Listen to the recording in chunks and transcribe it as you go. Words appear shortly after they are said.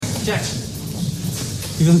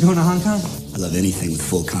Jackson, you really going to Hong Kong? I love anything with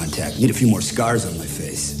full contact. Need a few more scars on my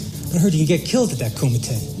face. I heard you can get killed at that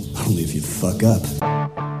Kumite. Only if you fuck up.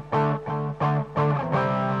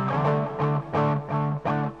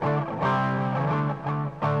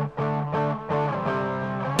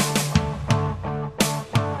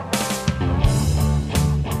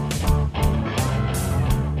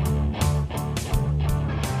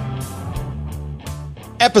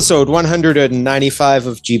 Episode 195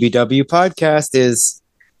 of GBW Podcast is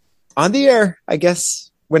on the air, I guess,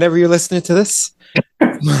 whenever you're listening to this.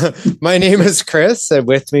 My name is Chris, and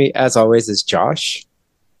with me, as always, is Josh.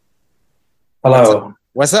 Hello.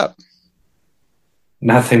 What's up?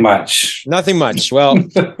 Nothing much. Nothing much. Well,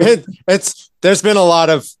 there's been a lot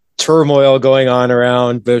of turmoil going on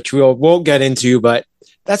around, which we won't get into, but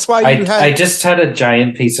that's why I just had a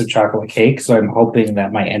giant piece of chocolate cake, so I'm hoping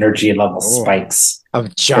that my energy level spikes. A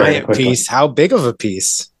giant piece? How big of a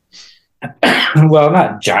piece? Well,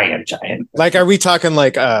 not giant. Like, are we talking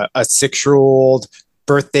like a 6-year-old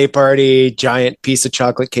birthday party, giant piece of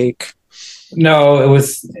chocolate cake? No,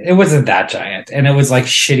 it wasn't that giant. And it was like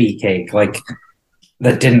shitty cake, like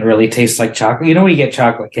that didn't really taste like chocolate. You know when you get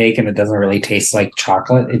chocolate cake and it doesn't really taste like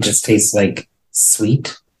chocolate, it just tastes like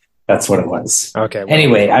sweet. That's what it was. Okay. Well,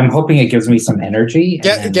 anyway, I'm hoping it gives me some energy.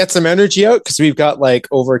 Get some energy out because we've got like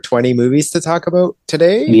over 20 movies to talk about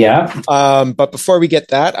today. Yeah. But before we get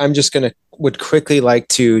that, I'm just would quickly like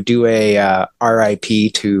to do a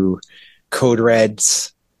RIP to Code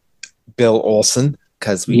Red's Bill Olson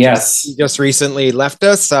because he just recently left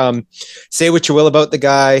us. Say what you will about the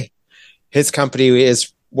guy. His company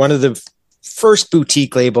is one of the first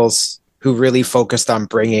boutique labels who really focused on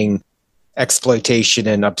bringing exploitation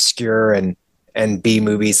and obscure and B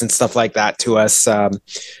movies and stuff like that to us.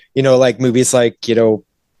 Like movies like,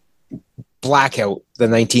 Blackout, the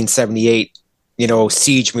 1978,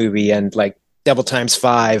 Siege movie, and like Devil Times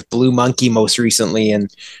 5, Blue Monkey most recently,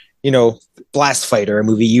 and, Blast Fighter, a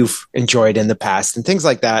movie you've enjoyed in the past, and things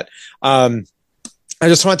like that. I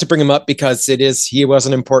just wanted to bring him up because he was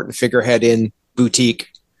an important figurehead in boutique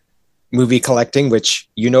movie collecting, which,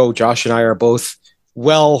 Josh and I are both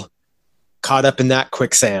well caught up in that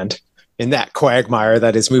quicksand, in that quagmire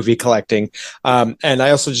that is movie collecting. And I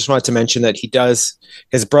also just wanted to mention that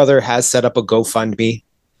his brother has set up a GoFundMe,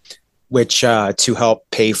 which to help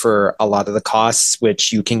pay for a lot of the costs,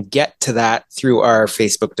 which you can get to that through our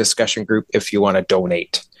Facebook discussion group if you want to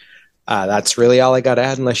donate. That's really all I got to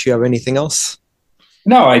add, unless you have anything else.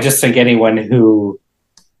 No, I just think anyone who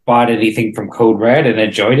bought anything from Code Red and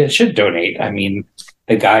enjoyed it should donate. I mean,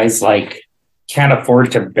 the guy's like, can't afford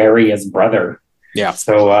to bury his brother. Yeah.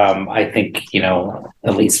 So I think, the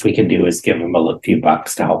least we can do is give him a few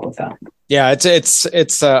bucks to help with that. Yeah,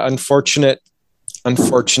 it's an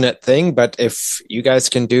unfortunate thing, but if you guys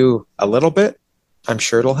can do a little bit, I'm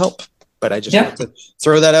sure it'll help. But I just want to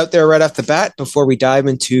throw that out there right off the bat before we dive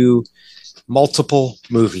into multiple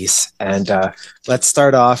movies. And let's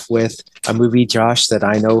start off with a movie, Josh, that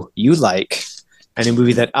I know you like, and a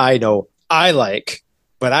movie that I know I like.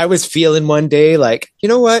 But I was feeling one day like, you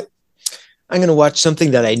know what? I'm going to watch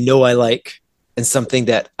something that I know I like and something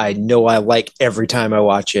that I know I like every time I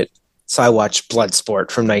watch it. So I watched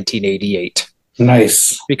Bloodsport from 1988.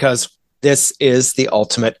 Nice. Because this is the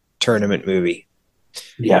ultimate tournament movie.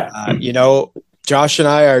 Yeah. Josh and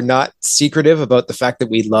I are not secretive about the fact that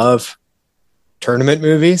we love tournament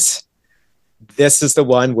movies. This is the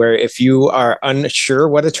one where if you are unsure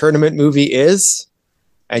what a tournament movie is,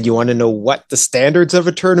 and you want to know what the standards of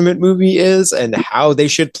a tournament movie is and how they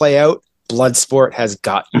should play out, Bloodsport has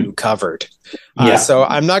got you covered. So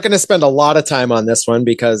I'm not going to spend a lot of time on this one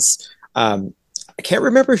because I can't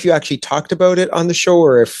remember if you actually talked about it on the show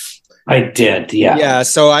or if... I did, yeah. Yeah,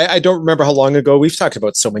 so I don't remember how long ago. We've talked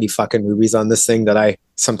about so many fucking movies on this thing that I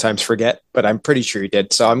sometimes forget, but I'm pretty sure you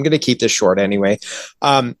did. So I'm going to keep this short anyway.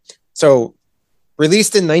 So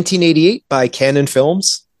released in 1988 by Cannon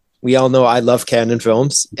Films. We all know I love Cannon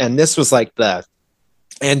Films, and this was like the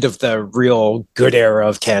end of the real good era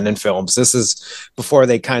of Cannon Films. This is before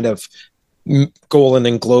they kind of Golan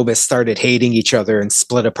and Globus started hating each other and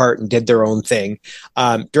split apart and did their own thing.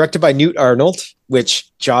 Directed by Newt Arnold,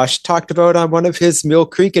 which Josh talked about on one of his Mill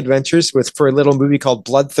Creek adventures for a little movie called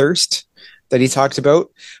Bloodthirst that he talked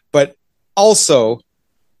about, but also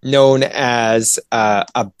known as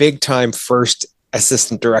a big-time first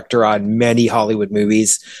assistant director on many Hollywood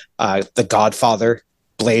movies, The Godfather,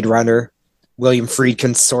 Blade Runner, William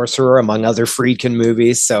Friedkin's Sorcerer, among other Friedkin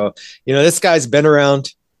movies. So, this guy's been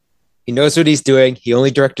around. He knows what he's doing. He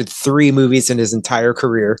only directed 3 movies in his entire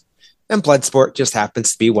career, and Bloodsport just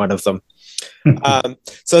happens to be one of them.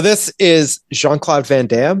 So this is Jean-Claude Van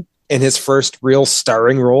Damme in his first real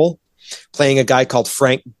starring role, playing a guy called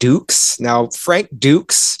Frank Dukes. Now, Frank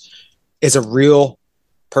Dukes is a real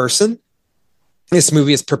person. This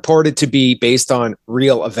movie is purported to be based on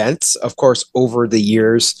real events. Of course, over the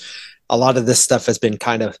years, a lot of this stuff has been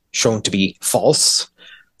kind of shown to be false.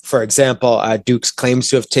 For example, Dukes claims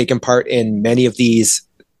to have taken part in many of these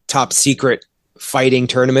top secret fighting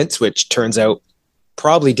tournaments, which turns out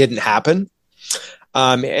probably didn't happen.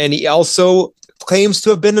 And he also claims to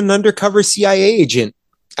have been an undercover CIA agent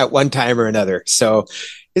at one time or another. So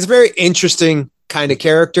he's a very interesting kind of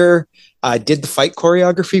character. Did the fight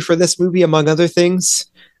choreography for this movie, among other things.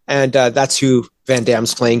 And that's who Van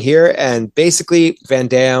Damme's playing here. And basically, Van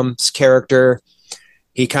Damme's character,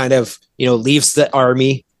 he kind of, leaves the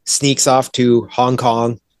army, sneaks off to Hong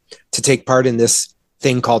Kong to take part in this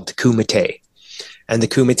thing called the Kumite. And the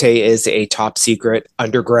Kumite is a top secret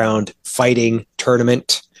underground fighting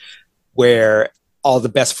tournament where all the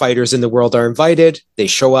best fighters in the world are invited. They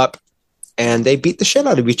show up and they beat the shit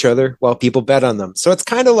out of each other while people bet on them. So it's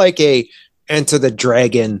kind of like a Enter the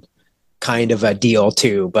Dragon kind of a deal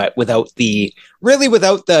too, but without the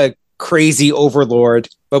crazy overlord.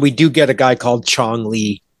 But we do get a guy called Chong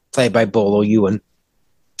Li, played by Bolo Yuan,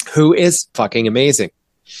 who is fucking amazing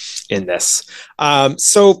in this.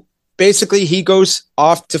 So basically, he goes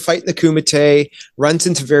off to fight in the Kumite, runs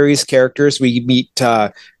into various characters. We meet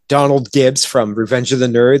Donald Gibbs from Revenge of the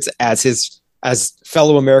Nerds as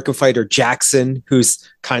fellow American fighter Jackson, who's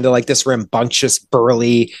kind of like this rambunctious,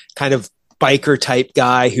 burly, kind of biker type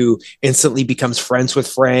guy who instantly becomes friends with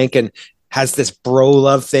Frank and has this bro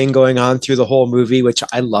love thing going on through the whole movie, which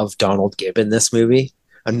I love Donald Gibb in this movie.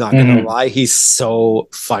 I'm not going to lie. He's so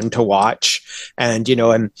fun to watch. And,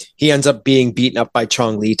 and he ends up being beaten up by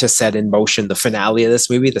Chong Li to set in motion the finale of this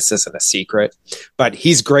movie. This isn't a secret, but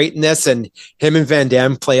he's great in this. And him and Van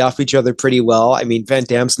Damme play off each other pretty well. I mean, Van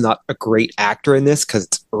Damme's not a great actor in this because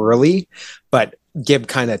it's early, but Gibb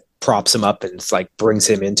kind of props him up and it's like brings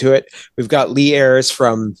him into it. We've got Lee Ayres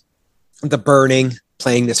from The Burning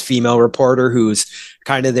playing this female reporter who's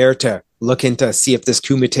kind of there to look into see if this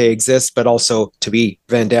Kumite exists, but also to be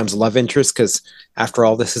Van Damme's love interest, because after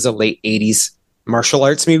all, this is a late 80s martial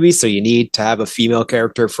arts movie, so you need to have a female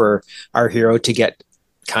character for our hero to get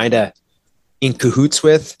kind of in cahoots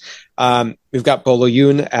with. We've got Bolo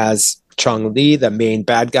Yoon as Chong Li, the main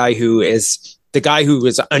bad guy, who is the guy who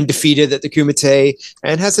is undefeated at the Kumite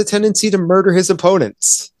and has a tendency to murder his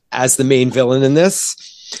opponents as the main villain in this.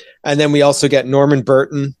 And then we also get Norman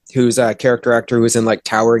Burton, who's a character actor who was in like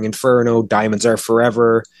Towering Inferno, Diamonds Are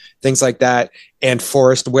Forever, things like that. And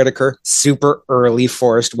Forrest Whitaker, super early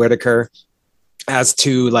Forrest Whitaker, as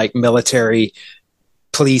two like military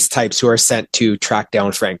police types who are sent to track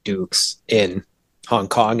down Frank Dukes in Hong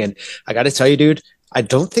Kong. And I got to tell you, dude, I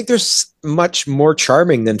don't think there's much more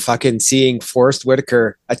charming than fucking seeing Forrest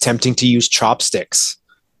Whitaker attempting to use chopsticks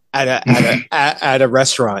at a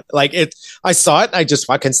restaurant. Like I saw it and I just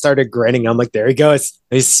fucking started grinning. I'm like, there he goes.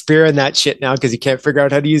 He's spearing that shit now because he can't figure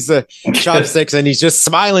out how to use the chopsticks and he's just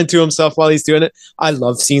smiling to himself while he's doing it. I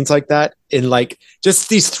love scenes like that in like just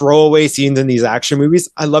these throwaway scenes in these action movies.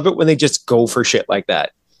 I love it when they just go for shit like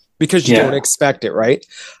that because you don't expect it, right?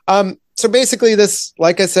 So basically this,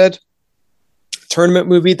 like I said, tournament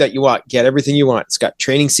movie that you want, get everything you want. It's got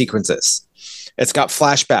training sequences. It's got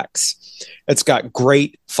flashbacks. It's got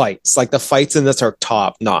great fights. Like the fights in this are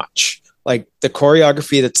top notch. Like the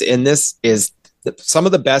choreography that's in this is some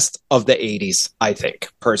of the best of the 80s, I think,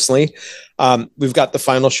 personally. We've got the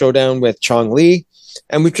final showdown with Chong Li,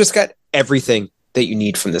 and we've just got everything that you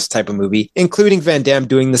need from this type of movie, including Van Damme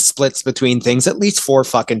doing the splits between things at least 4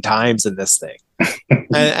 fucking times in this thing.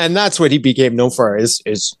 and that's what he became known for. Is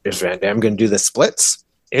Van Damme going to do the splits?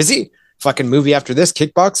 Is he? Fucking movie after this,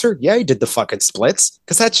 Kickboxer? Yeah, he did the fucking splits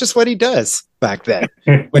because that's just what he does back then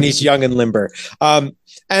when he's young and limber. And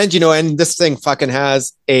this thing fucking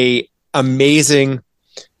has a amazing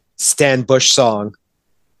Stan Bush song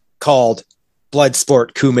called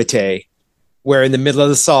Bloodsport Kumite, where in the middle of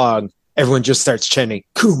the song, everyone just starts chanting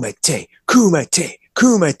Kumite, Kumite,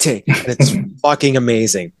 Kumite. And it's fucking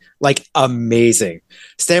amazing. Like amazing.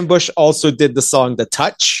 Stan Bush also did the song The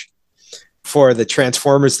Touch for the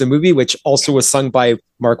Transformers, the movie, which also was sung by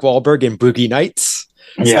Mark Wahlberg in Boogie Nights.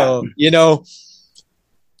 Yeah. So,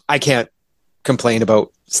 I can't complain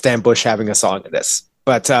about Stan Bush having a song in this.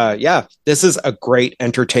 But this is a great,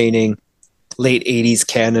 entertaining late 80s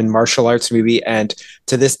canon martial arts movie. And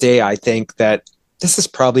to this day, I think that this is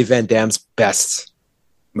probably Van Damme's best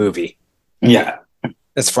movie. Yeah.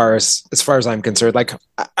 As far as I'm concerned, like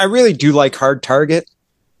I really do like Hard Target,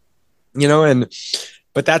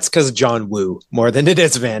 but that's because of John Woo more than it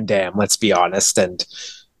is Van Damme, let's be honest. And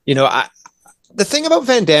The thing about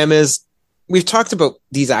Van Damme is we've talked about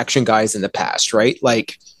these action guys in the past, right?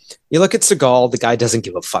 Like you look at Seagal, the guy doesn't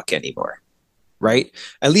give a fuck anymore, right?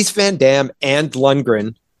 At least Van Damme and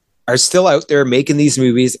Lundgren are still out there making these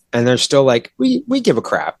movies, and they're still like, we give a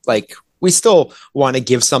crap. Like we still want to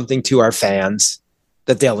give something to our fans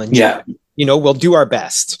that they'll enjoy. Yeah. We'll do our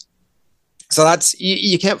best. So that's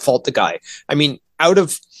you can't fault the guy. I mean, out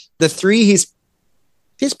of the three, he's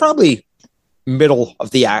probably middle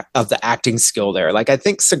of the acting skill there. Like I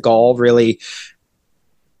think Seagal really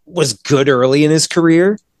was good early in his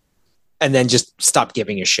career and then just stopped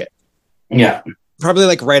giving a shit. Yeah. Probably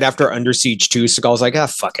like right after Under Siege 2, Seagal's like,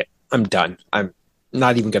 fuck it. I'm done. I'm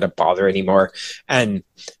not even going to bother anymore. And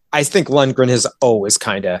I think Lundgren has always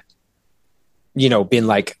kind of, been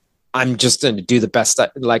like, I'm just going to do the best.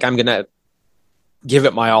 I'm going to give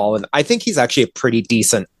it my all. And I think he's actually a pretty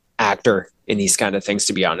decent actor in these kind of things,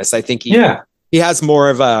 to be honest. I think he has more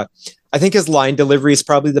of I think his line delivery is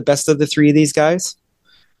probably the best of the three of these guys.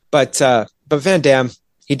 But Van Damme,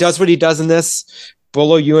 he does what he does in this.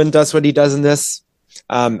 Bolo Ewan does what he does in this.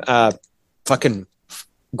 Fucking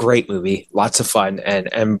great movie, lots of fun.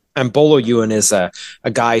 And Bolo Ewan is a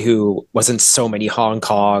guy who was in so many Hong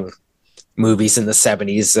Kong movies in the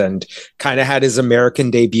 70s and kind of had his American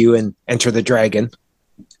debut in Enter the Dragon,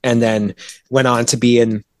 and then went on to be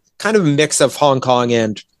in kind of a mix of Hong Kong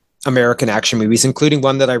and American action movies, including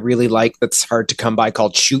one that I really like that's hard to come by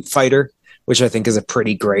called Shoot Fighter, which I think is a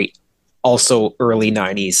pretty great, also early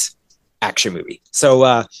 90s action movie.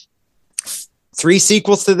 So 3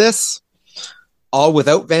 sequels to this, all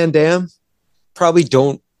without Van Damme. Probably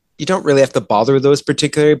you don't really have to bother with those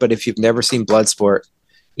particularly, but if you've never seen Bloodsport,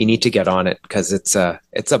 you need to get on it because it's a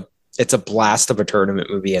blast of a tournament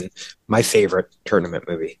movie and my favorite tournament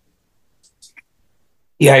movie.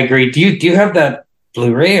 Yeah, I agree. Do you have that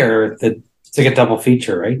Blu-ray or it's like a double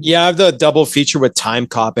feature, right? Yeah, I have the double feature with Time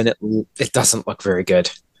Cop, and it doesn't look very good.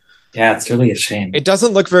 Yeah, it's really a shame. It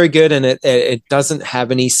doesn't look very good, and it doesn't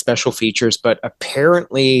have any special features. But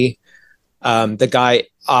apparently, the guy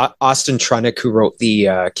Austin Trunick, who wrote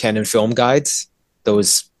the Canon Film Guides,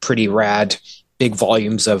 those pretty rad big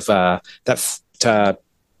volumes of I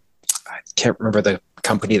can't remember the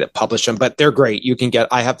company that published them, but they're great.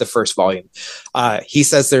 I have the first volume. He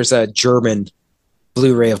says there's a German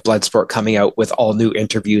Blu-ray of Bloodsport coming out with all new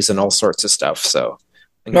interviews and all sorts of stuff. So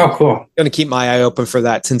cool. I'm going to keep my eye open for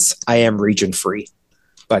that since I am region free.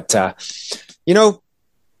 But,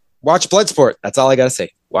 watch Bloodsport. That's all I got to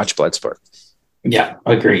say. Watch Bloodsport. Yeah,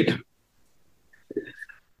 agreed.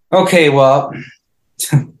 Okay, well,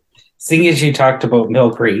 seeing as you talked about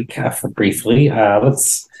Mill Creek briefly,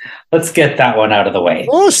 let's get that one out of the way.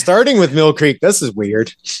 Oh, starting with Mill Creek. This is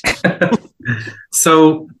weird.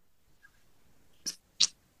 So,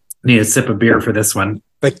 need a sip of beer for this one.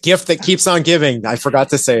 The gift that keeps on giving. I forgot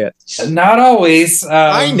to say it. Not always.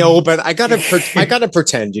 I know, but I gotta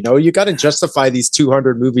pretend. You gotta justify these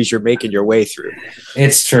 200 movies you're making your way through.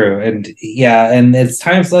 It's true, and and it's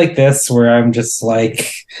times like this where I'm just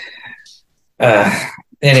like,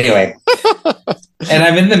 anyway. And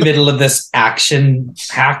I'm in the middle of this action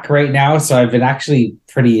pack right now, so I've been actually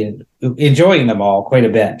pretty enjoying them all quite a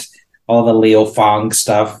bit. All the Leo Fong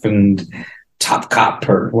stuff and Top Cop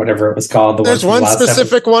or whatever it was called. There's one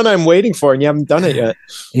specific one I'm waiting for, and you haven't done it yet.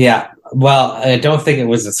 Yeah. Well, I don't think it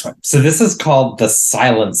was this one. So this is called The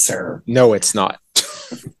Silencer. No, it's not.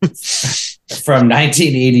 From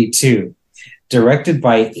 1982, directed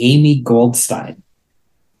by Amy Goldstein.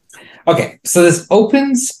 Okay, so this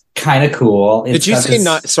opens kind of cool. Did you say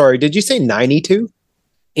 92?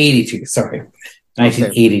 82, sorry.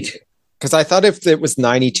 1982. Because I thought if it was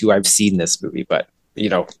 92, I've seen this movie, but,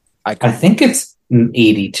 I think it's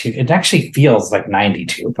 82. It actually feels like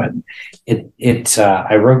 92, but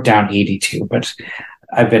I wrote down 82, but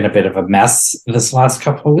I've been a bit of a mess this last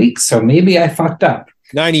couple of weeks, so maybe I fucked up.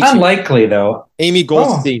 92. Unlikely, though. Amy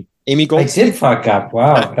Goldstein. Amy Goldstein. I did fuck up.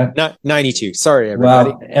 Wow. Not 92. Sorry,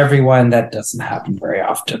 everybody. Well, everyone, that doesn't happen very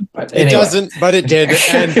often. But anyway. It doesn't, but it did.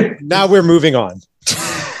 And now we're moving on.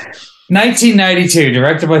 1992,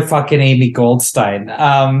 directed by fucking Amy Goldstein.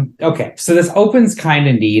 Okay, so this opens kind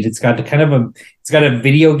of neat. It's got a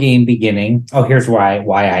video game beginning. Oh, here's why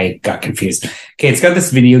I got confused. Okay, it's got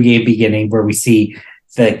this video game beginning where we see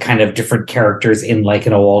the kind of different characters in like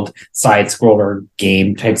an old side scroller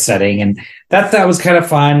game type setting, and that was kind of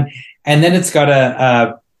fun. And then it's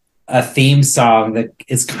got a theme song that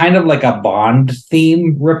is kind of like a Bond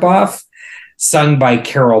theme ripoff, sung by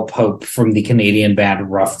Carol Pope from the Canadian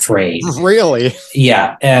band Rough Trade. Really?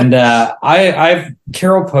 Yeah. And I've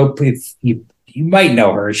Carol Pope, if you you might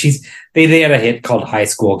know her. They had a hit called High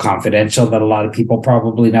School Confidential that a lot of people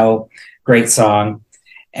probably know. Great song.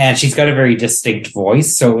 And she's got a very distinct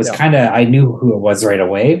voice. So it was I knew who it was right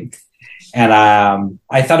away. And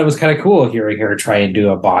I thought it was kind of cool hearing her try and do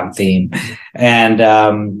a Bond theme.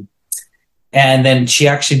 And then she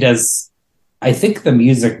actually does, I think, the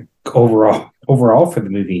music overall for the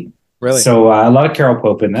movie. Really? So a lot of Carol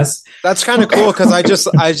Pope in this. That's kind of cool because I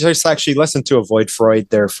just actually listened to Avoid Freud,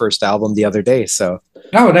 their first album, the other day. So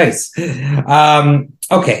nice.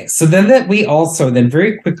 Okay, so then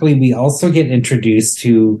very quickly we also get introduced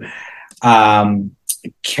to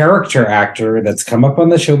character actor that's come up on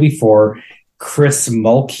the show before, Chris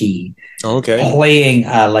Mulkey. Okay. Playing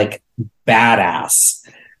like badass,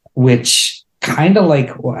 which kind of like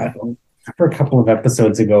for a couple of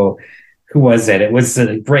episodes ago. Who was it? It was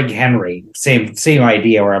Greg Henry. Same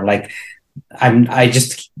idea. Where I'm like, I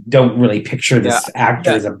just don't really picture this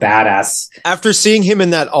actor as a badass. After seeing him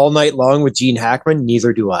in that All Night Long with Gene Hackman,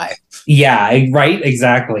 neither do I. Yeah, right.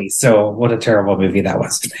 Exactly. So what a terrible movie that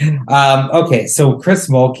was. Okay, so Chris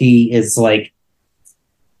Mulkey is like,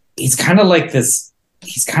 he's kind of like this.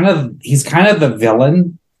 He's kind of the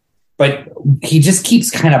villain, but he just keeps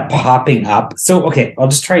kind of popping up. So okay, I'll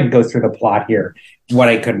just try and go through the plot here. What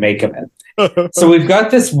I could make of it. So we've got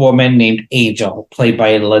this woman named Angel, played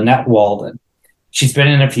by Lynette Walden. She's been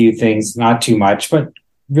in a few things, not too much, but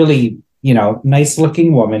really, nice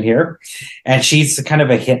looking woman here. And she's kind of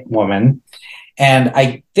a hit woman. And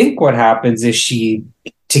I think what happens is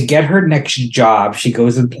to get her next job, she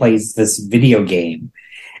goes and plays this video game.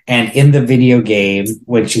 And in the video game,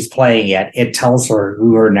 when she's playing it, it tells her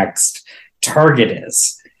who her next target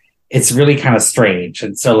is. It's really kind of strange.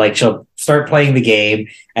 And so like she'll start playing the game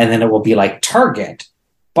and then it will be like target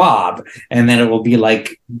Bob. And then it will be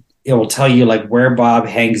like, it will tell you like where Bob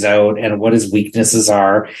hangs out and what his weaknesses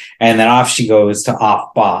are. And then off she goes to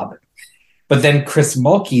off Bob. But then Chris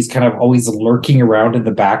Mulkey's kind of always lurking around in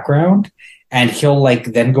the background and he'll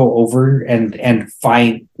like then go over and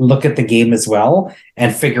look at the game as well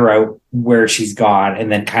and figure out where she's gone and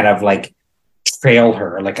then kind of like trail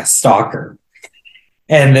her like a stalker.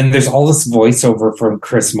 And then there's all this voiceover from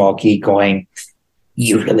Chris Mulkey going,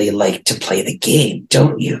 "You really like to play the game,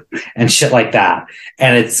 don't you?" And shit like that.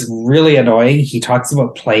 And it's really annoying. He talks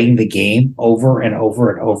about playing the game over and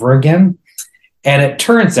over and over again. And it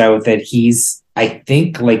turns out that he's, I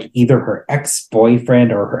think, like either her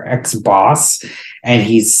ex-boyfriend or her ex-boss, and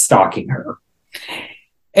he's stalking her.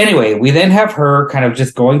 Anyway, we then have her kind of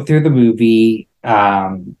just going through the movie,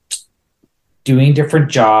 doing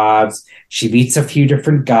different jobs. She meets a few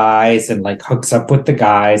different guys and like hooks up with the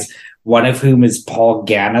guys, one of whom is Paul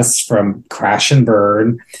Gannis from Crash and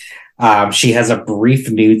Burn. She has a brief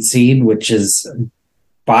nude scene, which is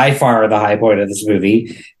by far the high point of this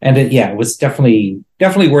movie. And it was definitely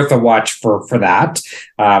worth a watch for that.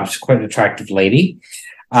 She's quite an attractive lady.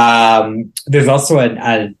 There's also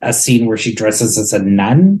a scene where she dresses as a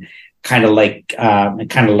nun, kind of like, it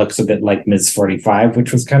kind of looks a bit like Ms. 45,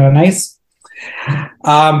 which was kind of nice.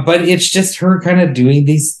 But it's just her kind of doing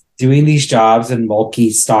these jobs and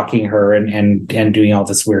Mulkey stalking her and doing all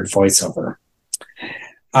this weird voiceover.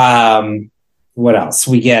 What else?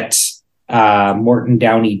 We get Morton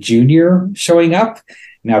Downey Jr. showing up.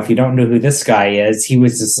 Now, if you don't know who this guy is, he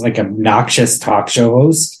was just like an obnoxious talk show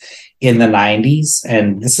host in the 90s,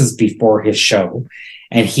 and this is before his show.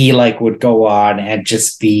 And he like would go on and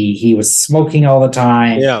he was smoking all the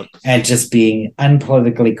time and just being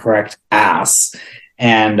unpolitically correct ass.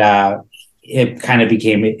 And it kind of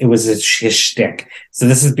became, it was his shtick. So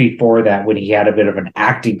this is before that when he had a bit of an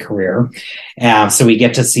acting career. So we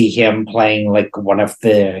get to see him playing like one of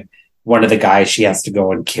the guys she has to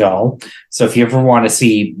go and kill. So if you ever want to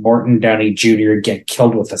see Morton Downey Jr. get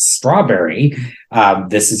killed with a strawberry,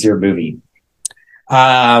 this is your movie.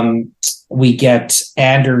 We get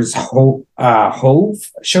Anders Hove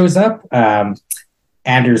shows up.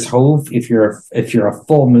 Anders Hove, if you're a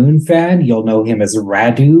Full Moon fan, you'll know him as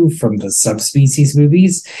Radu from the Subspecies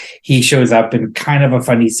movies. He shows up in kind of a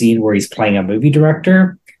funny scene where he's playing a movie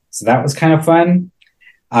director. So that was kind of fun.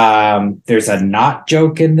 There's a not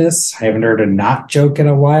joke in this. I haven't heard a not joke in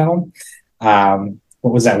a while.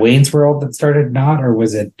 What was that, Wayne's World that started not, or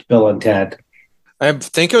was it Bill and Ted? I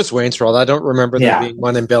think it was Wayne's World. I don't remember there being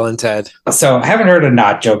one in Bill and Ted. So I haven't heard a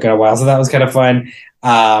not joke in a while, so that was kind of fun.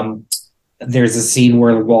 There's a scene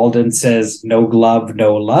where Walden says "no glove,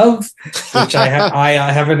 no love," which I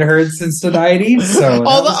haven't heard since the 90s. So that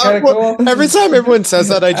was kind of cool. Every time everyone says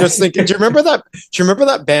that, I just think, do you remember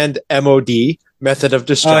that band MOD, Method of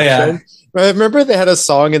Destruction? Oh, yeah. I remember they had a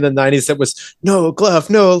song in the 90s that was "no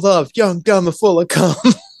glove, no love, young gum full of cum."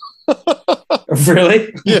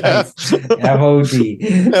 Really? Yeah.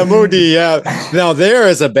 MOD. MOD, yeah. Now there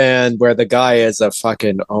is a band where the guy is a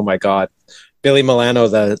fucking, oh my God. Billy Milano,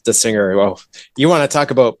 the singer. Oh, you want to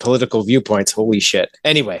talk about political viewpoints? Holy shit.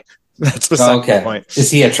 Anyway, that's beside the point.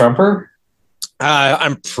 Is he a Trumper?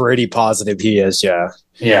 I'm pretty positive he is, yeah.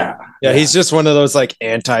 Yeah. Yeah, he's just one of those like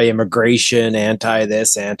anti-immigration,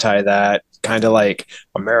 anti-this, anti-that, kind of like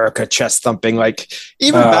America chest thumping. Like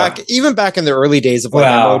even back in the early days of like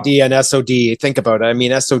MOD and SOD. Think about it. I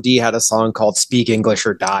mean, SOD had a song called "Speak English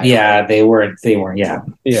or Die." Yeah, right? they were. Yeah,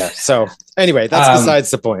 yeah. So anyway, that's besides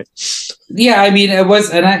the point. Yeah, I mean, it was,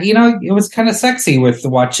 and it was kind of sexy with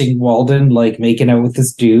watching Walden like making out with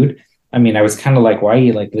this dude. I mean, I was kind of like, why are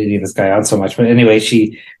you like leading this guy on so much? But anyway,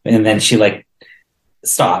 she like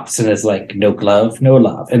stops and is like, no glove, no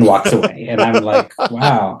love, and walks away. And I'm like,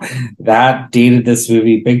 wow, that dated this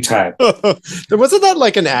movie big time. Wasn't that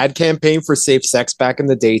like an ad campaign for safe sex back in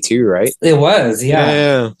the day too, right? It was,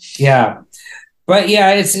 yeah. But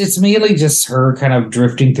yeah, it's mainly just her kind of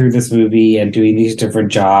drifting through this movie and doing these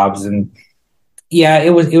different jobs. And yeah, it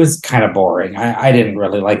was kind of boring. I didn't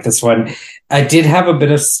really like this one. I did have a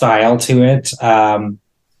bit of style to it. I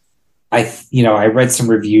read some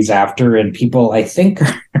reviews after, and people I think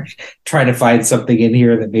are trying to find something in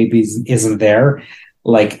here that maybe isn't there.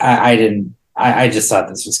 Like I just thought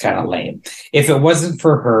this was kind of lame. If it wasn't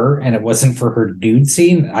for her and it wasn't for her nude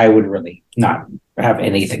scene, I would really not have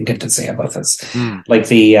anything good to say about this.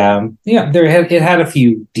 Like it had a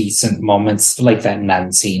few decent moments, like that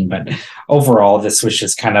nun scene, but overall, this was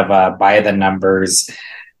just kind of by the numbers,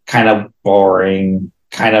 kind of boring,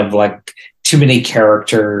 kind of like too many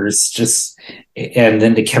characters, and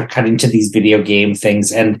then they kept cutting to these video game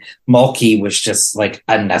things, and Mulkey was just like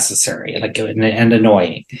unnecessary, like and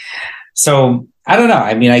annoying. So I don't know.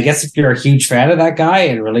 I mean, I guess if you're a huge fan of that guy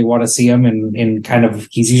and really want to see him in kind of,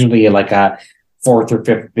 he's usually like a fourth or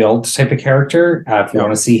fifth build type of character. If you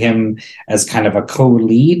want to see him as kind of a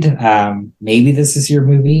co-lead, maybe this is your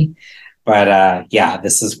movie. But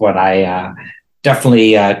this is what I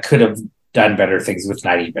definitely could have done better things with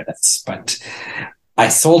 90 minutes. But I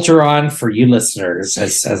soldier on for you listeners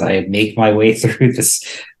as I make my way through this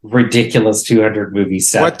ridiculous 200 movie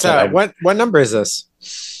set. What number is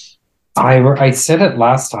this? I said it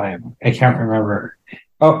last time. I can't remember.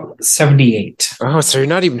 Oh, 78. Oh, so you're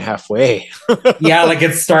not even halfway. Yeah, like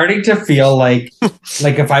it's starting to feel like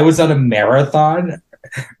if I was on a marathon,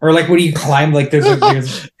 or like when you climb, like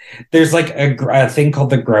there's like a thing called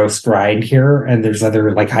the grouse grind here, and there's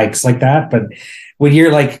other like hikes like that. But when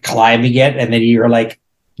you're like climbing it, and then you're like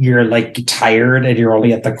tired, and you're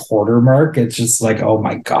only at the quarter mark, it's just like, oh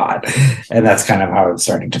my God. And that's kind of how I'm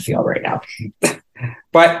starting to feel right now.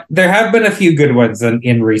 But there have been a few good ones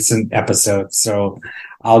in recent episodes, so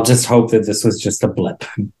I'll just hope that this was just a blip.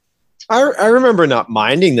 I remember not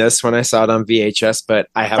minding this when I saw it on VHS, but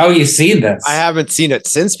I haven't. Oh, you've seen this? I haven't seen it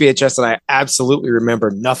since VHS, and I absolutely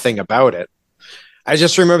remember nothing about it. I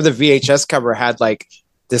just remember the VHS cover had like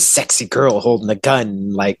this sexy girl holding a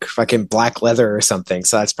gun, like fucking black leather or something.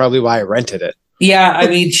 So that's probably why I rented it. Yeah, I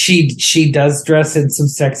mean, she does dress in some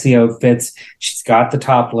sexy outfits. She's got the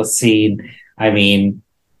topless scene. I mean,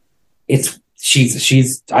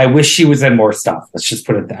 she's. I wish she was in more stuff. Let's just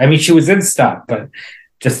put it there. I mean, she was in stuff, but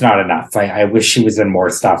just not enough. I wish she was in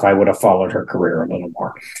more stuff. I would have followed her career a little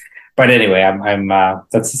more. But anyway, I'm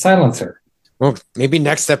that's the silencer. Well, maybe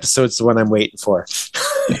next episode's the one I'm waiting for.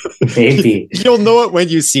 Maybe. You'll know it when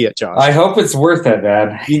you see it, Josh. I hope it's worth it,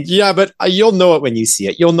 man. Yeah, but you'll know it when you see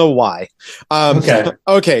it. You'll know why.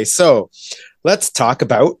 Okay, so let's talk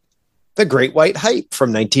about The Great White Hype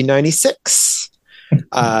from 1996.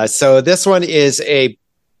 So this one is a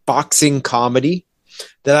boxing comedy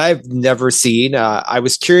that I've never seen. I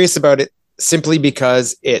was curious about it simply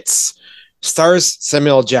because it's stars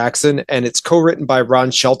Samuel L. Jackson, and it's co-written by Ron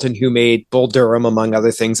Shelton, who made Bull Durham, among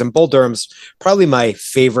other things. And Bull Durham's probably my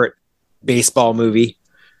favorite baseball movie.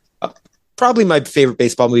 Probably my favorite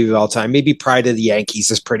baseball movie of all time. Maybe Pride of the Yankees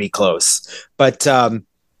is pretty close. But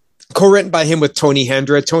co-written by him with Tony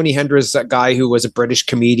Hendra. Tony Hendra is a guy who was a British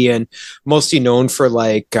comedian, mostly known for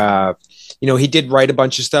he did write a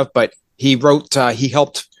bunch of stuff, but he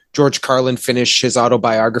helped George Carlin finished his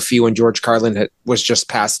autobiography when George Carlin was just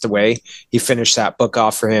passed away. He finished that book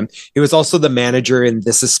off for him. He was also the manager in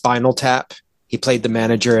This Is Spinal Tap. He played the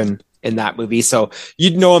manager in that movie. So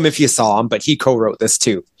you'd know him if you saw him, but he co-wrote this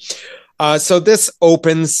too. So this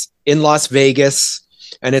opens in Las Vegas,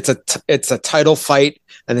 and it's a title fight,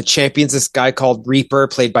 and the champion's this guy called Reaper,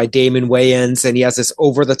 played by Damon Wayans, and he has this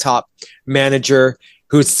over-the-top manager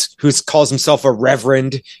who's calls himself a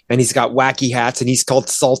reverend, and he's got wacky hats, and he's called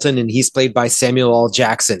Sultan, and he's played by Samuel L.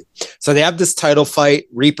 Jackson. So they have this title fight.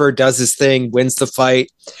 Reaper does his thing, wins the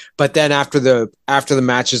fight, but then after the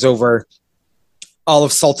match is over, all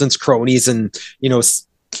of Sultan's cronies and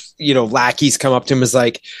lackeys come up to him, is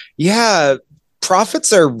like, yeah,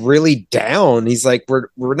 profits are really down. He's like,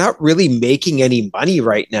 we're not really making any money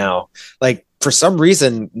right now. Like, for some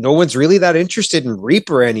reason, no one's really that interested in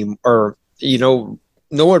Reaper anymore, or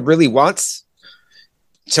no one really wants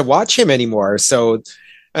to watch him anymore. So,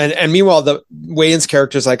 and meanwhile, the Wayans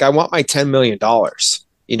character is like, I want my $10 million.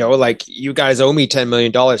 Like, you guys owe me $10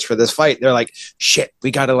 million for this fight. They're like, shit,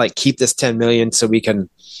 we got to like keep this 10 million so we can,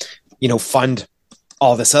 fund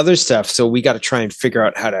all this other stuff. So we got to try and figure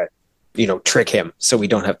out how to, trick him so we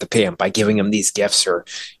don't have to pay him by giving him these gifts or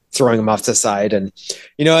throwing him off to the side. And,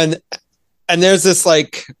 and there's this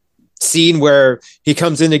like scene where he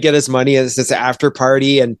comes in to get his money, and it's this after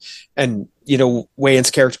party, and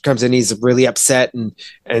Wayans' character comes in, he's really upset, and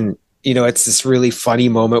it's this really funny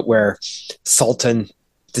moment where Sultan,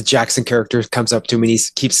 the Jackson character, comes up to him and he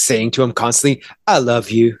keeps saying to him constantly, I love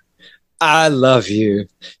you,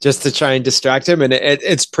 just to try and distract him, and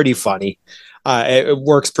it's pretty funny. It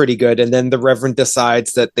works pretty good. And then the Reverend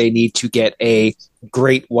decides that they need to get a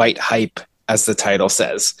great white hype, as the title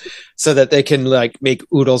says, so that they can like make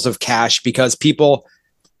oodles of cash, because people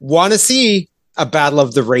want to see a battle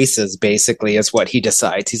of the races, basically, is what he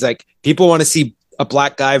decides. He's like, people want to see a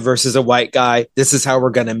black guy versus a white guy. This is how we're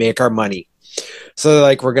going to make our money. So they're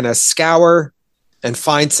like, we're going to scour and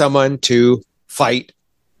find someone to fight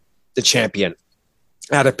the champion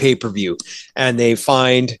at a pay-per-view. And they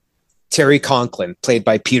find Terry Conklin, played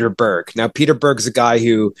by Peter Berg. Now, Peter Berg's a guy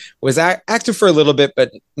who was active for a little bit,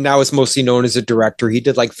 but now is mostly known as a director. He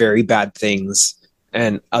did like Very Bad Things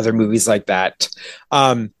and other movies like that.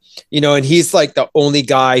 And he's like the only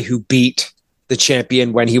guy who beat the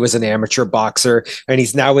champion when he was an amateur boxer. And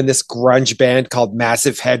he's now in this grunge band called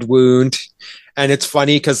Massive Head Wound. And it's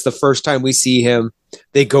funny because the first time we see him,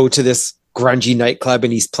 they go to this grungy nightclub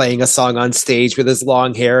and he's playing a song on stage with his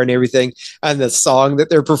long hair and everything. And the song that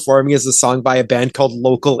they're performing is a song by a band called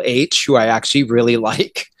Local H, who I actually really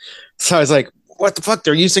like. So I was like, what the fuck?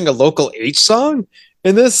 They're using a Local H song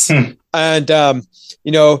in this? And,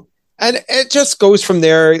 and it just goes from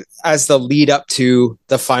there as the lead up to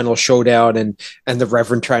the final showdown, and the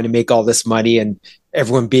Reverend trying to make all this money and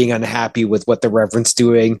everyone being unhappy with what the Reverend's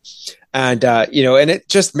doing. And, and it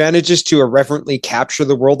just manages to irreverently capture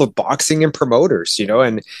the world of boxing and promoters,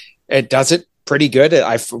 and it does it pretty good.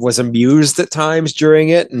 I was amused at times during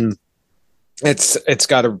it. And it's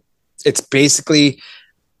basically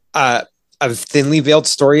a thinly veiled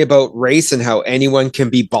story about race and how anyone can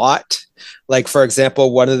be bought. Like, for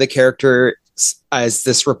example, one of the characters is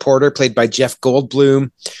this reporter played by Jeff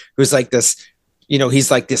Goldblum, who's like this,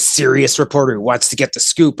 he's like this serious reporter who wants to get the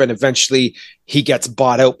scoop. And eventually he gets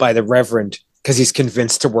bought out by the Reverend because he's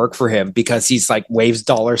convinced to work for him because he's like waves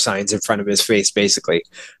dollar signs in front of his face, basically.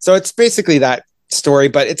 So it's basically that story,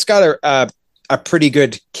 but it's got a pretty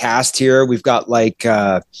good cast here. We've got like,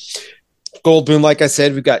 Goldblum, like I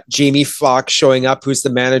said, we've got Jamie Foxx showing up, who's the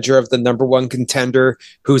manager of the number one contender,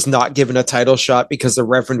 who's not given a title shot because the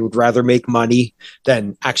Reverend would rather make money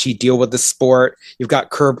than actually deal with the sport. You've got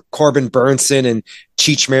Corbin Burnson and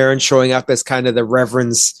Cheech Marin showing up as kind of the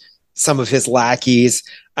Reverend's, some of his lackeys.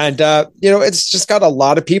 And, it's just got a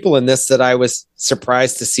lot of people in this that I was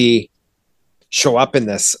surprised to see show up in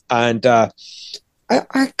this. And I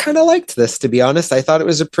kind of liked this, to be honest. I thought it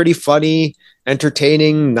was a pretty funny,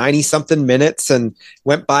 entertaining 90-something minutes and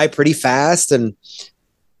went by pretty fast, and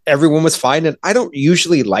everyone was fine. And I don't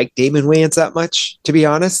usually like Damon Wayans that much, to be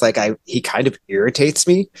honest. Like, he kind of irritates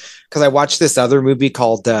me because I watched this other movie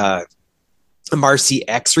called Marcy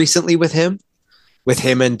X recently with him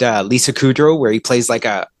and Lisa Kudrow, where he plays like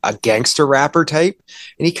a gangster rapper type.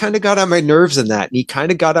 And he kind of got on my nerves in that. And he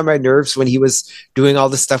kind of got on my nerves when he was doing all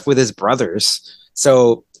this stuff with his brothers.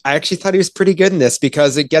 So I actually thought he was pretty good in this,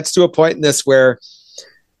 because it gets to a point in this where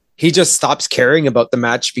he just stops caring about the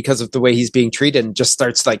match because of the way he's being treated, and just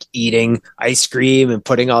starts like eating ice cream and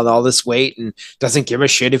putting on all this weight and doesn't give a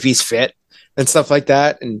shit if he's fit and stuff like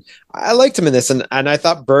that. And I liked him in this. And I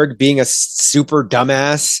thought Berg, being a super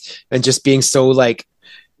dumbass and just being so like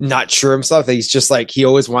not sure himself, that he's just like, he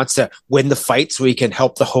always wants to win the fight so he can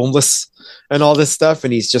help the homeless and all this stuff.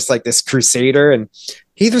 And he's just like this crusader, and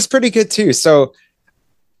he was pretty good too. So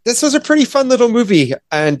this was a pretty fun little movie.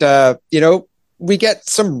 And, we get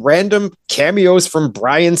some random cameos from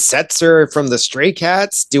Brian Setzer from the Stray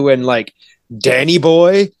Cats doing like Danny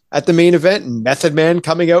Boy, at the main event, and Method Man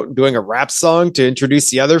coming out and doing a rap song to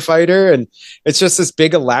introduce the other fighter. And it's just this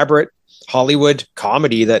big, elaborate Hollywood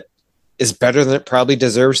comedy that is better than it probably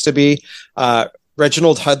deserves to be.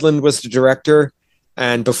 Reginald Hudlin was the director.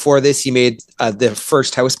 And before this, he made the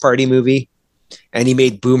first House Party movie. And he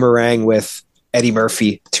made Boomerang with Eddie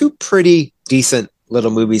Murphy. Two pretty decent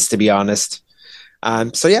little movies, to be honest.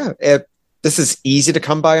 This is easy to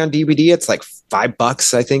come by on DVD. It's like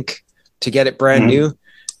 $5, I think, to get it brand new.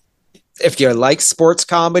 If you like sports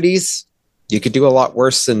comedies, you could do a lot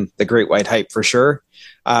worse than The Great White Hype for sure.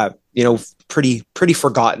 Pretty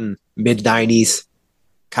forgotten mid-90s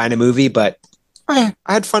kind of movie, but I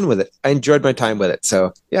had fun with it. I enjoyed my time with it.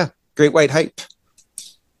 So yeah, Great White Hype.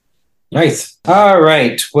 Nice. All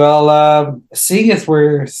right. Well, seeing as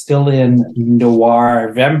we're still in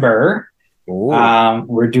Noir-vember,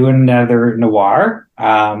 we're doing another noir.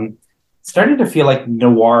 Starting to feel like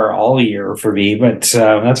noir all year for me, but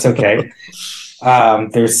that's okay.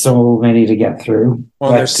 There's so many to get through.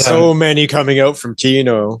 Well, there's so many coming out from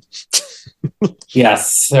Kino.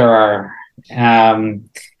 Yes, there are. And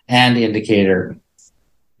Indicator.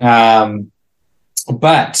 But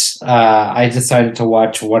I decided to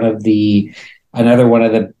watch another one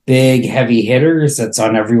of the big heavy hitters that's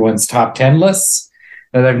on everyone's top 10 lists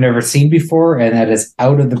that I've never seen before, and that is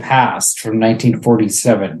Out of the Past from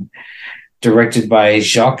 1947, directed by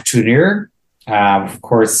Jacques Tourneur. Of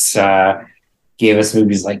course, gave us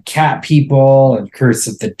movies like Cat People and Curse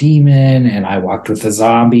of the Demon and I Walked with a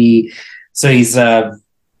Zombie. So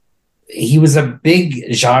he was a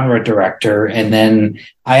big genre director, and then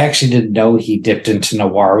I actually didn't know he dipped into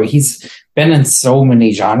noir. He's been in so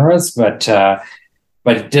many genres, but did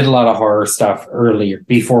a lot of horror stuff earlier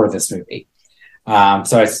before this movie. So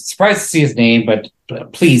I was surprised to see his name, but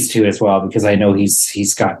pleased to as well because I know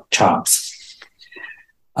he's got chops.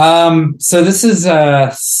 So this is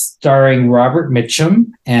starring Robert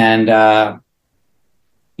Mitchum, and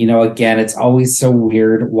again, it's always so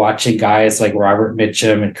weird watching guys like Robert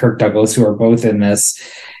Mitchum and Kirk Douglas, who are both in this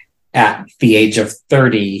at the age of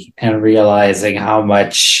 30, and realizing how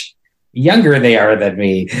much younger they are than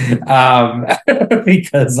me.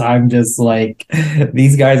 Because I'm just like,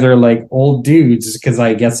 these guys are like old dudes, because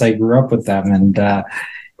I guess I grew up with them. And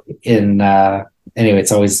anyway,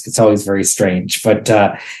 it's always very strange. But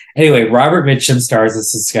anyway, Robert Mitchum stars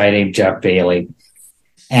as this guy named Jeff Bailey.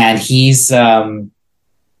 And he's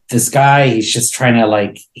this guy, he's just trying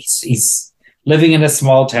to he's living in a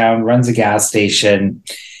small town, runs a gas station,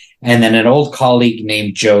 and then an old colleague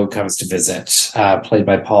named Joe comes to visit, played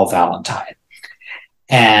by Paul Valentine.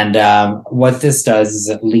 And what this does is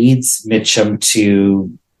it leads Mitchum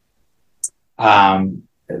to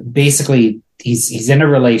basically he's in a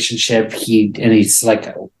relationship. He's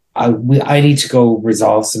like, I need to go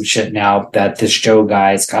resolve some shit now that this Joe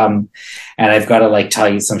guy's come, and I've got to tell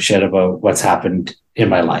you some shit about what's happened in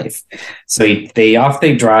my life. So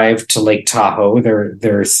they drive to Lake Tahoe.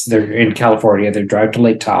 They're in California. They drive to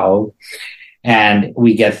Lake Tahoe, and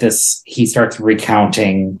we get this. He starts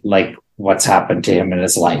recounting what's happened to him in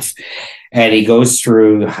his life, and he goes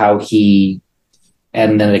through and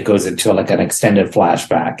then it goes into an extended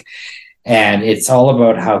flashback, and it's all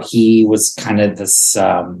about how he was kind of this.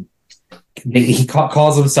 He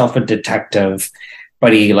calls himself a detective,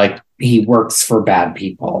 but he works for bad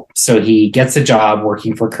people. So he gets a job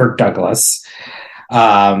working for Kirk Douglas,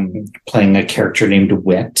 playing a character named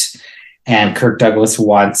Whit. And Kirk Douglas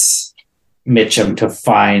wants Mitchum to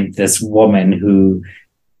find this woman who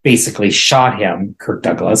basically shot him, Kirk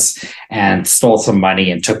Douglas, and stole some money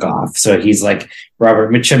and took off. So he's like,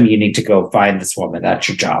 Robert Mitchum, you need to go find this woman. That's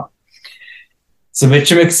your job. So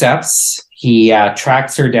Mitchum accepts. He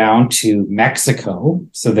tracks her down to Mexico.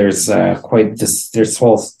 So there's this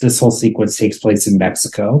whole sequence takes place in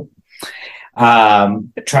Mexico.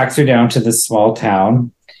 Tracks her down to this small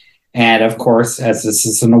town, and of course, as this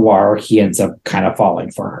is a noir, he ends up kind of falling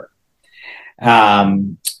for her.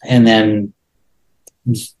 And then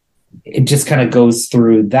it just kind of goes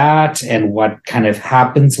through that and what kind of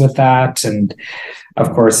happens with that. And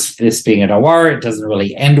of course, this being a noir, it doesn't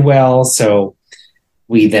really end well. So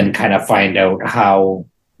we then kind of find out how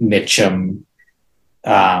Mitchum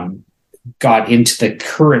got into the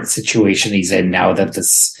current situation he's in now that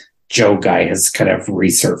this Joe guy has kind of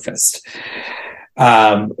resurfaced.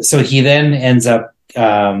 So he then ends up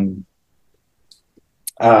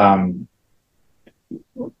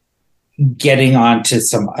getting onto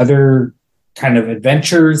some other kind of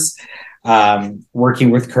adventures,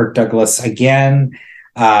 working with Kirk Douglas again,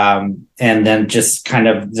 and then just kind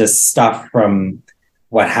of this stuff from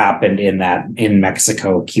what happened in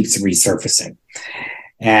Mexico keeps resurfacing.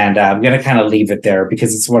 And I'm going to kind of leave it there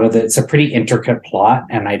because it's a pretty intricate plot,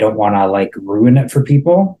 and I don't want to like ruin it for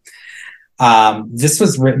people. This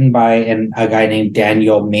was written by a guy named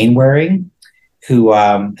Daniel Mainwaring, who,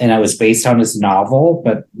 and it was based on his novel,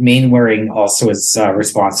 but Mainwaring also is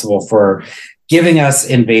responsible for giving us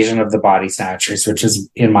Invasion of the Body Snatchers, which is,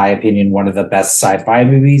 in my opinion, one of the best sci-fi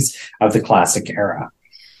movies of the classic era.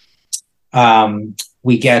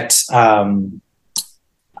 We get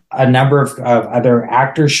a number of other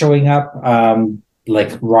actors showing up, like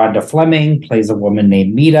Rhonda Fleming plays a woman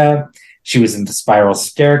named Mita. She was in The Spiral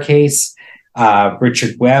Staircase.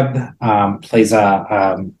 Richard Webb plays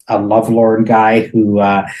a lovelorn guy who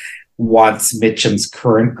wants Mitchum's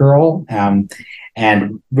current girl.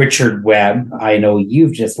 And Richard Webb, I know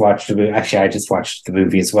you've just watched the movie. Actually, I just watched the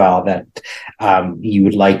movie as well that you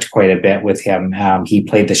would liked quite a bit with him. He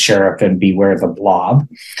played the sheriff in Beware the Blob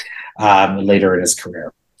later in his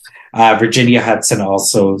career. Virginia Hudson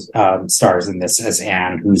also stars in this as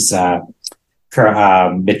Anne, who's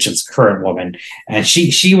Mitchum's current woman, and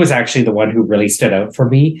she was actually the one who really stood out for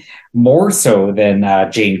me more so than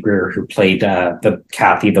Jane Greer, who played the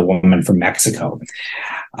Kathy, the woman from Mexico.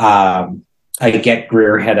 I get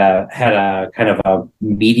Greer had a kind of a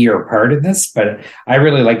meatier part in this, but I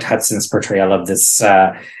really liked Hudson's portrayal of this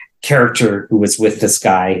character who was with this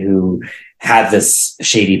guy who had this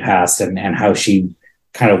shady past, and how she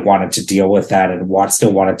kind of wanted to deal with that and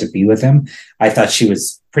still wanted to be with him. I thought she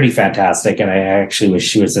was pretty fantastic, and I actually wish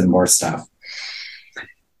she was in more stuff.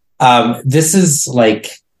 This is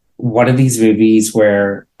like one of these movies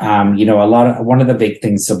where, one of the big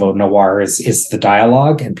things about noir is the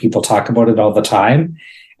dialogue, and people talk about it all the time.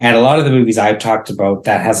 And a lot of the movies I've talked about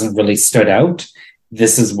that hasn't really stood out,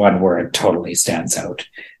 this is one where it totally stands out.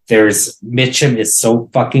 Mitchum is so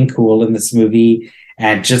fucking cool in this movie.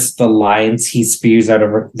 And just the lines he spews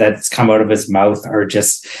that's come out of his mouth are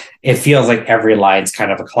just, it feels like every line's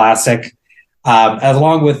kind of a classic.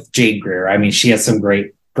 Along with Jane Greer. I mean, she has some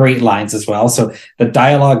great lines as well. So the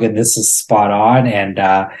dialogue in this is spot on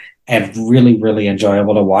and really, really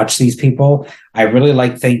enjoyable to watch these people. I really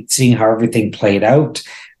like seeing how everything played out.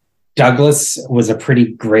 Douglas was a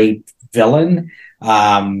pretty great villain.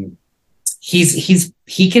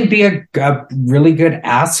 He can be a really good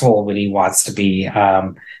asshole when he wants to be.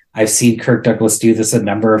 I've seen Kirk Douglas do this a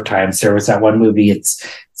number of times. There was that one movie, it's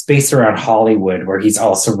based around Hollywood, where he's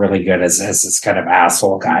also really good as this kind of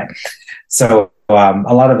asshole guy. So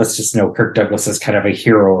a lot of us just know Kirk Douglas as kind of a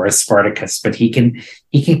hero or a Spartacus, but he can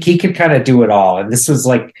kind of do it all. And this was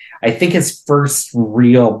like, I think, his first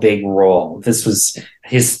real big role. This was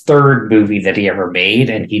his third movie that he ever made,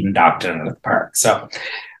 and he knocked it out of the park. So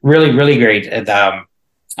really, really great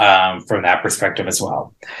from that perspective as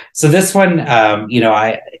well. So this one,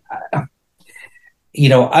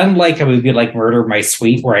 unlike a movie like Murder My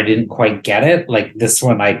Sweet, where I didn't quite get it, like this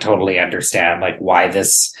one, I totally understand like why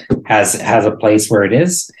this has a place where it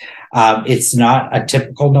is. It's not a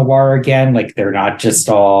typical noir again. Like they're not just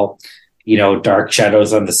all, dark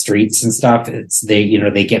shadows on the streets and stuff.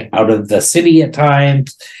 They get out of the city at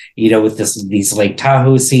times. With these Lake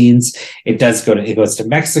Tahoe scenes, it goes to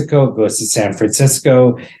Mexico, it goes to San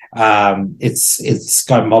Francisco. It's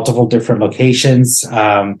got multiple different locations,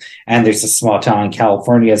 and there's a small town in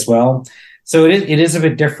California as well. So it is a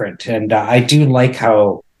bit different, and I do like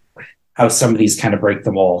how some of these kind of break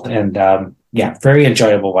the mold. And very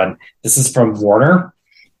enjoyable one. This is from Warner.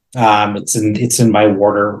 It's in my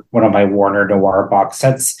Warner, one of my Warner Noir box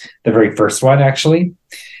sets, the very first one actually.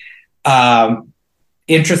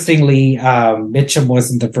 Interestingly, Mitchum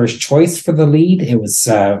wasn't the first choice for the lead. It was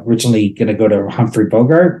originally going to go to Humphrey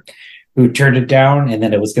Bogart, who turned it down, and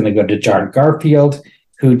then it was going to go to John Garfield,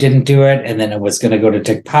 who didn't do it, and then it was going to go to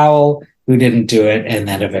Dick Powell, who didn't do it, and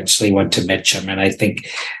then eventually went to Mitchum. And I think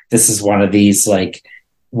this is one of these, like,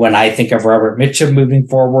 when I think of Robert Mitchum moving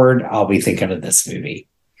forward, I'll be thinking of this movie.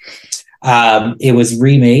 It was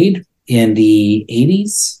remade in the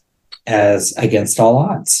 80s as Against All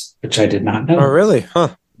Odds, which I did not know. Oh, really?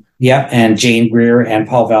 Huh. Yeah, and Jane Greer and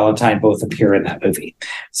Paul Valentine both appear in that movie.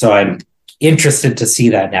 So I'm interested to see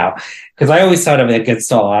that now, because I always thought of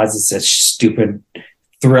Against All Odds as a stupid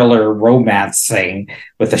thriller romance thing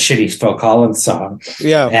with a shitty Phil Collins song.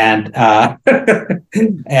 Yeah.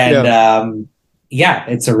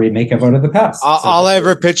 It's a remake of Out of the Past. All I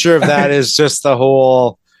ever picture of that is just the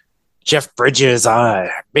whole Jeff Bridges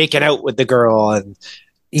making out with the girl and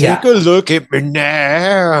take a look at me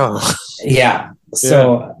now. Yeah.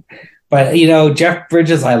 So, but Jeff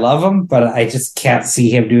Bridges, I love him, but I just can't see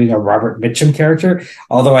him doing a Robert Mitchum character.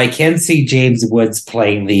 Although I can see James Woods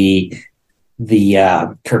playing the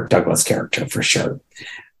Kirk Douglas character for sure.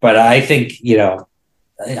 But I think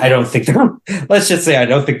I don't think let's just say I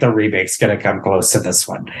don't think the remake's going to come close to this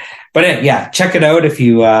one. But yeah, check it out if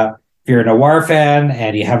you're a noir fan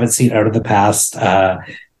and you haven't seen Out of the Past.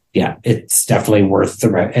 Yeah, it's definitely worth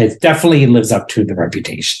it definitely lives up to the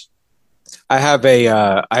reputation. I have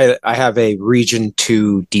a Region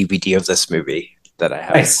 2 DVD of this movie that I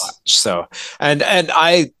haven't watched. So and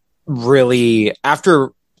I really,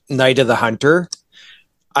 after Night of the Hunter,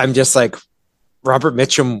 I'm just like, Robert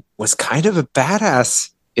Mitchum was kind of a badass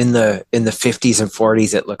in the 50s and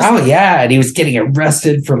 40s. It looks. Oh like. Yeah, and he was getting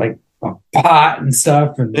arrested for like a pot and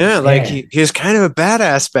stuff. And like he was kind of a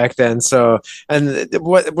badass back then. So, and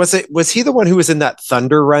what was it? Was he the one who was in that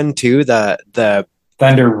Thunder Run too? The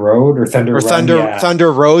Thunder Road or Thunder Run,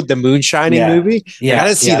 Thunder Road, the moonshining movie. Yeah, I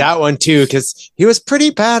gotta see that one too because he was pretty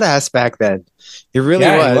badass back then. He really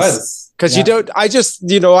was. Because you don't. I just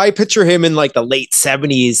I picture him in like the late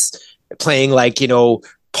 70s playing like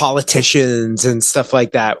politicians and stuff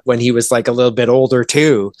like that when he was like a little bit older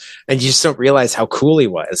too, and you just don't realize how cool he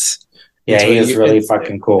was. Yeah, he was really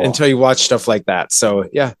fucking cool until you watch stuff like that. So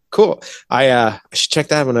yeah, cool. I should check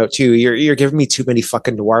that one out too. You're giving me too many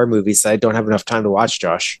fucking noir movies that I don't have enough time to watch,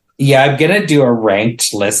 Josh. Yeah, I'm gonna do a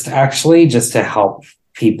ranked list actually, just to help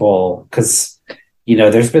people because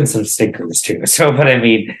there's been some stinkers too. So, but I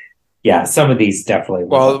mean, yeah, some of these definitely.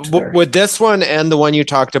 Well, with this one and the one you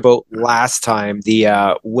talked about last time,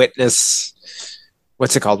 the Witness.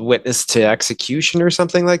 What's it called? Witness to Execution or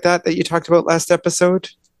something like that you talked about last episode.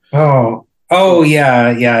 Oh yeah.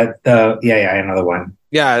 I know the one.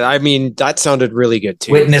 Yeah, I mean that sounded really good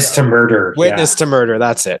too. Witness to Murder. Witness to Murder.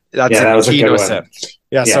 That's it. That's that was a good one.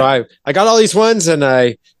 Yeah, so I got all these ones, and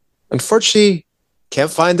I unfortunately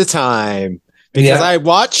can't find the time because I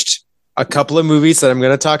watched a couple of movies that I'm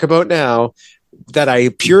going to talk about now that I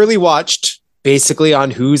purely watched basically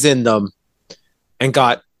on who's in them, and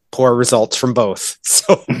got poor results from both.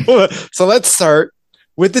 So let's start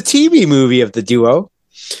with the TV movie of the duo.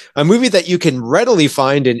 A movie that you can readily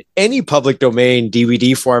find in any public domain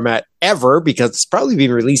DVD format ever because it's probably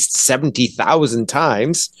been released 70,000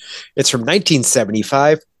 times. It's from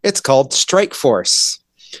 1975. It's called Strike Force,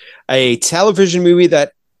 a television movie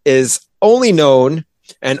that is only known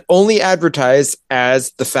and only advertised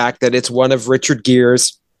as the fact that it's one of Richard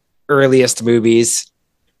Gere's earliest movies,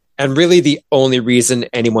 and really the only reason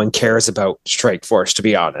anyone cares about Strike Force, to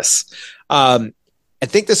be honest. I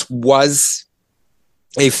think this was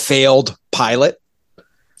a failed pilot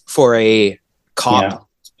for a cop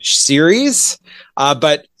series,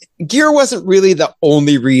 but Gere wasn't really the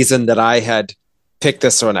only reason that I had picked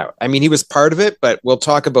this one out. I mean, he was part of it, but we'll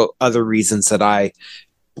talk about other reasons that I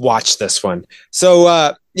watched this one. So,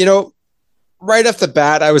 right off the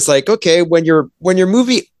bat, I was like, okay, when your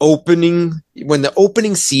movie opening, when the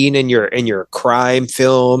opening scene in your crime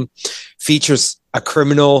film features a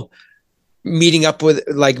criminal meeting up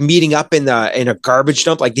in a garbage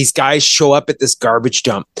dump, like these guys show up at this garbage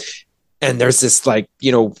dump, and there's this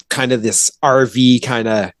kind of this RV kind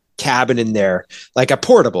of cabin in there, like a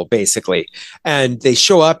portable basically, and they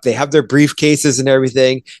show up, they have their briefcases and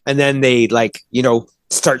everything, and then they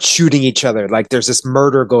start shooting each other. Like there's this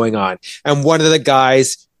murder going on, and one of the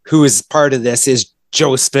guys who is part of this is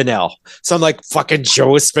Joe Spinell. So I'm like, fucking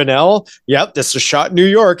Joe Spinell? Yep, this was shot in New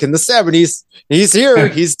York in the 70s. He's here.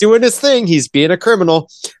 He's doing his thing. He's being a criminal.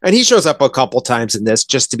 And he shows up a couple times in this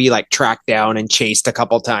just to be like tracked down and chased a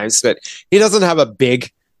couple times. But he doesn't have a big,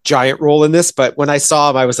 giant role in this. But when I saw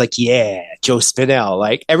him, I was like, yeah, Joe Spinell.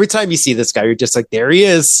 Like every time you see this guy, you're just like, there he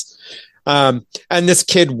is. And this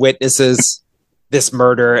kid witnesses this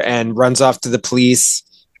murder and runs off to the police.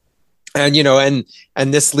 And,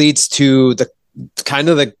 and this leads to the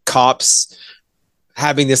cops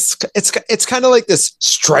having this, it's kind of like this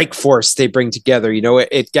strike force they bring together.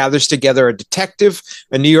 It gathers together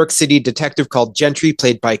a New York City detective called Gentry,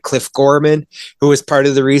 played by Cliff Gorman, who was part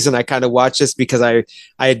of the reason I kind of watched this, because I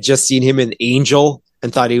had just seen him in Angel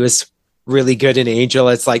and thought he was really good in Angel.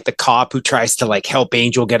 It's like the cop who tries to help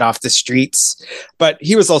Angel get off the streets, but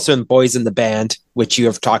he was also in Boys in the Band, which you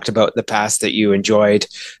have talked about in the past that you enjoyed.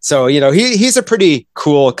 So, he's a pretty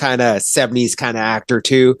cool kind of 70s kind of actor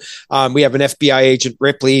too. We have an FBI agent,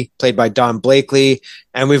 Ripley, played by Don Blakely,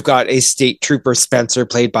 and we've got a state trooper, Spencer,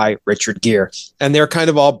 played by Richard Gere. And they're kind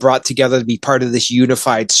of all brought together to be part of this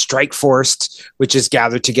unified strike force, which is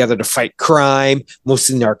gathered together to fight crime,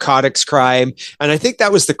 mostly narcotics crime. And I think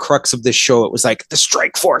that was the crux of this show. It was like the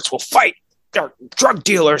strike force will fight drug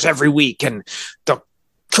dealers every week, and they'll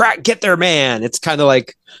get their man. It's kind of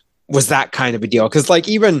like, was that kind of a deal? Because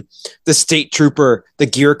even the state trooper, the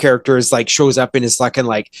Gere character, is shows up in his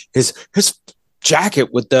his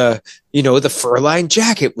jacket with the the fur-lined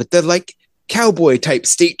jacket with the cowboy type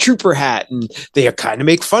state trooper hat, and they kind of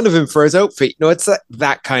make fun of him for his outfit. You know, it's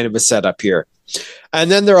that kind of a setup here. And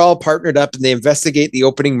then they're all partnered up and they investigate the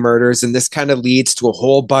opening murders. And this kind of leads to a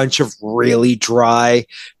whole bunch of really dry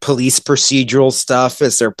police procedural stuff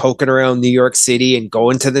as they're poking around New York City and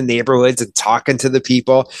going to the neighborhoods and talking to the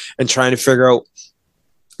people and trying to figure out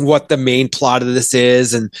what the main plot of this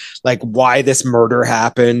is and like why this murder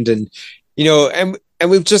happened. And, you know, and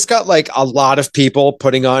we've just got like a lot of people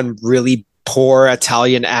putting on really poor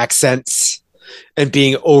Italian accents and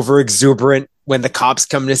being over exuberant when the cops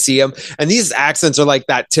come to see him. And these accents are like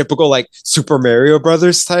that typical like Super Mario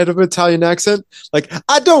Brothers type of Italian accent. Like,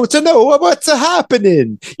 I don't know what's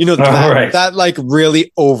happening. You know, that like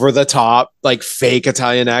really over the top, like fake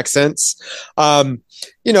Italian accents.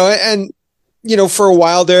 You know, and you know, for a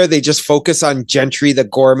while there, they just focus on Gentry, the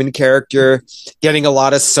Gorman character, getting a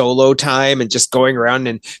lot of solo time and just going around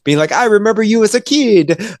and being like, I remember you as a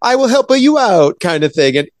kid. I will help you out kind of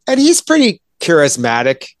thing. And he's pretty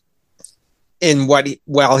charismatic in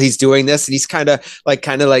while he's doing this, and he's kind of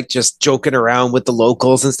like just joking around with the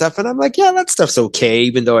locals and stuff. And I'm like, yeah, that stuff's okay,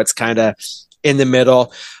 even though it's kind of in the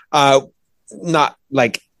middle, not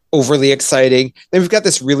like overly exciting. Then we've got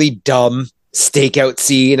this really dumb stakeout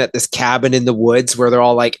scene at this cabin in the woods where they're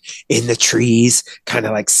all like in the trees, kind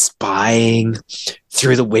of like spying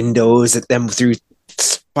through the windows at them through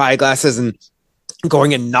spy glasses and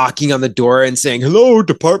going and knocking on the door and saying, hello,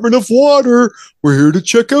 Department of Water. We're here to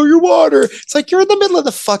check out your water. It's like, you're in the middle of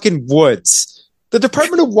the fucking woods. The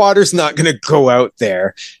Department of Water's not going to go out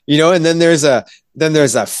there, you know? And then there's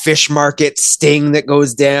a fish market sting that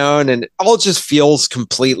goes down, and it all just feels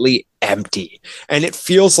completely empty. And it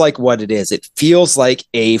feels like what it is. It feels like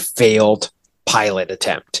a failed pilot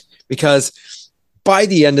attempt, because by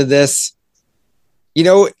the end of this, you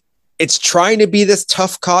know, it's trying to be this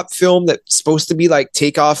tough cop film that's supposed to be like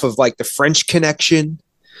takeoff of like the French Connection,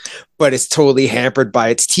 but it's totally hampered by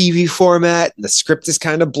its TV format. And the script is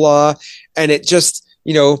kind of blah. And it just,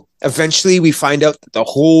 you know, eventually we find out that the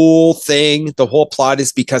whole plot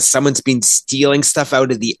is because someone's been stealing stuff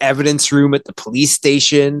out of the evidence room at the police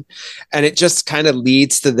station. And it just kind of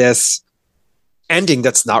leads to this ending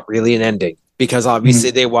that's not really an ending, because obviously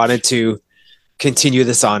they wanted to continue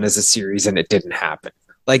this on as a series and it didn't happen.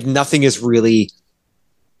 Like nothing is really,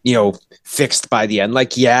 you know, fixed by the end.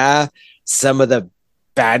 Like, yeah, some of the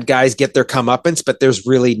bad guys get their comeuppance, but there's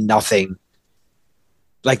really nothing.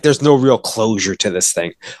 Like there's no real closure to this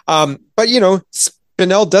thing. But you know,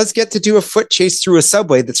 Spinell does get to do a foot chase through a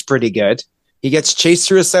subway that's pretty good. He gets chased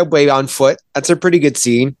through a subway on foot. That's a pretty good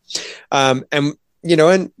scene. And you know,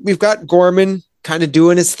 and we've got Gorman kind of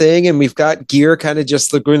doing his thing, and we've got Gere kind of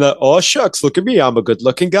just looking like, oh shucks, look at me, I'm a good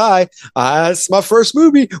looking guy. It's my first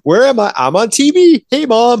movie. Where am I? I'm on TV. Hey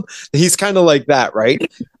mom. He's kind of like that,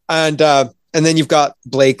 right? And then you've got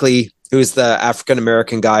Blakely, who's the African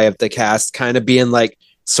American guy of the cast, kind of being like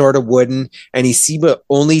sort of wooden, and he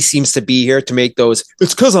only seems to be here to make those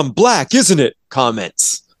 "it's because I'm black, isn't it?"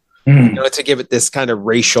 comments, you know, to give it this kind of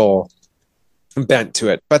racial bent to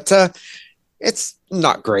it. But it's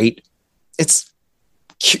not great.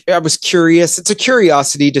 I was curious. It's a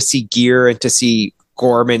curiosity to see Gere and to see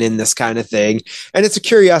Gorman in this kind of thing. And it's a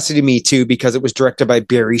curiosity to me too, because it was directed by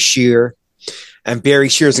Barry Shear. And Barry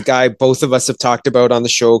Shear is a guy both of us have talked about on the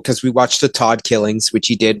show because we watched the Todd Killings, which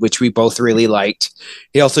he did, which we both really liked.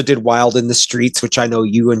 He also did Wild in the Streets, which I know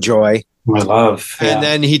you enjoy. I love. Yeah. And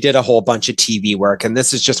then he did a whole bunch of TV work. And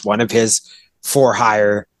this is just one of his for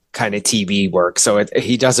hire kind of TV work. So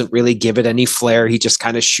he doesn't really give it any flair. He just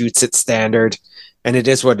kind of shoots it standard. And it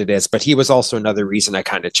is what it is. But he was also another reason I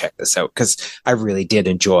kind of checked this out, because I really did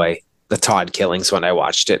enjoy the Todd Killings when I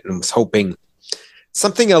watched it and was hoping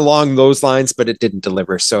something along those lines, but it didn't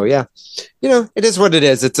deliver. So yeah, you know, it is what it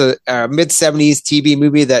is. It's a mid-70s TV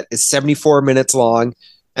movie that is 74 minutes long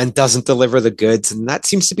and doesn't deliver the goods. And that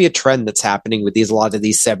seems to be a trend that's happening with a lot of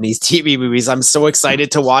these 70s TV movies. I'm so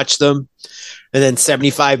excited to watch them. And then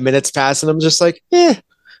 75 minutes pass and I'm just like, I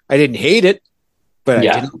didn't hate it, but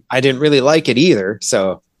I didn't really like it either.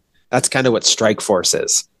 So that's kind of what Strike Force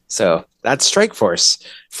is. So that's Strike Force.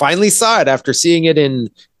 Finally saw it after seeing it in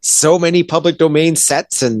so many public domain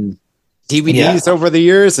sets and DVDs over the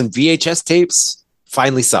years and VHS tapes.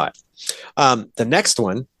 Finally saw it. The next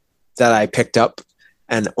one that I picked up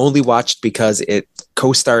and only watched because it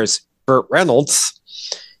co-stars Burt Reynolds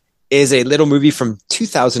is a little movie from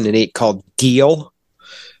 2008 called Deal,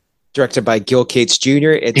 directed by Gil Cates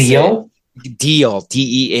Jr. It's Deal? Deal,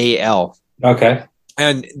 DEAL. Okay.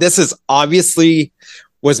 And this is obviously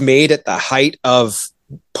was made at the height of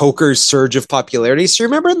poker's surge of popularity. So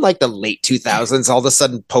remember in like the late 2000s, all of a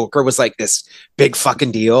sudden poker was like this big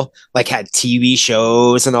fucking deal, like had TV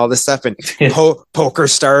shows and all this stuff. And Poker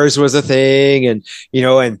Stars was a thing. And, you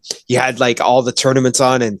know, and you had like all the tournaments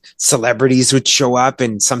on and celebrities would show up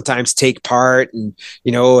and sometimes take part. And,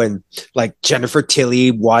 you know, and like Jennifer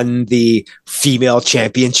Tilly won the female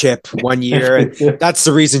championship one year. And that's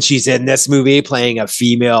the reason she's in this movie, playing a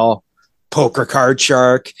female poker card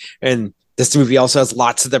shark. And this movie also has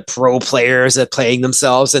lots of the pro players that playing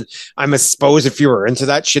themselves. And I suppose if you were into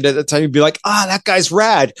that shit at the time, you'd be like, that guy's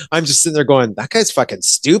rad. I'm just sitting there going, that guy's fucking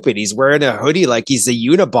stupid. He's wearing a hoodie like he's a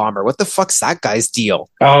Unabomber. What the fuck's that guy's deal?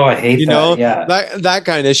 Oh, I hate that. Yeah. That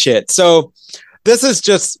kind of shit. So this is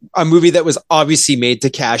just a movie that was obviously made to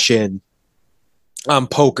cash in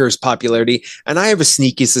poker's popularity. And I have a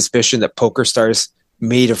sneaky suspicion that Poker Stars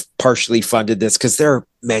may have partially funded this because they're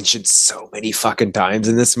mentioned so many fucking times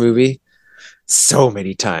in this movie. So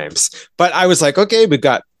many times. But I was like, okay, we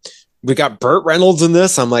got Burt Reynolds in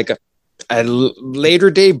this. I'm like, a later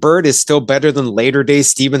day Burt is still better than later day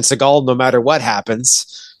Steven Seagal, no matter what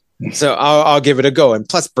happens. So I'll give it a go. And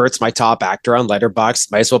plus, Burt's my top actor on Letterboxd.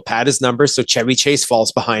 Might as well pad his numbers so Chevy Chase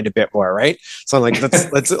falls behind a bit more, right? So I'm like,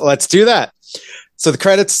 let's do that. So the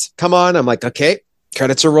credits come on. I'm like, okay.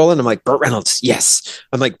 Credits are rolling. I'm like, Burt Reynolds, yes.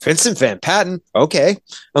 I'm like, Vincent Van Patten, okay.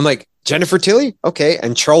 I'm like, Jennifer Tilly, okay.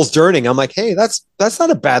 And Charles Durning. I'm like, hey, that's not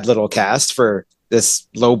a bad little cast for this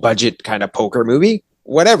low budget kind of poker movie.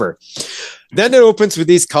 Whatever. Then it opens with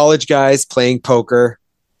these college guys playing poker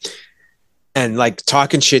and like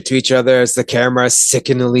talking shit to each other as the camera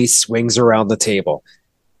sickeningly swings around the table.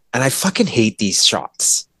 And I fucking hate these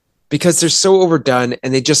shots because they're so overdone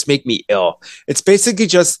and they just make me ill. It's basically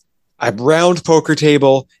just a round poker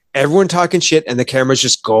table, everyone talking shit, and the camera's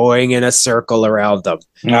just going in a circle around them.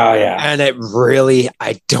 Oh, yeah. And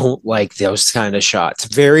I don't like those kind of shots.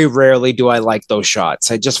 Very rarely do I like those shots.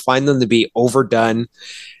 I just find them to be overdone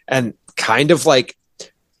and kind of like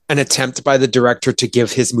an attempt by the director to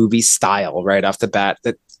give his movie style right off the bat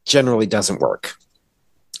that generally doesn't work.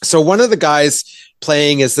 So one of the guys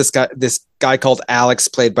playing is this guy called Alex,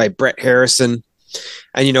 played by Brett Harrison.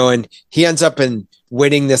 And, you know, and he ends up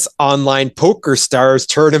winning this online Poker Stars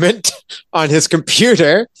tournament on his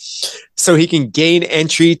computer so he can gain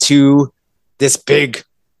entry to this big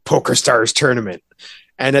Poker Stars tournament.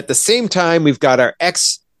 And at the same time, we've got our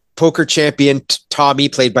ex-poker champion, Tommy,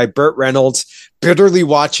 played by Burt Reynolds, bitterly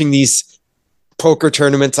watching these poker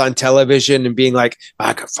tournaments on television and being like,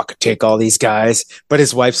 I could fucking take all these guys. But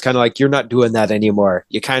his wife's kind of like, you're not doing that anymore.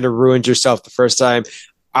 You kind of ruined yourself the first time.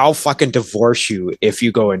 I'll fucking divorce you if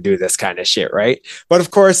you go and do this kind of shit, right? But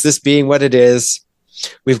of course, this being what it is,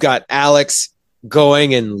 we've got Alex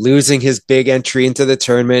going and losing his big entry into the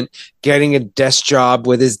tournament, getting a desk job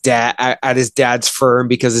with his dad at his dad's firm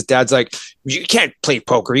because his dad's like, you can't play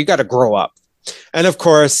poker. You got to grow up. And of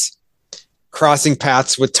course, crossing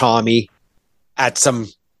paths with Tommy at some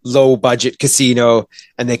low budget casino,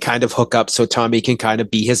 and they kind of hook up so Tommy can kind of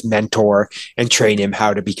be his mentor and train him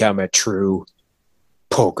how to become a true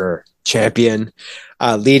poker champion,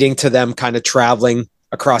 leading to them kind of traveling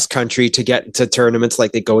across country to get into tournaments.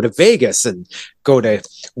 Like they go to Vegas and go to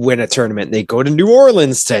win a tournament. They go to New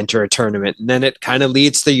Orleans to enter a tournament. And then it kind of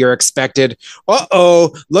leads to your expected,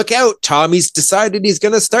 look out. Tommy's decided he's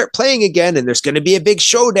going to start playing again. And there's going to be a big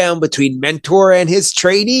showdown between mentor and his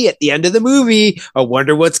trainee at the end of the movie. I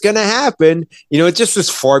wonder what's going to happen. You know, it's just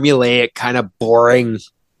this formulaic kind of boring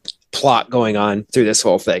plot going on through this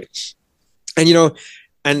whole thing. And, you know,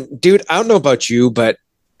 and dude, I don't know about you, but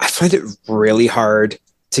I find it really hard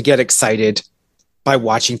to get excited by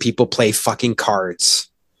watching people play fucking cards.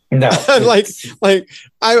 No,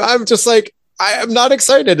 I'm just like, I'm not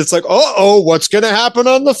excited. It's like, what's going to happen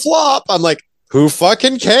on the flop? I'm like, who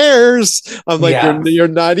fucking cares? I'm like, you're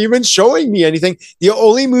not even showing me anything. The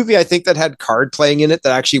only movie I think that had card playing in it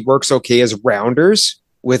that actually works okay is Rounders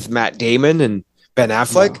with Matt Damon and Ben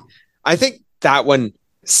Affleck. No. I think that one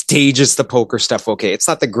stages the poker stuff okay. It's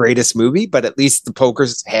not the greatest movie, but at least the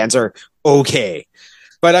poker's hands are okay.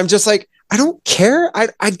 But I'm just like, I don't care.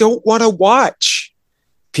 I don't want to watch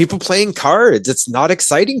people playing cards. It's not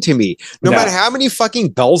exciting to me. No matter how many fucking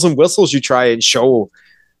bells and whistles you try and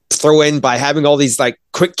throw in by having all these like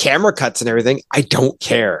quick camera cuts and everything, I don't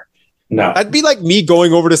care. No. That'd be like me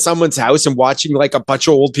going over to someone's house and watching like a bunch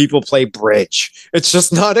of old people play bridge. It's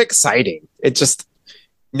just not exciting. It just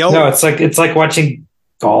No, it's like watching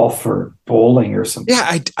golf or bowling or something.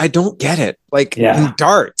 Yeah, I don't get it. Like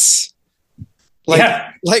darts.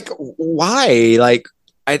 Like why? Like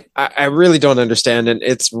I really don't understand, and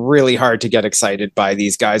it's really hard to get excited by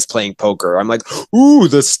these guys playing poker. I'm like, ooh,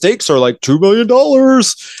 the stakes are like $2 million.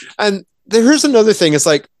 And here's another thing: it's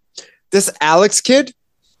like this Alex kid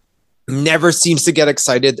never seems to get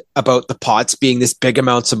excited about the pots being this big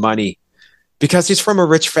amounts of money because he's from a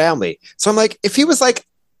rich family. So I'm like, if he was like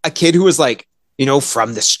a kid who was like,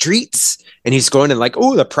 from the streets, and he's going and like,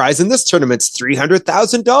 oh, the prize in this tournament's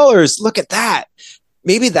 $300,000. Look at that.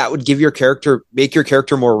 Maybe that would make your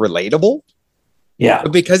character more relatable. Yeah.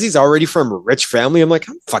 But because he's already from a rich family, I'm like,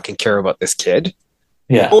 I don't fucking care about this kid.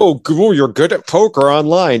 Yeah. Oh, cool, you're good at poker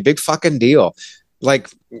online. Big fucking deal. Like,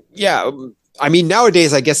 yeah. I mean,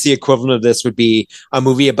 nowadays, I guess the equivalent of this would be a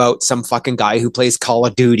movie about some fucking guy who plays Call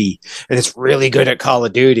of Duty and is really good at Call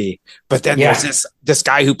of Duty. But then there's this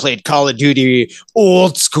guy who played Call of Duty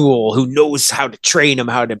old school who knows how to train him,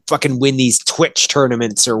 how to fucking win these Twitch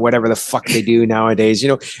tournaments or whatever the fuck they do nowadays.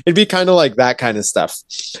 It'd be kind of like that kind of stuff.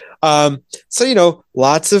 So,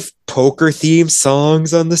 lots of poker themed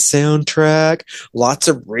songs on the soundtrack, lots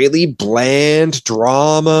of really bland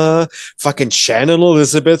drama, fucking Shannon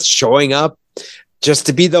Elizabeth showing up just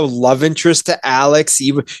to be the love interest to Alex,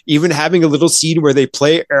 even having a little scene where they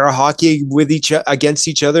play air hockey with against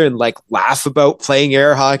each other and like laugh about playing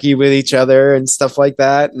air hockey with each other and stuff like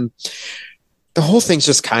that. And the whole thing's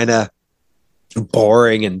just kind of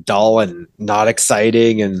boring and dull and not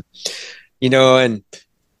exciting. And, and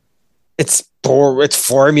it's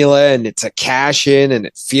formula and it's a cash in, and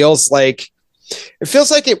it feels like a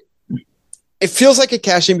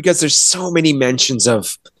cash in because there's so many mentions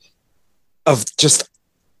of just,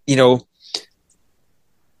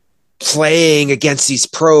 playing against these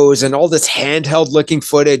pros and all this handheld looking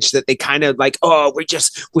footage that they kind of like, oh,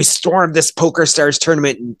 we stormed this Poker Stars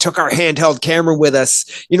tournament and took our handheld camera with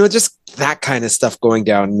us, just that kind of stuff going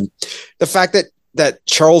down. The fact that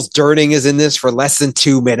Charles Durning is in this for less than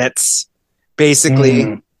 2 minutes,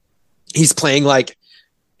 basically. He's playing like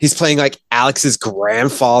Alex's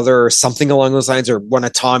grandfather or something along those lines, or one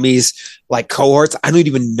of Tommy's like cohorts. I don't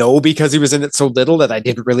even know because he was in it so little that I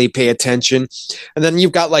didn't really pay attention. And then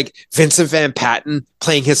you've got like Vincent Van Patten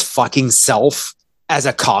playing his fucking self as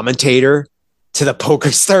a commentator to the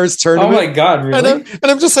Poker Stars tournament. Oh my God, really? And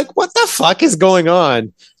I'm just like, what the fuck is going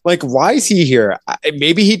on? Like, why is he here?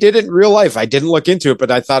 Maybe he did it in real life. I didn't look into it,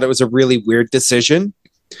 but I thought it was a really weird decision.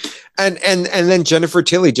 And then Jennifer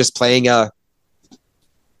Tilly just playing a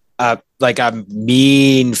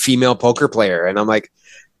mean female poker player. And I'm like,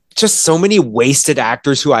 just so many wasted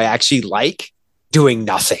actors who I actually like doing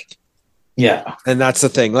nothing. Yeah. And that's the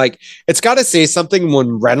thing. Like, it's got to say something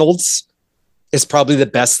when Reynolds is probably the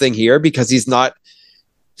best thing here because he's not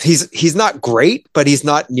great, but he's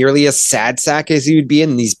not nearly as sad sack as he would be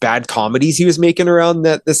in these bad comedies he was making around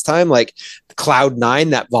this time. Like Cloud Nine,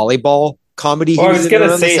 that volleyball comedy. Well, I was going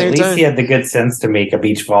to say, at least he had the good sense to make a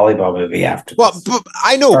beach volleyball movie after. Well, but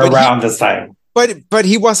I know, but around this time. But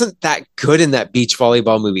he wasn't that good in that beach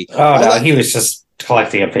volleyball movie. Oh no, he was just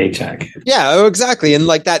collecting a paycheck. Yeah, exactly. And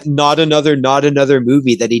like that not another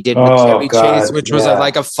movie that he did with Chevy Chase, which was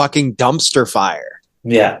like a fucking dumpster fire.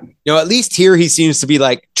 Yeah. At least here he seems to be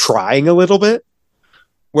like trying a little bit.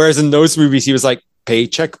 Whereas in those movies he was like,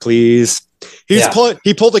 paycheck, please.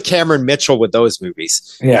 He pulled a Cameron Mitchell with those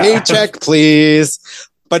movies. Yeah. Paycheck, please.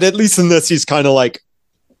 But at least in this, he's kind of like,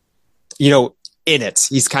 in it.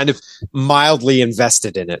 He's kind of mildly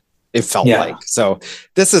invested in it. It felt like. So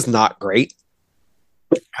this is not great.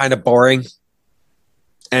 Kind of boring.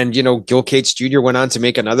 And, Gil Cates Jr. went on to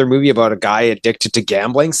make another movie about a guy addicted to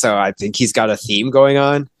gambling. So I think he's got a theme going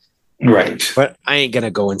on. Right. But I ain't going to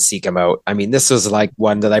go and seek him out. I mean, this was like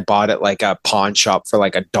one that I bought at like a pawn shop for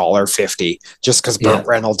like $1.50 just because Burt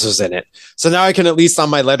Reynolds was in it. So now I can at least on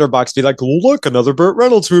my letterbox be like, look, another Burt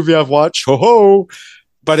Reynolds movie I've watched. Ho ho.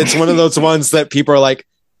 But it's one of those ones that people are like,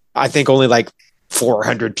 I think only like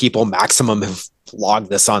 400 people maximum have logged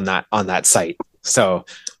this on that site. So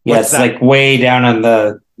it's like way down on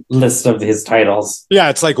the list of his titles. Yeah,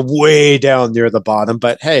 it's like way down near the bottom.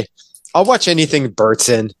 But hey, I'll watch anything Burt's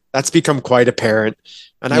in. That's become quite apparent.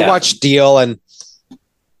 And I watched Deal and,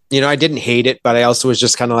 I didn't hate it, but I also was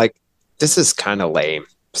just kind of like, this is kind of lame.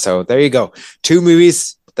 So there you go. 2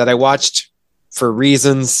 movies that I watched for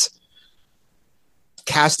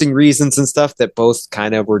casting reasons and stuff that both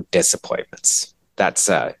kind of were disappointments. That's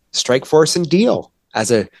Strike Force and Deal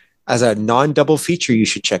as a non-double feature you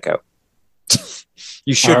should check out.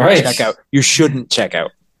 You shouldn't check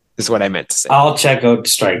out is what I meant to say. I'll check out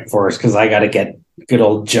Strike Force because I got to get good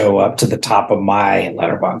old Joe up to the top of my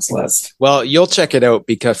letterbox list. Well, you'll check it out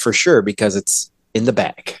because it's in the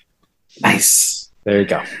bag. Nice. There you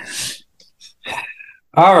go.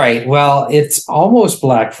 All right. Well, it's almost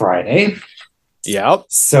Black Friday. Yep.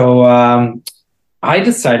 So I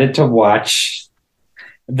decided to watch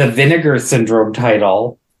the Vinegar Syndrome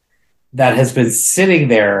title that has been sitting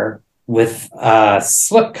there with a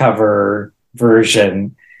slipcover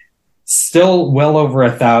version, still well over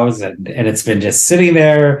 1,000, and it's been just sitting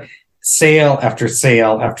there, sale after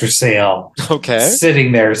sale after sale, Okay.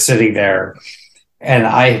 sitting there.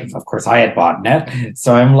 And of course, I had bought it.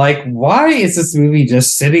 So I'm like, why is this movie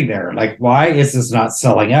just sitting there? Like, why is this not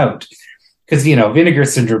selling out? Because, Vinegar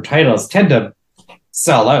Syndrome titles tend to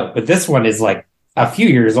sell out, but this one is like a few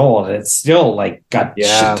years old and it's still like got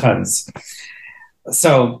shit tons.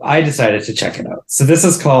 So I decided to check it out. So this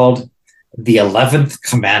is called The 11th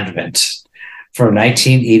Commandment from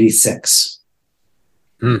 1986.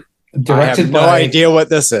 I have no idea what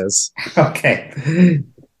this is. Okay.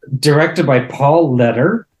 Directed by Paul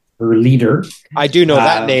Leader. I do know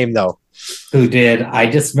that name, though. Who did I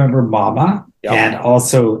Dismember Mama and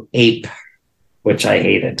also Ape, which I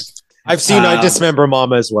hated. I've seen I Dismember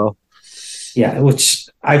Mama as well. Yeah, which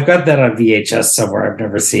I've got that on VHS somewhere. I've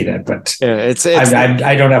never seen it, but it's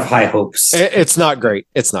I don't have high hopes. It's not great.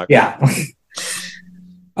 It's not great. Yeah.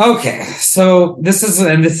 Okay, so this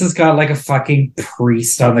has got like a fucking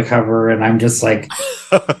priest on the cover, and I'm just like,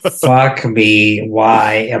 fuck me.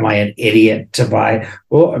 Why am I an idiot to buy?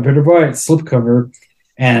 Well, I better buy it slipcover.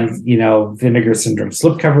 And, Vinegar Syndrome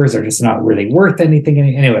slipcovers are just not really worth anything.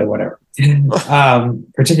 Anyway, whatever.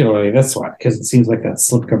 Particularly this one, because it seems like that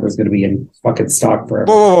slipcover is going to be in fucking stock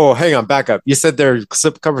forever. Whoa, hang on, back up. You said their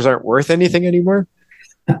slipcovers aren't worth anything anymore?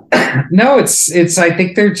 No, it's. I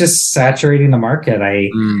think they're just saturating the market.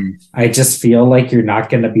 I just feel like you're not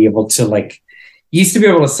going to be able to you used to be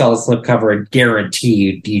able to sell a slipcover and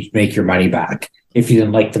guarantee you'd make your money back if you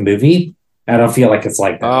didn't like the movie. I don't feel like it's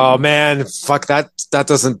like that. Oh man, fuck that. That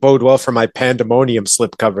doesn't bode well for my Pandemonium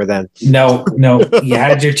slipcover then. No, you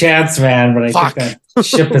had your chance, man, but I think that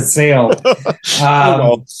ship has sailed.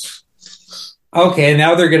 Okay,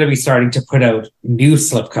 now they're going to be starting to put out new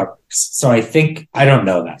slipcovers. So I don't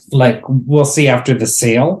know that. We'll see after the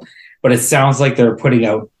sale, but it sounds like they're putting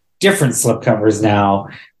out different slipcovers now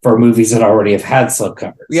for movies that already have had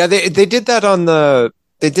slipcovers. Yeah, they did that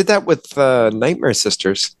they did that with Nightmare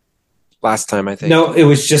Sisters last time, I think. No, it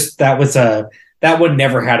was just that one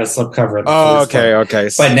never had a slipcover. Okay.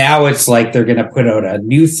 But now it's like they're going to put out a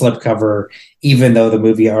new slipcover, even though the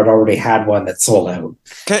movie had already had one that sold out.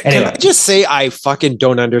 Can I just say I fucking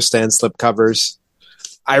don't understand slipcovers?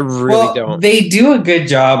 I really don't. They do a good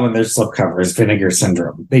job on their slipcovers, Vinegar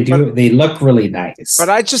Syndrome. They do. They look really nice. But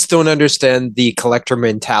I just don't understand the collector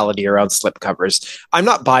mentality around slipcovers. I'm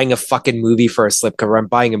not buying a fucking movie for a slipcover. I'm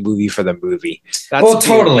buying a movie for the movie. That's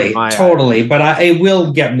totally. But it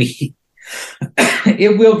will get me.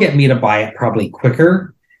 It will get me to buy it probably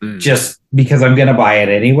quicker, just because I'm going to buy it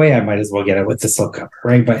anyway. I might as well get it with the slipcover,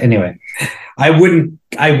 right? But anyway, I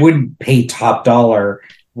wouldn't pay top dollar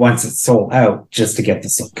once it's sold out just to get the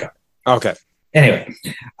slipcover. Okay. Anyway,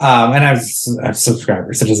 and I'm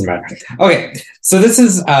subscribers, so it doesn't matter. Okay, so this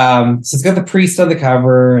is so it's got the priest on the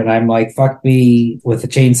cover, and I'm like, fuck me with the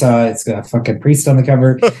chainsaw. It's got a fucking priest on the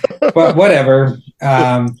cover, but whatever.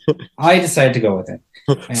 I decided to go with it.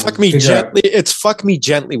 Fuck me gently. It's fuck me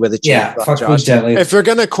gently with a chainsaw. Yeah, fuck me gently. If you're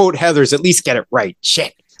gonna quote Heather's, at least get it right.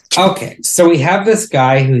 Shit. Okay, so we have this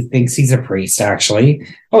guy who thinks he's a priest, actually.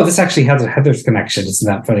 Oh, this actually has a Heather's connection. Isn't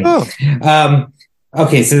that funny? Oh.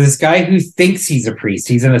 Okay, so this guy who thinks he's a priest,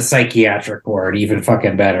 he's in a psychiatric ward, even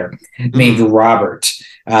fucking better, named Robert,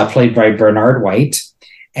 played by Bernard White.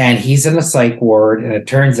 And he's in a psych ward, and it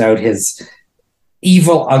turns out his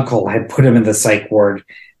evil uncle had put him in the psych ward,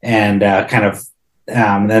 and then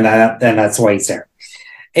that's why he's there.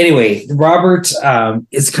 Anyway, Robert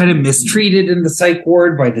is kind of mistreated in the psych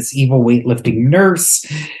ward by this evil weightlifting nurse.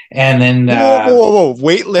 And then... whoa.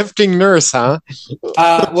 Weightlifting nurse, huh?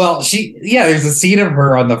 There's a scene of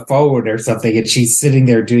her on the phone or something, and she's sitting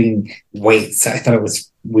there doing weights. I thought it was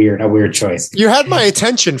weird, a weird choice. You had my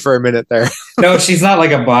attention for a minute there. No, she's not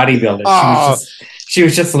like a bodybuilder. She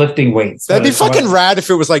was just lifting weights. That'd be fucking rad if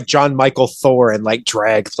it was like John Michael Thor and like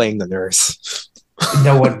drag playing the nurse.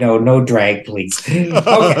 No drag, please.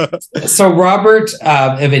 Okay, so Robert.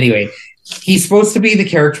 Anyway, he's supposed to be the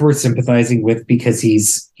character we're sympathizing with because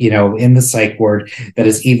he's, in the psych ward that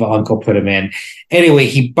his evil uncle put him in. Anyway,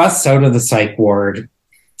 he busts out of the psych ward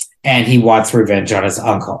and he wants revenge on his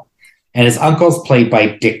uncle. And his uncle's played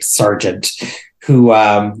by Dick Sargent, who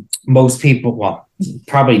most people,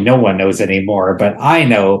 probably no one knows anymore, but I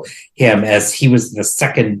know him as he was the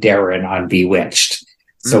second Darren on Bewitched.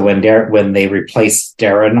 So when they replaced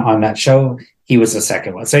Darren on that show, he was the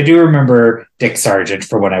second one. So I do remember Dick Sargent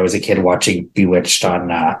from when I was a kid watching Bewitched in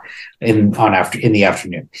the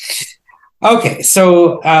afternoon. Okay,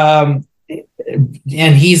 so and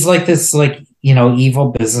he's like this, like, you know,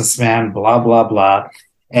 evil businessman, blah blah blah,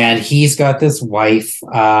 and he's got this wife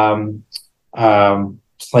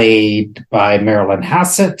played by Marilyn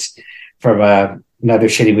Hassett from another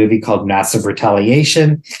shitty movie called Massive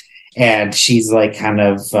Retaliation. And she's like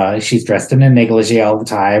she's dressed in a negligee all the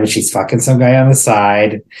time. She's fucking some guy on the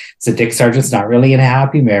side. So Dick Sargent's not really in a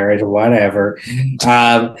happy marriage or whatever.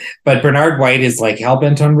 But Bernard White is like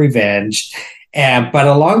hell-bent on revenge. But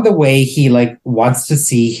along the way, he like wants to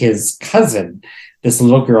see his cousin, this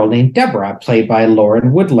little girl named Deborah, played by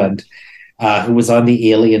Lauren Woodland, who was on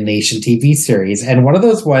the Alien Nation TV series. And one of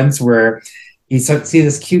those ones where you see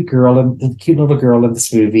this cute little girl in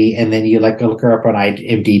this movie, and then you like look her up on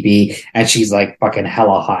IMDb, and she's like fucking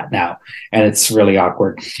hella hot now, and it's really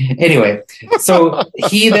awkward. Anyway, so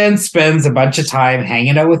he then spends a bunch of time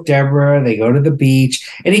hanging out with Deborah. They go to the beach,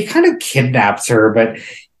 and he kind of kidnaps her, but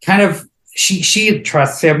kind of she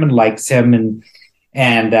trusts him and likes him, and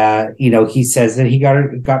you know, he says that he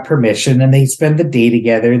got permission, and they spend the day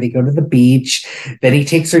together. They go to the beach. Then he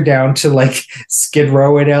takes her down to like Skid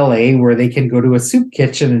Row in LA, where they can go to a soup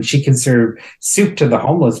kitchen and she can serve soup to the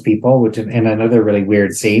homeless people, which in another really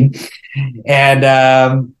weird scene. And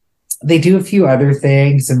they do a few other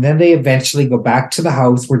things, and then they eventually go back to the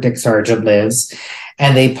house where Dick Sargent lives,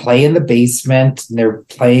 and they play in the basement, and they're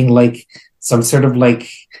playing like some sort of like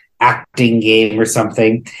acting game or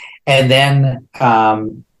something. And then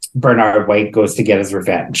Bernard White goes to get his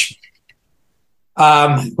revenge.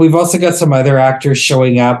 We've also got some other actors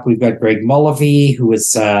showing up. We've got Greg Mullavey, who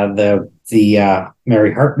is the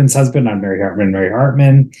Mary Hartman's husband on Mary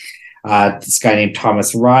Hartman. This guy named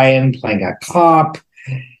Thomas Ryan playing a cop.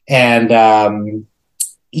 And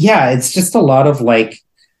it's just a lot of like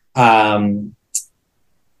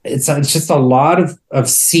it's just a lot of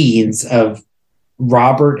scenes of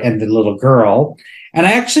Robert and the little girl. And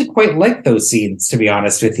I actually quite like those scenes, to be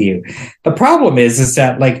honest with you. The problem is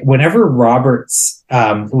that like whenever whenever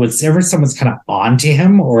someone's kind of onto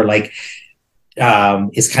him or like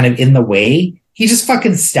is kind of in the way, he just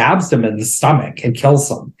fucking stabs them in the stomach and kills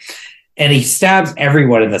them. And he stabs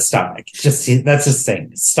everyone in the stomach. That's his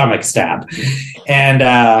thing, stomach stab. And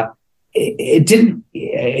I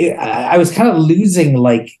was kind of losing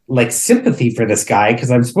like sympathy for this guy,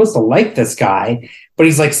 because I'm supposed to like this guy, but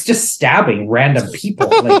he's like just stabbing random people.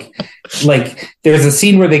 like there's a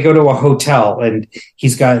scene where they go to a hotel, and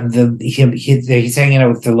he's got he's hanging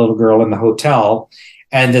out with the little girl in the hotel,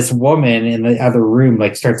 and this woman in the other room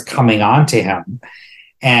like starts coming on to him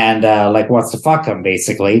and like wants to fuck him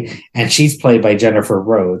basically. And she's played by Jennifer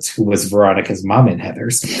Rhodes, who was Veronica's mom in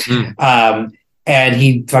Heathers. And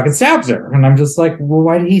he fucking stabs her. And I'm just like, well,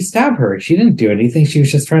 why did he stab her? She didn't do anything. She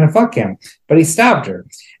was just trying to fuck him. But he stabbed her.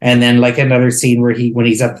 And then like another scene where when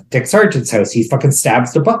he's at Dick Sargent's house, he fucking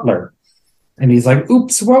stabs the butler. And he's like,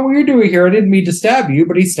 oops, what were you doing here? I didn't mean to stab you.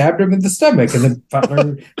 But he stabbed him in the stomach. And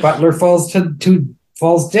the butler falls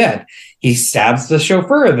dead. He stabs the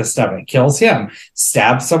chauffeur in the stomach, kills him,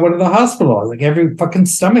 stabs someone in the hospital. Like every fucking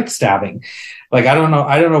stomach stabbing. Like, I don't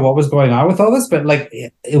know what was going on with all this, but like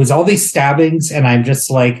it was all these stabbings, and I'm just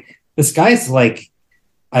like, this guy's like,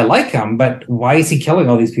 I like him, but why is he killing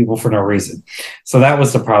all these people for no reason? So that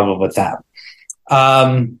was the problem with that.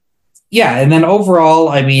 And then overall,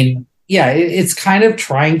 I mean, it's kind of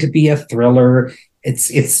trying to be a thriller.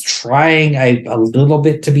 It's trying a little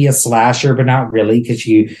bit to be a slasher, but not really, because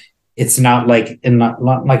it's not like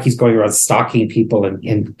he's going around stalking people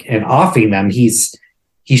and offing them. He's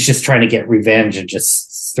just trying to get revenge and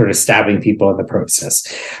just sort of stabbing people in the process.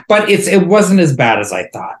 But it wasn't as bad as I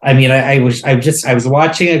thought. I mean, I was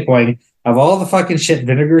watching it going, of all the fucking shit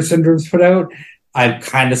Vinegar Syndrome's put out, I'm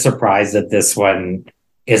kind of surprised that this one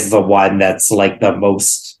is the one that's like the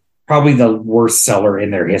most, probably the worst seller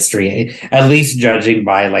in their history, at least judging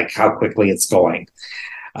by like how quickly it's going.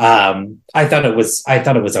 I thought it was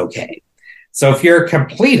okay. So if you're a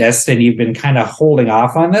completist and you've been kind of holding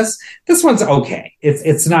off on this one's okay.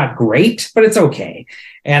 It's not great, but it's okay.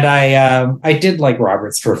 And I did like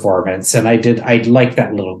Robert's performance, and I liked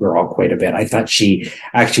that little girl quite a bit. I thought she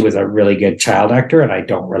actually was a really good child actor, and I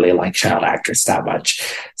don't really like child actors that much.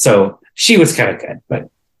 So she was kind of good. But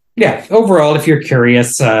yeah, overall, if you're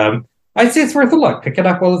curious, I'd say it's worth a look. Pick it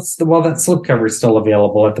up while that slipcover is still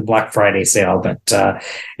available at the Black Friday sale, but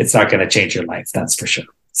it's not going to change your life, that's for sure.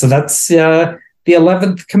 So that's the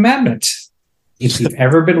 11th Commandment. If you've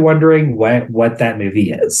ever been wondering what that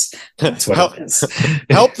movie is, that's what it is.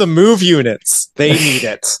 Help the move units. They need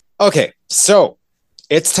it. Okay, so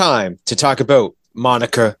it's time to talk about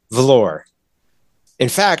Monica Valor. In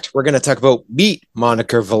fact, we're going to talk about Meet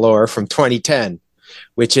Monica Valor from 2010,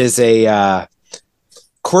 which is a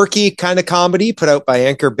quirky kind of comedy put out by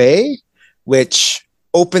Anchor Bay, which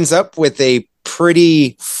opens up with a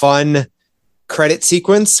pretty fun credit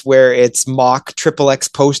sequence where it's mock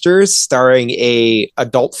XXX posters starring a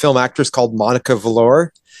adult film actress called Monica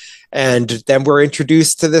Valor. And then we're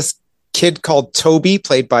introduced to this kid called Toby,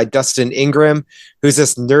 played by Dustin Ingram, who's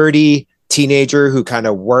this nerdy teenager who kind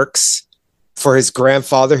of works for his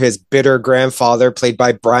grandfather, his bitter grandfather, played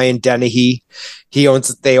by Brian Dennehy. They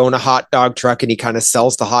own a hot dog truck, and he kind of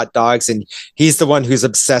sells the hot dogs. And he's the one who's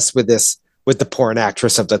obsessed with the porn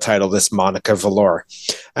actress of the title, this Monica Valor.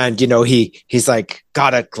 And, he's like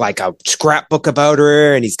got a scrapbook about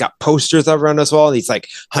her, and he's got posters of her on as well. And he's like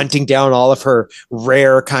hunting down all of her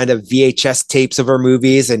rare kind of VHS tapes of her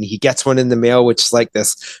movies. And he gets one in the mail, which is like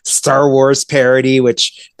this Star Wars parody,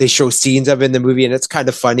 which they show scenes of in the movie. And it's kind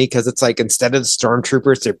of funny because it's like, instead of the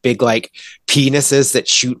stormtroopers, they're big like penises that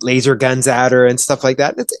shoot laser guns at her and stuff like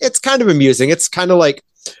that. It's kind of amusing. It's kind of like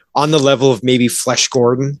on the level of maybe Flesh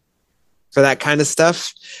Gordon for that kind of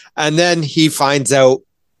stuff. And then he finds out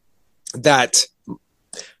that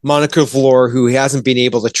Monica Valor, who he hasn't been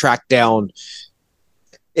able to track down,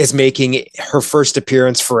 is making her first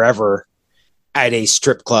appearance forever at a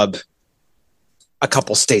strip club a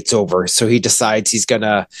couple states over. So he decides he's going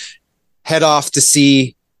to head off to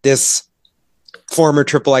see this former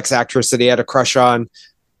XXX actress that he had a crush on,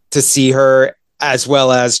 to see her, as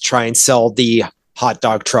well as try and sell the hot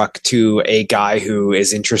dog truck to a guy who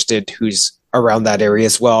is interested, who's around that area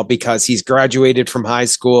as well, because he's graduated from high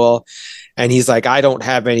school and he's like, I don't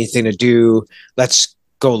have anything to do. Let's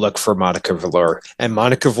go look for Monica Valor. And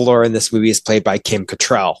Monica Valor in this movie is played by Kim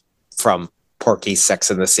Cattrall from Porky's,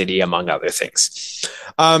 Sex and the City, among other things.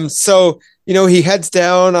 So he heads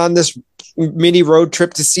down on this mini road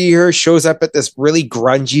trip to see her, shows up at this really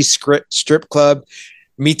grungy strip club,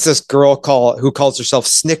 meets this girl who calls herself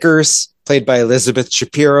Snickers, played by Elizabeth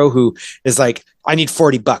Shapiro, who is like, I need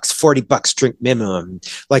 $40 drink minimum.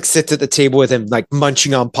 Like, sits at the table with him, like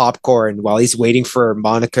munching on popcorn while he's waiting for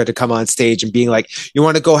Monica to come on stage and being like, you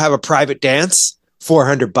want to go have a private dance?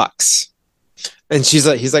 $400. And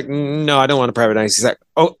he's like, no, I don't want a private dance. He's like,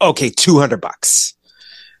 oh, okay, $200.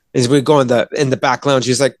 As we go in the back lounge,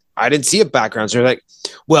 he's like, I didn't see a back lounge. They're like,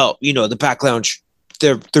 well, the back lounge,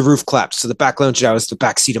 the roof collapsed. So the back lounge now is the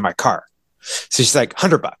back seat of my car. So she's like,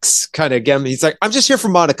 $100. Kind of again. He's like, I'm just here for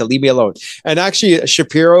Monica. Leave me alone. And actually,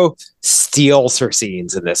 Shapiro steals her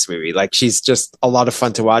scenes in this movie. Like, she's just a lot of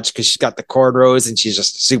fun to watch because she's got the cornrows and she's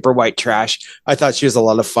just super white trash. I thought she was a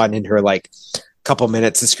lot of fun in her like couple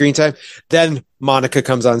minutes of screen time. Then Monica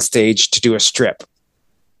comes on stage to do a strip.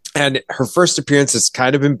 And her first appearance is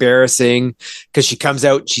kind of embarrassing because she comes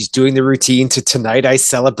out, she's doing the routine to Tonight I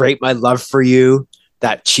Celebrate My Love for You,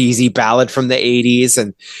 that cheesy ballad from the 80s.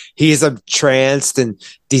 And he's entranced, and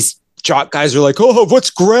these jock guys are like, oh, what's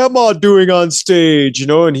grandma doing on stage?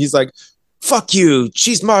 And he's like, fuck you.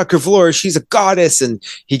 She's Monica Valor. She's a goddess. And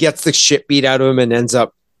he gets the shit beat out of him and ends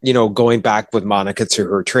up, going back with Monica to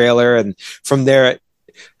her trailer. And from there,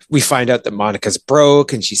 we find out that Monica's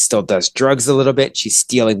broke and she still does drugs a little bit. She's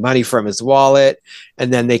stealing money from his wallet.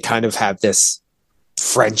 And then they kind of have this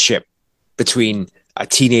friendship between a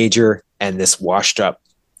teenager and this washed up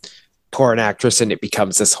porn actress. And it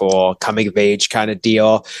becomes this whole coming of age kind of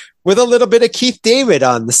deal with a little bit of Keith David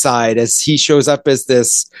on the side, as he shows up as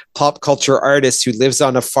this pop culture artist who lives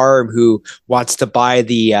on a farm, who wants to buy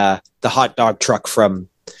the hot dog truck from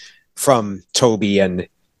Toby, and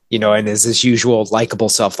and is his usual likable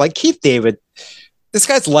self. Like Keith David, this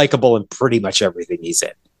guy's likable in pretty much everything he's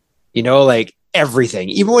in. Like everything,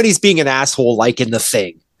 even when he's being an asshole, like in The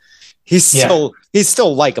Thing, he's still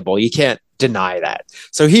likable. You can't deny that.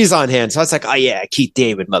 So he's on hand. So I was like, oh yeah, Keith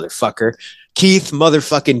David, motherfucker. Keith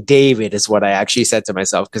motherfucking David is what I actually said to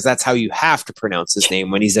myself, because that's how you have to pronounce his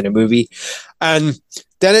name when he's in a movie. And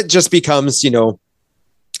then it just becomes,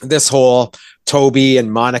 this whole Toby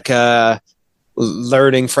and Monica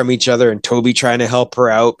learning from each other, and Toby trying to help her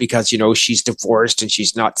out because, she's divorced and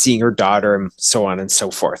she's not seeing her daughter, and so on and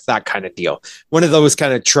so forth. That kind of deal. One of those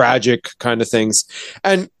kind of tragic kind of things.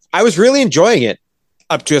 And I was really enjoying it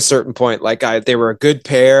up to a certain point. Like they were a good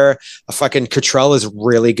pair. Fucking Cattrall is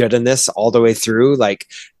really good in this all the way through. Like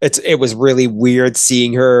it was really weird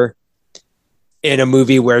seeing her in a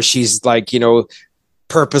movie where she's like,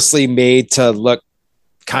 purposely made to look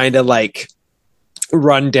kind of like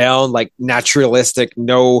run down, like naturalistic,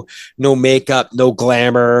 no makeup, no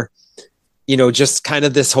glamour, just kind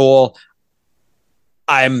of this whole,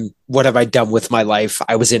 what have I done with my life?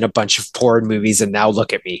 I was in a bunch of porn movies and now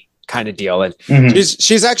look at me kind of deal. And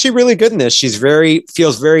she's actually really good in this.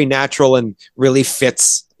 Feels very natural and really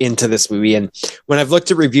fits into this movie. And when I've looked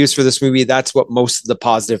at reviews for this movie, that's what most of the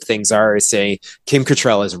positive things are, is saying Kim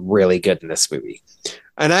Cattrall is really good in this movie.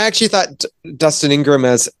 And I actually thought Dustin Ingram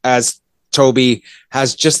as Toby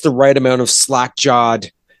has just the right amount of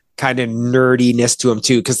slack-jawed kind of nerdiness to him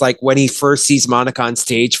too. Cause like when he first sees Monica on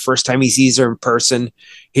stage, first time he sees her in person,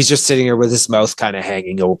 he's just sitting there with his mouth kind of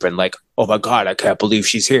hanging open, like, oh my God, I can't believe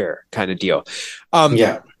she's here kind of deal.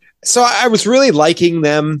 So I was really liking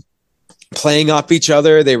them playing off each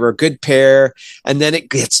other. They were a good pair. And then it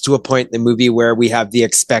gets to a point in the movie where we have the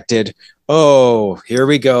expected, oh, here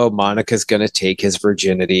we go, Monica's going to take his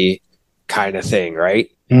virginity kind of thing,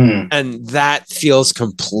 right? And that feels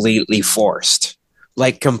completely forced.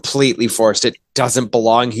 Like completely forced. It doesn't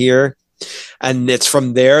belong here. And it's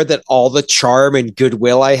from there that all the charm and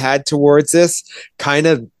goodwill I had towards this kind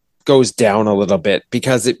of goes down a little bit,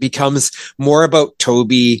 because it becomes more about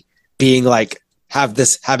Toby being like,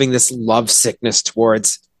 having this love sickness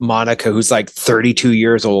towards Monica, who's like 32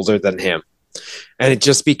 years older than him. And it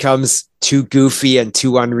just becomes too goofy and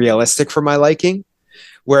too unrealistic for my liking.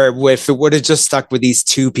 Where if it would have just stuck with these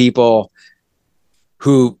two people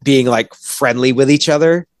who being like friendly with each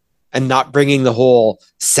other and not bringing the whole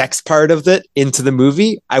sex part of it into the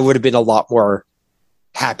movie, I would have been a lot more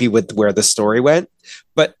happy with where the story went.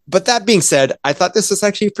 But that being said, I thought this was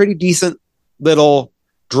actually a pretty decent little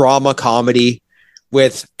drama comedy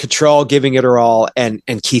with Cattrall giving it her all and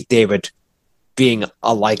Keith David being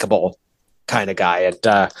a likable kind of guy.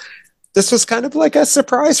 And this was kind of like a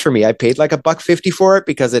surprise for me. I paid like $1.50 for it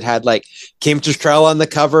because it had like Kim Cattrall on the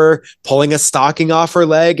cover, pulling a stocking off her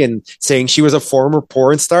leg and saying she was a former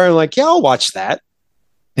porn star. I'm like, yeah, I'll watch that.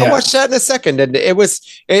 I'll watch that in a second. And it was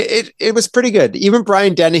pretty good. Even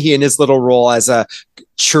Brian Dennehy in his little role as a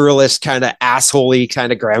churlish kind of assholey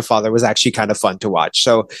kind of grandfather was actually kind of fun to watch.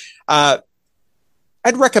 So I'd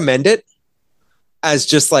recommend it as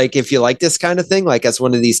just like, if you like this kind of thing, like as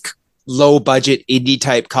one of these low budget indie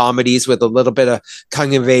type comedies with a little bit of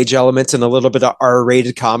coming of age elements and a little bit of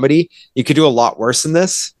R-rated comedy. You could do a lot worse than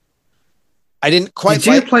this. I didn't quite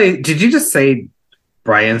Did you just say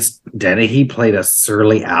Brian Dennehy played a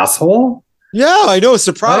surly asshole? Yeah, I know.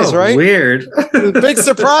 Surprise, right? Weird. Big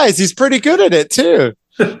surprise. He's pretty good at it too.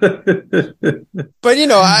 But you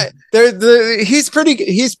know, he's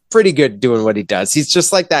pretty good doing what he does. He's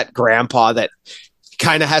just like that grandpa that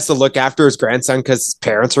kind of has to look after his grandson because his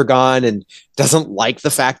parents are gone and doesn't like the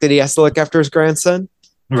fact that he has to look after his grandson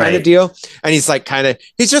kind of deal. And he's like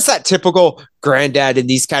he's just that typical granddad in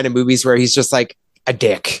these kind of movies where he's just like a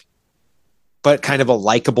dick, but kind of a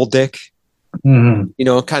likable dick. You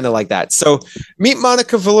know, kind of like that. So Meet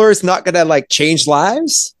Monica Velour is not going to like change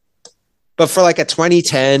lives, but for like a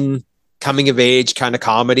 2010 coming of age kind of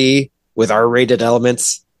comedy with R-rated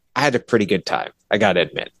elements, I had a pretty good time. I got to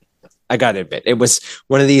admit. It was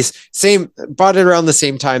one of these bought it around the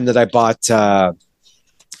same time that I bought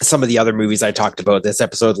some of the other movies I talked about this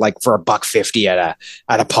episode, like for $1.50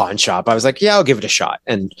 at a pawn shop. I was like, yeah, I'll give it a shot.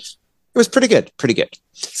 And it was pretty good.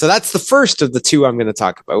 So that's the first of the two I'm going to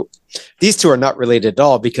talk about. These two are not related at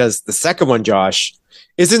all because the second one, Josh,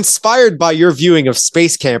 is inspired by your viewing of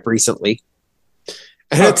Space Camp recently.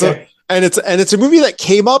 And it's a movie that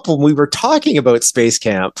came up when we were talking about Space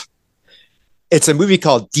Camp. It's a movie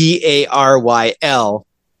called Daryl,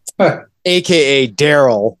 aka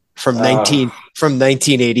Daryl from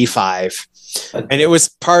 1985. And it was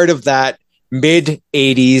part of that mid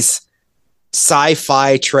 80s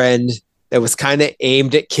sci-fi trend that was kind of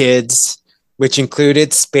aimed at kids, which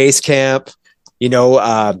included Space Camp, you know,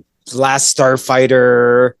 Last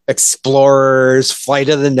Starfighter, Explorers, Flight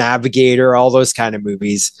of the Navigator, all those kind of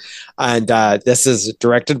movies. And this is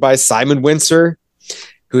directed by Simon Windsor,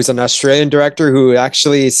 who's an Australian director who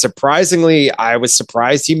actually, surprisingly, I was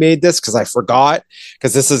surprised he made this because I forgot,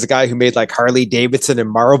 because this is a guy who made like Harley Davidson and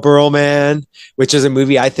Marlboro Man, which is a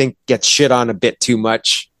movie I think gets shit on a bit too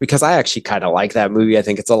much because I actually kind of like that movie. I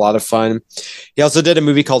think it's a lot of fun. He also did a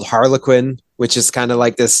movie called Harlequin, which is kind of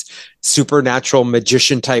like this supernatural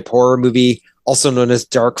magician type horror movie, also known as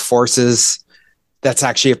Dark Forces. That's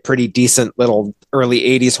actually a pretty decent little early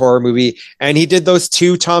 80s horror movie. And he did those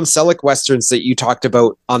two Tom Selleck Westerns that you talked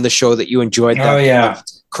about on the show that you enjoyed.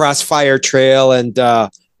 Crossfire Trail and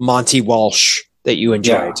Monty Walsh that you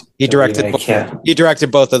enjoyed. Yeah. He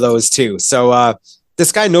directed both of those too. So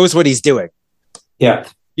this guy knows what he's doing. Yeah.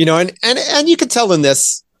 You know, and you can tell in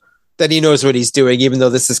this that he knows what he's doing, even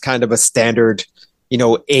though this is kind of a standard, you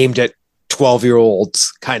know, aimed at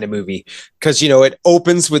 12-year-olds kind of movie, because it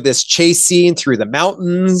opens with this chase scene through the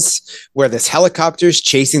mountains where this helicopter is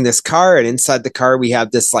chasing this car, and inside the car we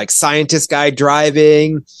have this like scientist guy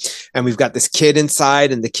driving, and we've got this kid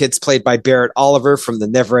inside, and the kid's played by Barrett Oliver from The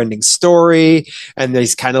Neverending Story, and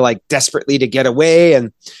he's kind of like desperately to get away,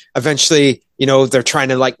 and eventually they're trying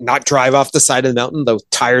to like not drive off the side of the mountain. The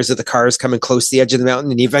tires of the car is coming close to the edge of the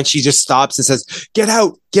mountain, and he eventually just stops and says, get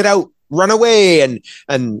out, run away. And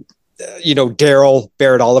Daryl,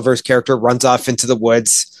 Barrett Oliver's character, runs off into the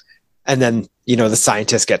woods, and then, the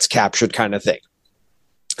scientist gets captured kind of thing.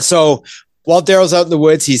 So while Daryl's out in the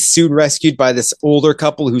woods, he's soon rescued by this older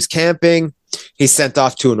couple who's camping. He's sent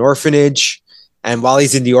off to an orphanage. And while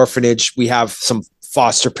he's in the orphanage, we have some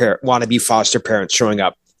wannabe foster parents showing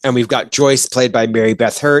up. And we've got Joyce, played by Mary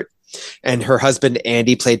Beth Hurt, and her husband,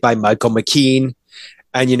 Andy, played by Michael McKean.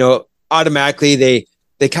 And, automatically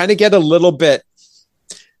they kind of get a little bit,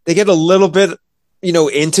 into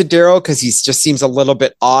Daryl, because he just seems a little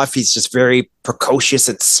bit off. He's just very precocious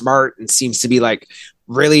and smart, and seems to be like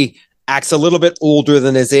really acts a little bit older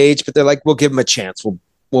than his age, but they're like, we'll give him a chance.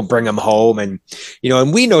 We'll bring him home. And,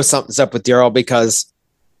 and we know something's up with Daryl because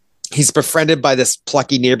he's befriended by this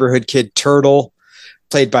plucky neighborhood kid, Turtle,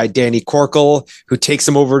 played by Danny Corkle, who takes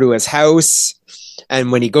him over to his house.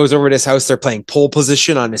 And when he goes over to his house, they're playing pole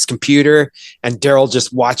position on his computer, and Daryl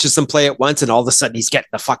just watches them play at once, and all of a sudden he's getting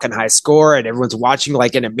a fucking high score, and everyone's watching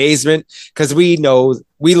like in amazement, because we know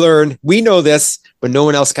this, but no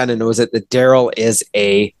one else kind of knows it, that Daryl is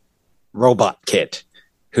a robot kid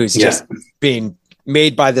who's just being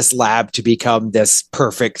made by this lab to become this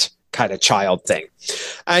perfect kind of child thing.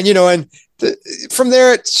 And, from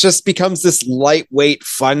there, it just becomes this lightweight,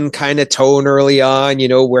 fun kind of tone early on,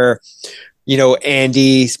 where,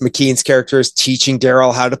 Andy McKean's character is teaching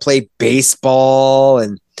Daryl how to play baseball,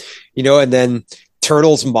 and, and then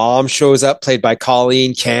Turtle's mom shows up, played by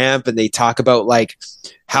Colleen Camp, and they talk about like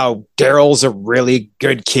how Daryl's a really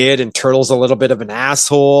good kid and Turtle's a little bit of an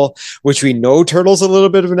asshole, which we know Turtle's a little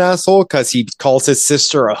bit of an asshole because he calls his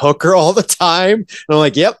sister a hooker all the time. And I'm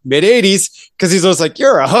like, yep, mid-80s, because he's always like,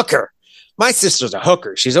 you're a hooker. My sister's a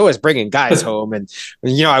hooker. She's always bringing guys home. And,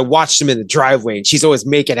 I watched him in the driveway, and she's always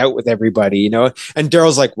making out with everybody, And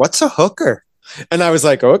Daryl's like, what's a hooker? And I was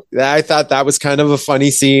like, oh, I thought that was kind of a funny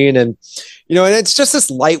scene. And, and it's just this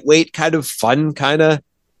lightweight kind of fun kind of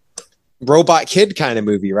robot kid kind of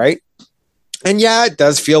movie, right? And yeah, it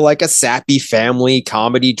does feel like a sappy family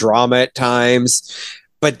comedy drama at times.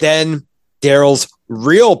 But then Daryl's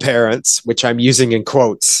real parents, which I'm using in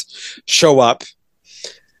quotes, show up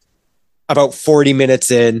about 40 minutes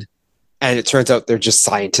in, and it turns out they're just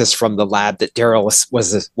scientists from the lab that Daryl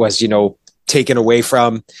was taken away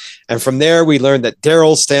from. And from there, we learned that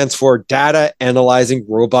Daryl stands for Data Analyzing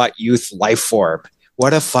Robot Youth Life Form.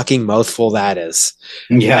 What a fucking mouthful that is.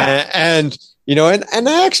 Yeah. And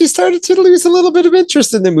I actually started to lose a little bit of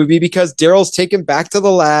interest in the movie, because Daryl's taken back to the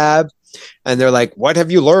lab, and they're like, what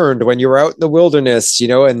have you learned when you were out in the wilderness?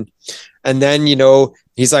 And then,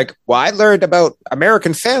 he's like, well, I learned about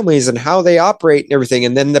American families and how they operate and everything.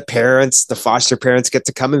 And then the foster parents get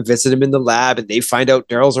to come and visit him in the lab, and they find out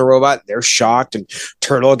Daryl's a robot. They're shocked, and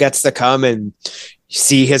Turtle gets to come and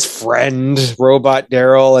see his friend, robot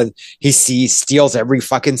Daryl, and he steals every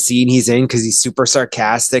fucking scene he's in because he's super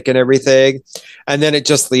sarcastic and everything. And then it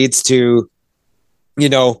just leads to,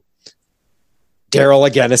 Daryl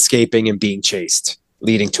again escaping and being chased,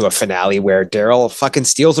 leading to a finale where Daryl fucking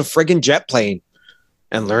steals a friggin' jet plane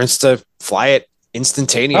and learns to fly it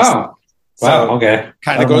instantaneously. Oh, wow. Okay.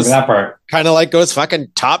 Kind of goes that part. Kind of like goes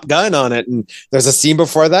fucking Top Gun on it. And there's a scene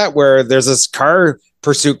before that where there's this car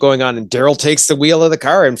pursuit going on, and Daryl takes the wheel of the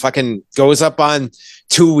car and fucking goes up on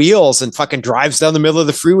two wheels and fucking drives down the middle of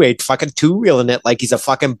the freeway, fucking two-wheeling it like he's a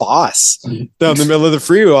fucking boss down the middle of the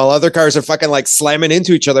freeway, while other cars are fucking like slamming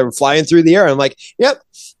into each other and flying through the air. I'm like, yep,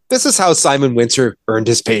 this is how Simon Windsor earned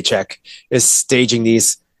his paycheck, is staging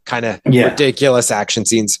these kind of ridiculous action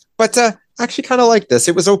scenes. But actually kind of like this.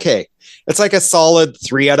 It was okay. It's like a solid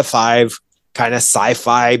 3 out of 5 kind of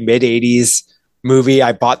sci-fi mid-80s movie.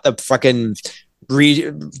 I bought the fucking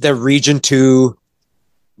the Region 2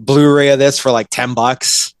 Blu-ray of this for like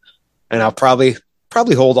 $10, and I'll probably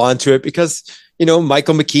hold on to it because,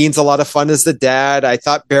 Michael McKean's a lot of fun as the dad. I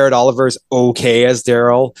thought Barrett Oliver's okay as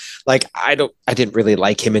Daryl. Like, I didn't really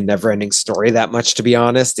like him in Neverending Story that much, to be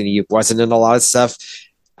honest, and he wasn't in a lot of stuff.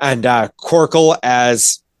 And Corkle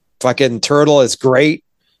as fucking Turtle is great.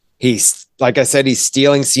 He's, like I said, he's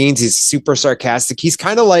stealing scenes. He's super sarcastic. He's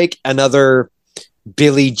kind of like another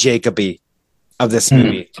Billy Jacoby of this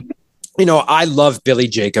movie. I love Billy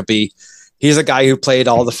Jacoby. He's a guy who played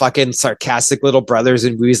all the fucking sarcastic little brothers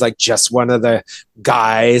in movies like Just One of the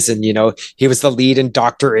Guys. And, you know, he was the lead in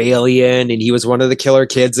Dr. Alien, and he was one of the killer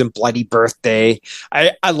kids in Bloody Birthday.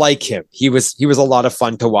 I like him. He was a lot of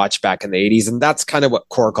fun to watch back in the 80s. And that's kind of what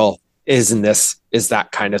Corkle is in this, is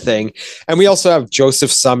that kind of thing. And we also have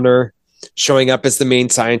Joseph Sumner showing up as the main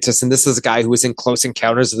scientist. And this is a guy who was in Close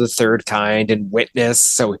Encounters of the Third Kind and Witness.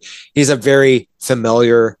 So he's a very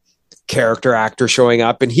familiar character actor showing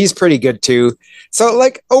up, and he's pretty good too. So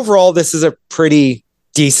like overall, this is a pretty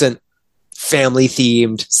decent family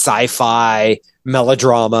themed sci-fi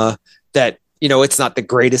melodrama that, you know, it's not the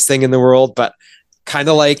greatest thing in the world, but kind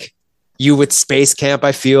of like you with Space Camp,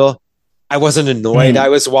 I feel I wasn't annoyed. I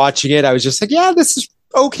was watching it. I was just like, yeah, this is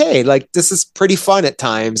okay. Like, this is pretty fun at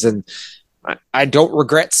times. And I don't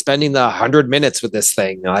regret spending the 100 minutes with this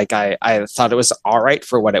thing. Like I thought it was all right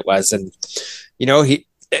for what it was. And, you know,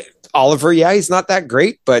 Oliver, yeah, he's not that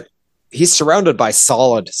great, but he's surrounded by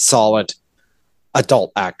solid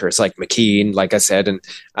adult actors like McKean, like I said. And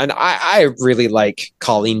I really like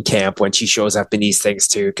Colleen Camp when she shows up in these things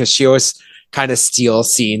too, because she always kind of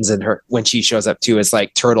steals scenes in her when she shows up too, as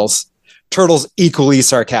like Turtle's equally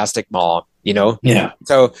sarcastic mom, you know? Yeah.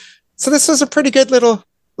 So this was a pretty good little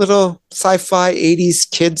sci-fi 80s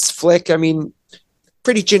kids flick. I mean,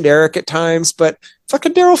 pretty generic at times, but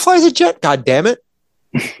fucking Daryl flies a jet, god damn it.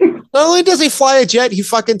 Not only does he fly a jet, he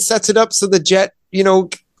fucking sets it up so the jet, you know,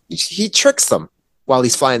 he tricks them while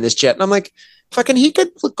he's flying this jet. And I'm like, fucking, he could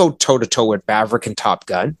go toe to toe with Maverick and Top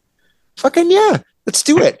Gun. Fucking yeah, let's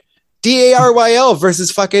do it. DARYL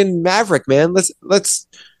versus fucking Maverick, man. Let's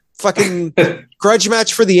fucking grudge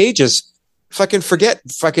match for the ages. Fucking forget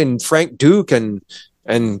fucking Frank Duke and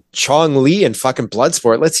Chong Li and fucking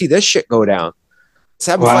Bloodsport. Let's see this shit go down. Let's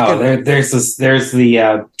have there's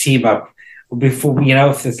the team up. Before, you know,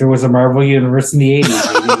 if there was a Marvel universe in the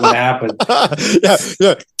 80s, maybe it would happen.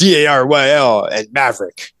 yeah. DARYL and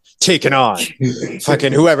Maverick taking on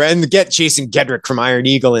fucking whoever, and get Jason Gedrick from Iron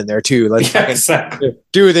Eagle in there too. Let's fucking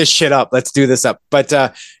do this shit up. Let's do this up. But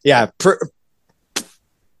yeah,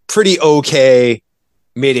 pretty okay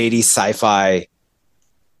mid 80s sci-fi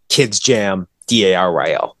kids jam.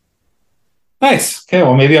 DARYL. Nice. Okay,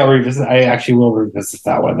 well maybe I'll revisit. I actually will revisit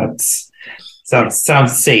that one. That's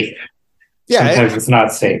sounds safe. Yeah, sometimes it's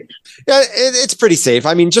not safe. Yeah, it's pretty safe.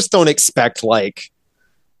 I mean, just don't expect like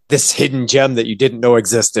this hidden gem that you didn't know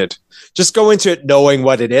existed. Just go into it knowing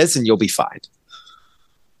what it is, and you'll be fine.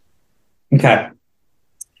 Okay.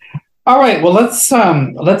 All right. Well, let's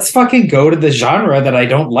fucking go to the genre that I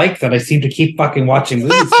don't like, that I seem to keep fucking watching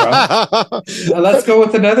movies from. Let's go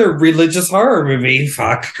with another religious horror movie.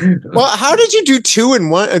 Fuck. Well, how did you do two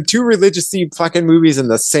religious themed fucking movies in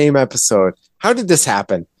the same episode? How did this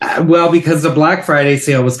happen? Well, because the Black Friday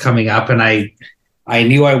sale was coming up, and I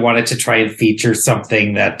knew I wanted to try and feature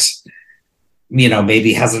something that, you know,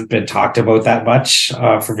 maybe hasn't been talked about that much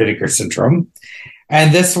for Vinegar Syndrome.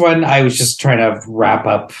 And this one, I was just trying to wrap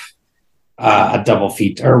up a double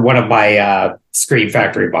feature, or one of my Scream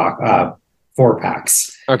Factory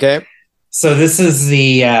 4-packs. Okay. So this is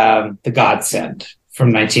the Godsend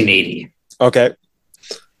from 1980. Okay.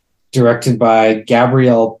 Directed by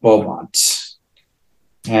Gabrielle Beaumont.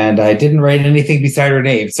 And I didn't write anything beside her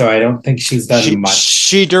name, so I don't think she's done much.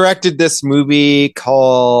 She directed this movie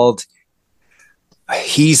called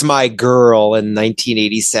He's My Girl in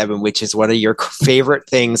 1987, which is one of your favorite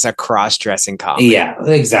things, a cross-dressing comedy. Yeah,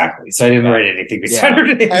 exactly. So I didn't write anything beside her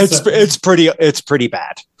name. It's pretty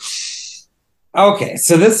bad. Okay,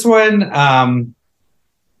 so this one,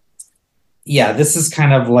 this is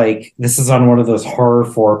kind of like, this is on one of those horror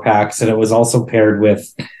 4-packs, and it was also paired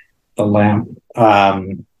with The Lamp,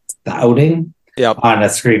 The Outing, on a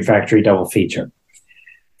Scream Factory double feature.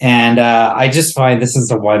 And I just find this is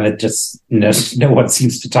the one that just no one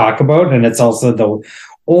seems to talk about, and it's also the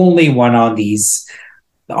only one on these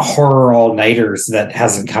horror all-nighters that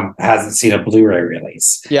hasn't seen a Blu-ray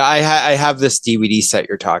release. Yeah, I have this DVD set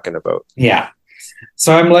you're talking about. Yeah.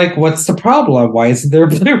 So I'm like, what's the problem? Why isn't there a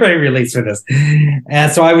Blu-ray release for this?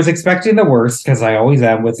 And so I was expecting the worst, because I always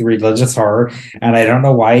am with religious horror, and I don't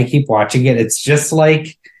know why I keep watching it. It's just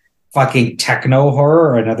like fucking techno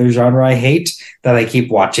horror, another genre I hate, that I keep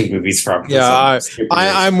watching movies from. Yeah,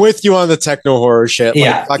 I'm with you on the techno horror shit.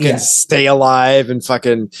 Like fucking Stay Alive and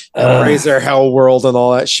fucking Razor Hell World and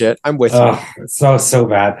all that shit. I'm with you. It's so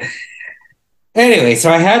bad. Anyway, so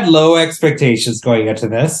I had low expectations going into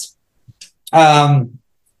this.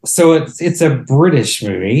 So it's a British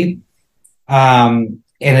movie. And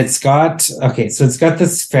it's got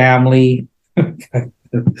this family.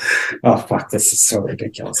 Oh fuck, this is so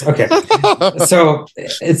ridiculous. Okay. So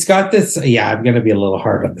it's got this, yeah, I'm gonna be a little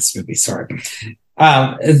hard on this movie, sorry.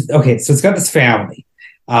 Okay, so it's got this family.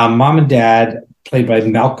 Mom and dad, played by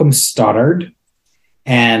Malcolm Stoddard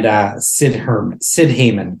and Sid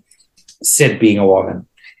Heyman. Sid being a woman.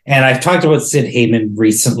 And I've talked about Sid Heyman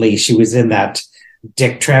recently. She was in that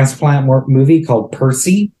dick transplant movie called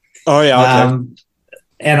Percy. Oh yeah. Okay.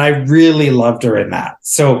 And I really loved her in that.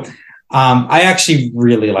 So I actually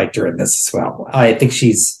really liked her in this as well. I think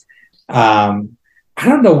she's I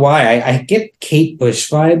don't know why. I get Kate Bush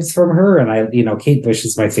vibes from her, and Kate Bush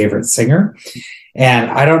is my favorite singer.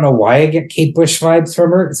 And I don't know why I get Kate Bush vibes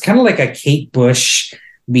from her. It's kind of like a Kate Bush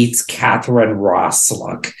meets Catherine Ross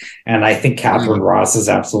look. And I think Catherine Ross is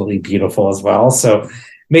absolutely beautiful as well. So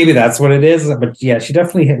maybe that's what it is. But yeah, she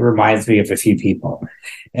definitely reminds me of a few people.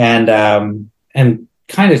 And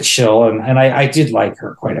kind of chill. And I did like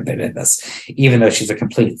her quite a bit in this, even though she's a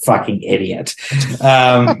complete fucking idiot.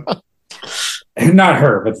 Not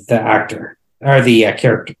her, but the actor or the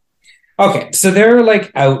character. Okay, so they're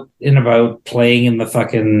like out and about playing in the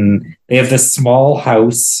fucking. They have this small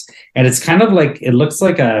house, and it's kind of like it looks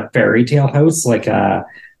like a fairy tale house, like a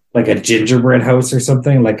gingerbread house or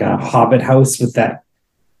something, like a hobbit house with that.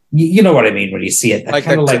 You know what I mean when you see it, like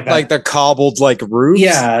the cobbled like roof.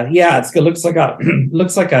 Yeah, it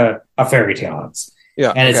looks like a fairy tale house.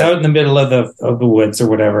 Yeah, and it's out in the middle of the woods or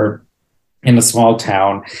whatever in a small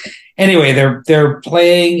town. Anyway, they're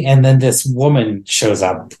playing, and then this woman shows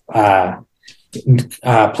up,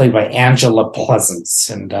 played by Angela Pleasance,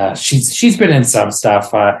 and she's been in some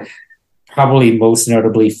stuff. Probably most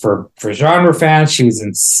notably for genre fans, she was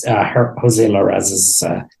in Jose Larraz's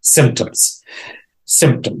Symptoms.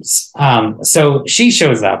 So she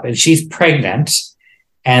shows up, and she's pregnant,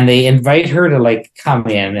 and they invite her to like come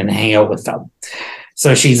in and hang out with them.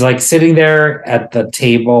 So she's like sitting there at the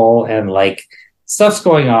table, and like stuff's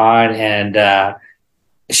going on, and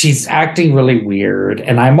she's acting really weird.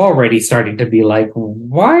 And I'm already starting to be like,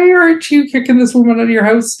 why aren't you kicking this woman out of your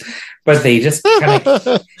house? But they just kind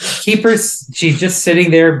of keep her. She's just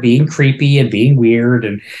sitting there being creepy and being weird.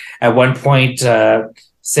 And at one point,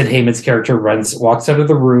 Sid Heyman's character walks out of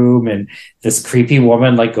the room, and this creepy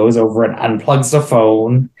woman like goes over and unplugs the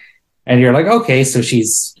phone. And you're like, okay, so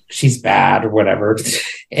she's bad or whatever.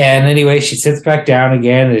 And anyway, she sits back down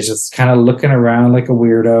again and is just kind of looking around like a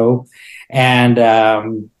weirdo. And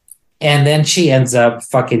then she ends up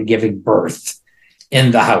fucking giving birth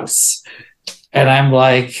in the house. And I'm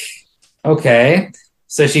like, okay.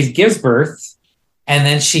 So she gives birth, and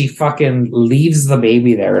then she fucking leaves the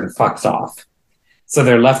baby there and fucks off. So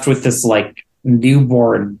they're left with this like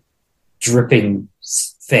newborn dripping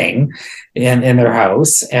thing in their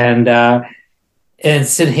house. And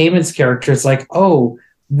Sid Heyman's character is like, oh,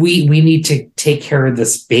 we need to take care of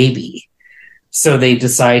this baby. So they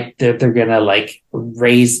decide that they're going to like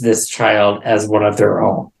raise this child as one of their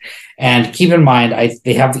own. And keep in mind,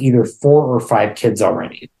 they have either 4 or 5 kids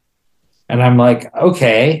already. And I'm like,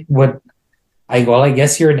 okay, I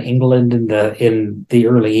guess you're in England in the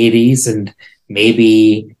early 80s, and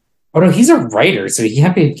maybe, oh no, he's a writer, so he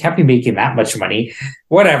can't be making that much money,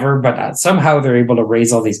 whatever. But somehow they're able to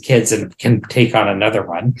raise all these kids and can take on another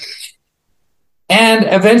one. And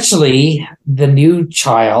eventually, the new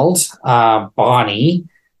child, Bonnie,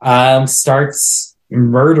 starts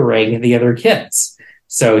murdering the other kids.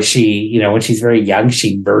 So she, when she's very young,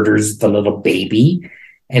 she murders the little baby,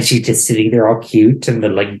 and she's just sitting there all cute, and the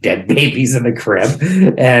like dead baby's in the crib,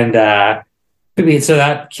 and so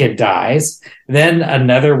that kid dies. Then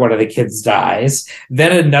another one of the kids dies.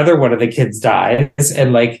 Then another one of the kids dies,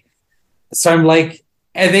 and like, so I'm like.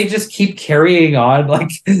 And they just keep carrying on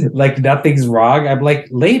like nothing's wrong. I'm like,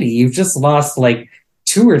 lady, you've just lost like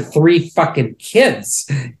 2 or 3 fucking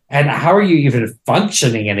kids. And how are you even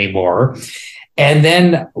functioning anymore? And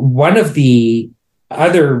then one of the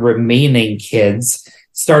other remaining kids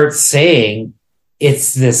starts saying,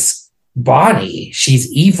 it's this Bonnie.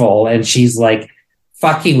 She's evil, and she's like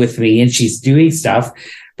fucking with me, and she's doing stuff.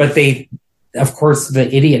 But of course,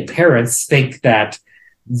 the idiot parents think that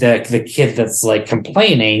the kid that's like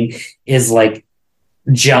complaining is like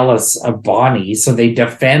jealous of Bonnie, so they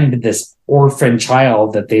defend this orphan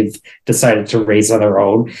child that they've decided to raise on their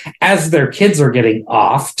own as their kids are getting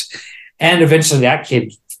offed, and eventually that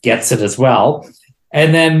kid gets it as well.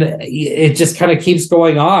 And then it just kind of keeps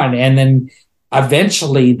going on, and then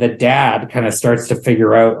eventually the dad kind of starts to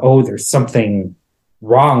figure out, oh, there's something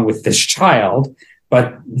wrong with this child,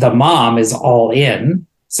 but the mom is all in.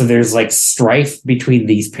 So there's like strife between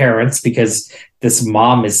these parents because this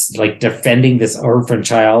mom is like defending this orphan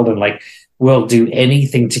child and like will do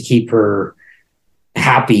anything to keep her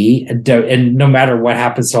happy, and no matter what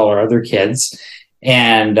happens to all our other kids.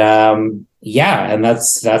 And and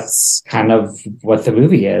that's kind of what the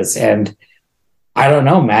movie is. And I don't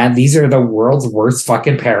know, man, these are the world's worst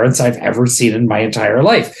fucking parents I've ever seen in my entire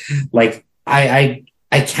life. Like, I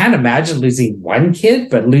can't imagine losing one kid,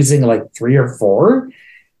 but losing like 3 or 4,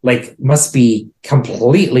 like, must be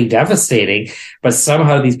completely devastating. But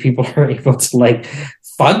somehow these people are able to like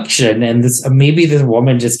function, and maybe this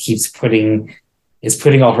woman just keeps putting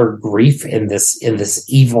all her grief in this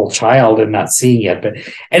evil child and not seeing it. But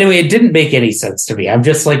anyway, it didn't make any sense to me. I'm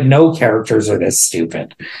just like, no characters are this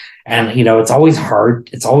stupid. And, it's always hard.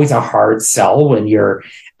 It's always a hard sell when you're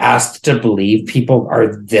asked to believe people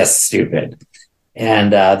are this stupid.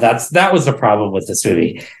 And that was the problem with this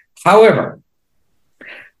movie. However,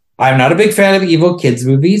 I'm not a big fan of evil kids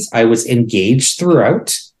movies. I was engaged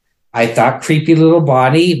throughout. I thought Creepy Little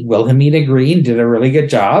Bonnie, Wilhelmina Green, did a really good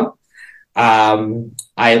job.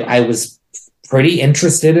 I was pretty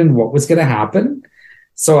interested in what was going to happen.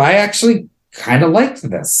 So I actually kind of liked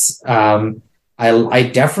this. I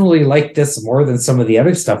definitely like this more than some of the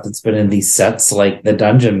other stuff that's been in these sets, like The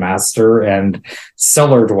Dungeon Master and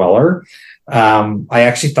Cellar Dweller. I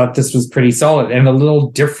actually thought this was pretty solid and a little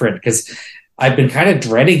different, because I've been kind of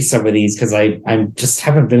dreading some of these because I just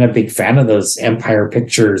haven't been a big fan of those Empire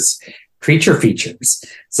Pictures creature features.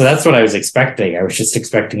 So that's what I was expecting. I was just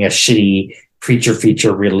expecting a shitty creature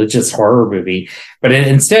feature religious horror movie, but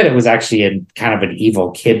instead it was actually a kind of an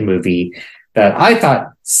evil kid movie that I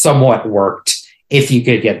thought somewhat worked if you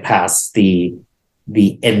could get past the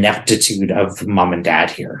ineptitude of mom and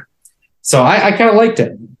dad here. So I kind of liked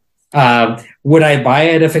it. Would I buy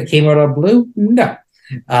it if it came out on Blue? No.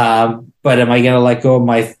 But am I going to let go of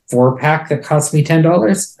my 4-pack that cost me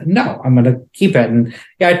 $10? No, I'm going to keep it. And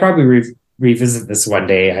yeah, I'd probably revisit this one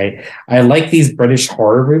day. I like these British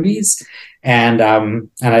horror movies, and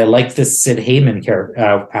I like this Sid Heyman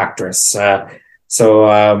actress. I'd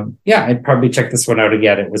probably check this one out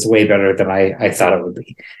again. It was way better than I thought it would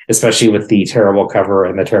be, especially with the terrible cover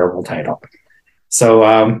and the terrible title.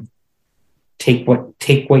 So take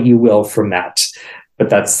what you will from that. But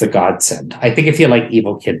that's the godsend. I think if you like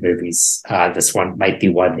evil kid movies, this one might be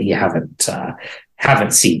one that you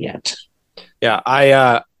haven't seen yet.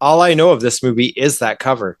 Yeah, all I know of this movie is that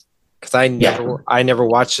cover, because I never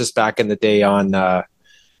watched this back in the day on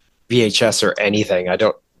VHS or anything. I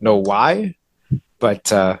don't know why,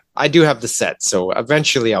 but I do have the set, so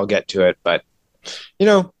eventually I'll get to it. But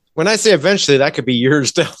when I say eventually, that could be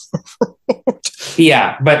years down the road.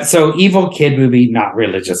 Yeah, but so evil kid movie, not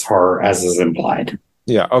religious horror, as is implied.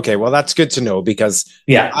 Yeah. Okay. Well, that's good to know, because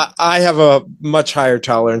I have a much higher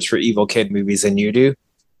tolerance for evil kid movies than you do.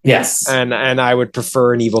 Yes. And I would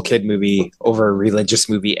prefer an evil kid movie over a religious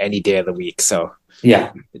movie any day of the week. So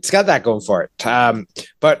yeah, it's got that going for it.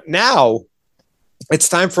 But now it's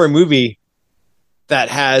time for a movie that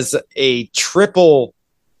has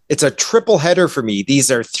it's a triple header for me. These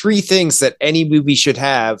are 3 things that any movie should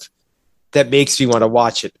have that makes me want to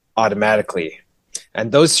watch it automatically.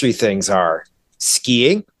 And those 3 things are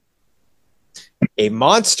skiing, a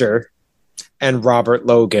monster, and Robert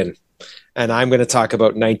Logan. And I'm going to talk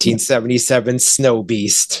about 1977 Snow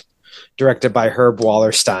Beast, directed by Herb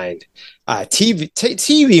Wallerstein.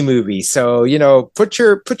 TV movie. So, put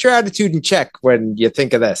your attitude in check when you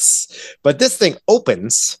think of this. But this thing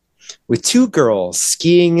opens with 2 girls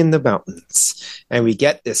skiing in the mountains, and we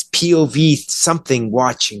get this POV something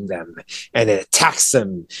watching them, and it attacks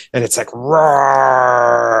them, and it's like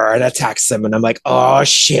roar, and attacks them, and I'm like, oh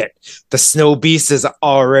shit, the Snow Beast is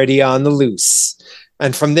already on the loose.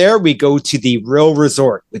 And from there we go to the real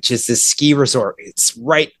resort, which is this ski resort. It's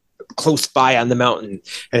right close by on the mountain,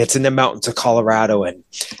 and it's in the mountains of Colorado, and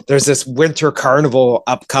there's this winter carnival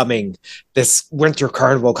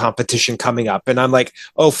competition coming up, and I'm like,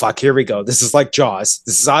 oh fuck, here we go. This is like Jaws.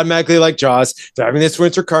 This is automatically like Jaws. They're having this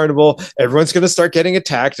winter carnival, everyone's going to start getting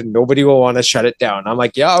attacked, and nobody will want to shut it down. I'm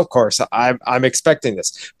like, yeah, of course, I'm expecting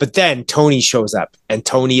this. But then Tony shows up, and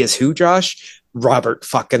Tony is who, Josh? Robert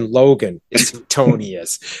fucking Logan is who Tony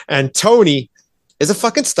is. And Tony is a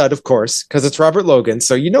fucking stud, of course, because it's Robert Logan,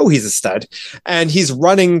 so he's a stud. And he's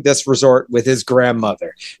running this resort with his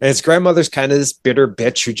grandmother. And his grandmother's kind of this bitter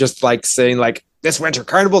bitch who just likes saying, like, this winter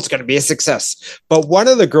carnival is going to be a success. But one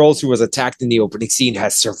of the girls who was attacked in the opening scene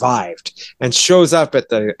has survived and shows up at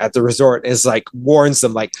the resort and is like, warns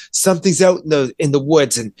them, like, something's out in the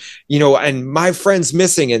woods, and and my friend's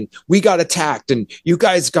missing, and we got attacked, and you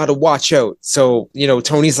guys got to watch out. So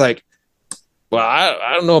Tony's like, well,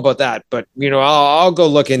 I don't know about that, but I'll go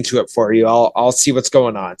look into it for you. I'll see what's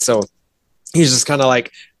going on. So he's just kind of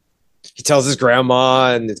like, he tells his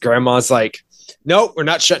grandma, and his grandma's like, no, we're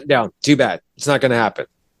not shutting down. Too bad. It's not going to happen.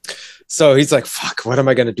 So he's like, fuck, what am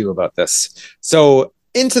I going to do about this? So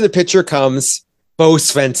into the picture comes Bo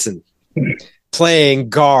Svensson playing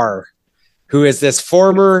Gar, who is this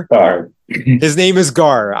former. His name is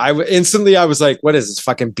Gar. I was like, what is this,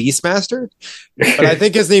 fucking Beastmaster? But I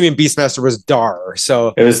think his name in Beastmaster was Dar.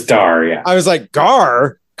 So it was Dar, yeah. I was like, Gar?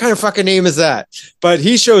 What kind of fucking name is that? But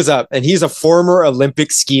he shows up and he's a former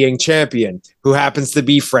Olympic skiing champion who happens to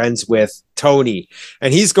be friends with Tony.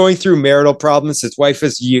 And he's going through marital problems. His wife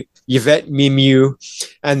is Yvette Mimieux,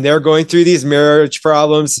 and they're going through these marriage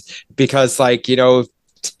problems because, like, you know,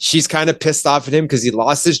 she's kind of pissed off at him because he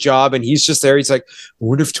lost his job and he's just there. He's like, I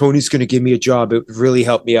wonder if Tony's going to give me a job. It would really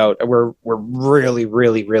help me out. We're really,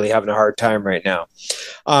 really, really having a hard time right now.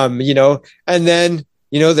 You know, and then,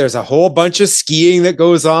 you know, there's a whole bunch of skiing that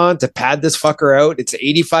goes on to pad this fucker out. It's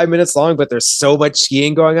 85 minutes long, but there's so much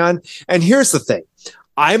skiing going on. And here's the thing.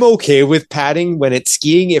 I'm okay with padding when it's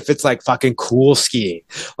skiing if it's like fucking cool skiing.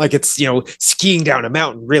 Like it's, you know, skiing down a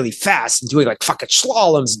mountain really fast and doing like fucking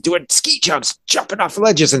slaloms and doing ski jumps, jumping off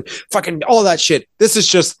ledges and fucking all that shit. This is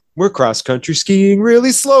just, we're cross country skiing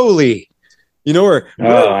really slowly. You know,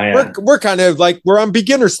 we're kind of like, we're on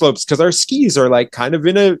beginner slopes because our skis are like kind of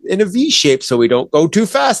in a V shape so we don't go too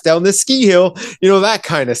fast down this ski hill. You know, that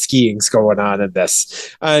kind of skiing's going on in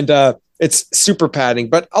this. And it's super padding.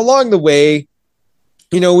 But along the way,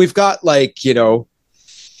 you know, we've got like, you know,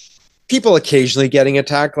 people occasionally getting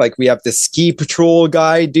attacked. Like we have this ski patrol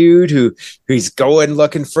guy dude who's going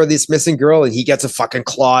looking for this missing girl and he gets a fucking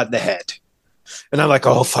claw in the head. And I'm like,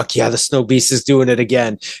 oh, fuck yeah, the Snow Beast is doing it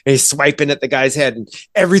again. And he's swiping at the guy's head. And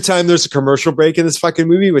every time there's a commercial break in this fucking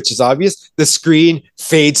movie, which is obvious, the screen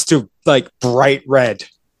fades to like bright red,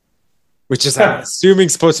 which is, I'm assuming,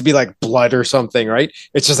 supposed to be like blood or something, right?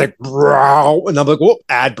 It's just like, and I'm like, whoa,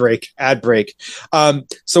 ad break.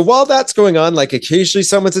 So while that's going on, like occasionally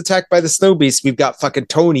someone's attacked by the Snow Beast. We've got fucking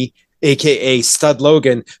Tony, aka Stud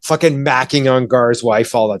Logan, fucking macking on Gar's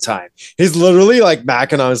wife all the time. He's literally like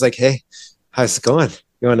macking on. I was like, hey, how's it going?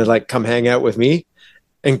 You want to like come hang out with me?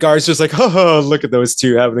 And Gar's just like, oh, look at those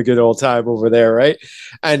two having a good old time over there, right?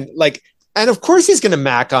 And of course he's gonna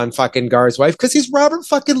mac on fucking Gar's wife because he's Robert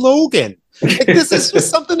fucking Logan. Like this is just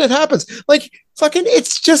something that happens. Like fucking,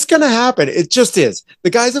 it's just gonna happen. It just is. The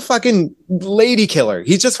guy's a fucking lady killer.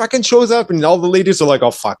 He just fucking shows up, and all the ladies are like,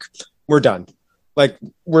 "Oh fuck, we're done. Like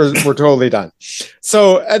we're totally done."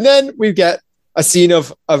 So, and then we get a scene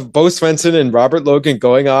of Bo Svensson and Robert Logan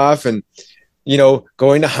going off and, you know,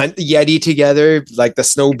 going to hunt the Yeti together, like the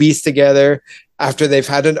Snow Beast together, after they've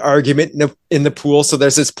had an argument in the pool. So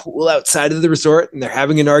there's this pool outside of the resort and they're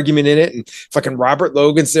having an argument in it. And fucking Robert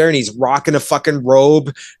Logan's there and he's rocking a fucking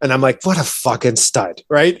robe. And I'm like, what a fucking stud,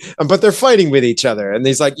 right? But they're fighting with each other. And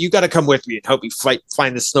he's like, you got to come with me and help me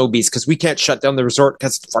find the Snow Beast because we can't shut down the resort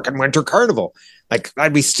because it's fucking winter carnival. Like,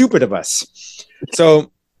 that'd be stupid of us.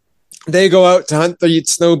 So they go out to hunt the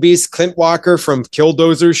Snow Beast. Clint Walker from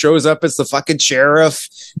Killdozer shows up as the fucking sheriff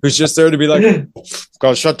who's just there to be like,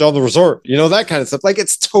 gotta shut down the resort. You know, that kind of stuff. Like,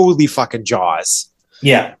 it's totally fucking Jaws.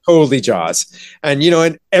 Yeah. Totally Jaws. And, you know,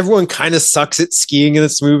 and everyone kind of sucks at skiing in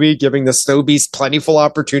this movie, giving the Snow Beast plentiful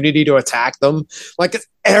opportunity to attack them. Like,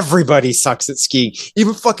 everybody sucks at skiing.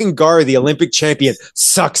 Even fucking Gar, the Olympic champion,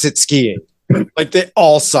 sucks at skiing. Like, they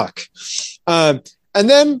all suck. And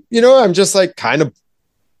then, you know, I'm just like kind of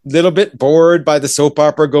little bit bored by the soap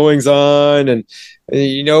opera goings on, and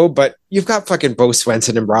you know, but you've got fucking Bo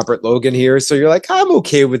Svensson and Robert Logan here, so you're like, I'm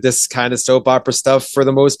okay with this kind of soap opera stuff for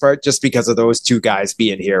the most part, just because of those two guys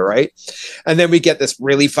being here, right? And then we get this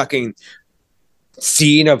really fucking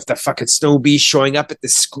scene of the fucking Snow Beast showing up at the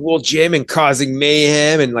school gym and causing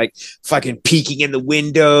mayhem and like fucking peeking in the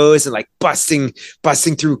windows and like busting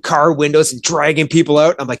through car windows and dragging people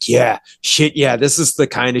out. I'm like, yeah, this is the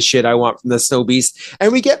kind of shit I want from the Snow Beast.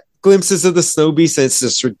 And we get glimpses of the Snow Beast, and it's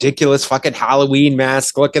this ridiculous fucking Halloween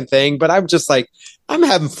mask looking thing, but I'm just like, I'm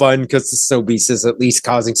having fun because the Snow Beast is at least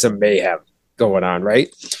causing some mayhem going on,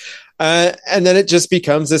 right? And then it just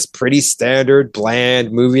becomes this pretty standard,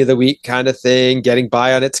 bland movie of the week kind of thing, getting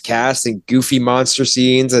by on its cast and goofy monster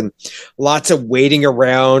scenes and lots of waiting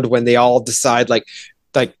around when they all decide, like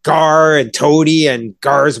Gar and Tony and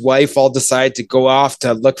Gar's wife all decide to go off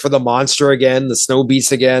to look for the monster again, the Snow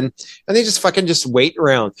Beast again. And they just fucking just wait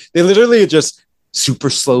around. They literally are just super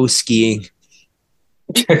slow skiing.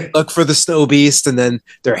 Look for the Snow Beast, and then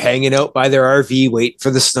they're hanging out by their RV waiting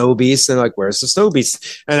for the Snow Beast, and they're like, where's the Snow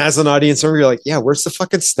Beast? And as an audience member, you're like, yeah, where's the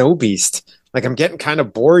fucking Snow Beast? Like, I'm getting kind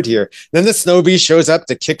of bored here. Then the Snow Beast shows up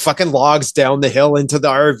to kick fucking logs down the hill into the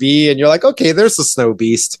RV, and you're like, okay, there's the Snow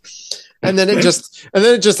Beast. And then it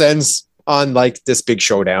just ends on like this big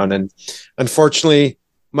showdown. And unfortunately,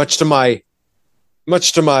 much to my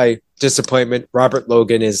disappointment, Robert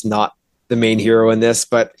Logan is not the main hero in this,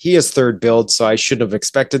 but he is third build, so I shouldn't have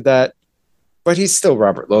expected that. But he's still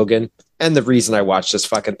Robert Logan, and the reason I watched this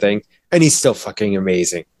fucking thing, and he's still fucking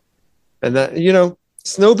amazing. And that, you know,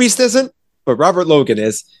 Snow Beast isn't, but Robert Logan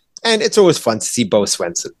is, and it's always fun to see Bo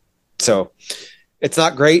Swenson. So it's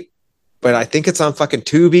not great, but I think it's on fucking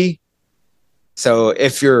Tubi. So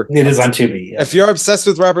it is on Tubi. Yeah. If you're obsessed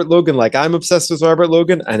with Robert Logan, like I'm obsessed with Robert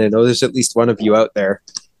Logan, and I know there's at least one of you out there,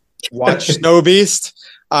 watch Snow Beast.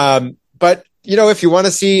 But you know, if you want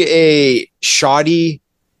to see a shoddy,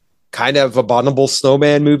 kind of abominable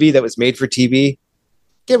snowman movie that was made for TV,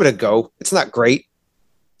 give it a go. It's not great.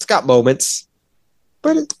 It's got moments,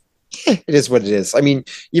 but it is what it is. I mean,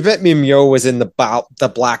 Yvette Mimieux was in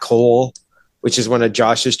the Black Hole, which is one of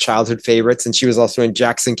Josh's childhood favorites, and she was also in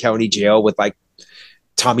Jackson County Jail with like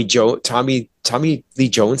Tommy Lee Jones. Tommy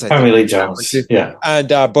Lee Jones, yeah. And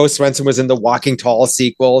Bo Swenson was in the Walking Tall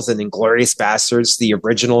sequels and Inglourious Bastards, the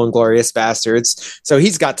original Inglourious Bastards. So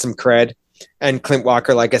he's got some cred. And Clint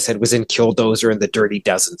Walker, like I said, was in Killdozer and The Dirty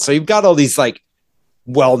Dozen. So you've got all these like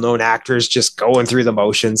well-known actors just going through the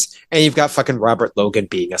motions, and you've got fucking Robert Logan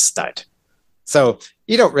being a stud. So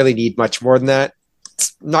you don't really need much more than that.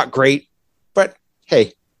 It's not great, but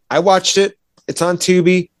hey, I watched it. It's on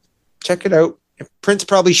Tubi. Check it out. Print's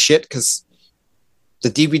probably shit because the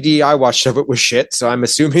DVD I watched of it was shit. So I'm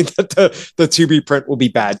assuming that the Tubi print will be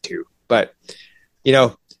bad too. But you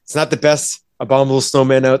know, it's not the best Abominable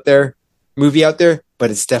Snowman movie out there, but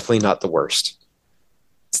it's definitely not the worst.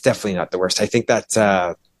 It's definitely not the worst. I think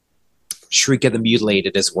that Shriek of the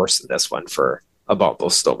Mutilated is worse than this one for Abominable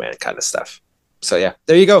Snowman kind of stuff. So yeah,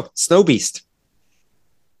 there you go. Snow Beast.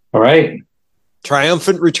 All right.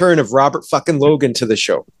 Triumphant return of Robert fucking Logan to the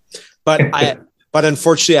show. But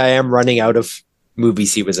unfortunately I am running out of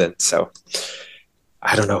movies he was in. So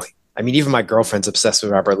I don't know. I mean, even my girlfriend's obsessed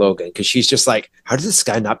with Robert Logan because she's just like, how did this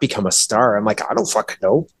guy not become a star? I'm like, I don't fucking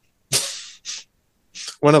know.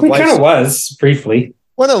 He kind of was briefly.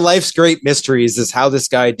 One of life's great mysteries is how this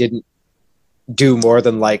guy didn't do more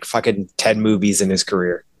than like fucking 10 movies in his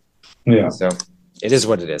career. Yeah. So it is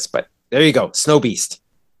what it is. But there you go. Snow Beast.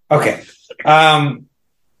 Okay. I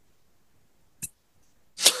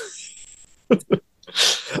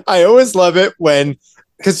always love it when,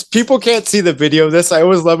 because people can't see the video of this, I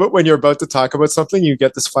always love it when you're about to talk about something, you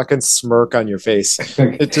get this fucking smirk on your face.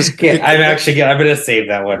 It just I'm going to save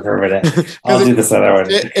that one for a minute. I'll do this other one.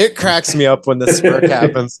 It cracks me up when the smirk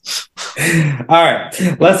happens. All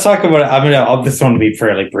right, let's talk about. This one will be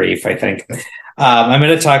fairly brief, I think. I'm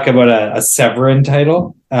going to talk about a Severin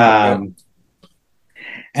title, and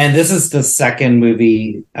this is the second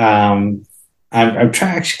movie. I'm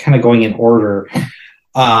trying actually kind of going in order.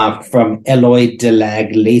 From Eloy de la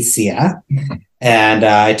Iglesia. And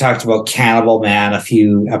I talked about Cannibal Man a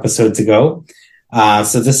few episodes ago.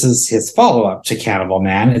 So this is his follow-up to Cannibal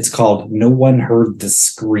Man. It's called No One Heard the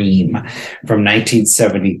Scream from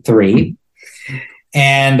 1973.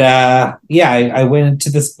 And I went into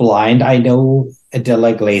this blind. I know de la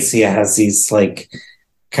Iglesia has these like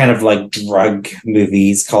kind of like drug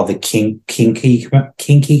movies called the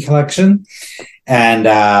Kinky Collection. And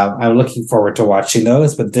I'm looking forward to watching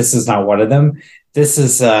those, but this is not one of them. This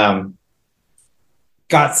is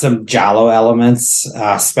got some Giallo elements,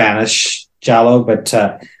 Spanish Giallo, but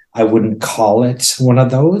I wouldn't call it one of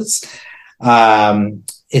those.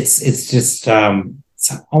 It's just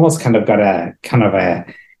it's almost kind of got a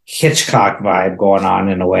Hitchcock vibe going on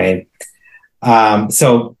in a way.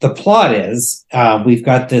 So the plot is we've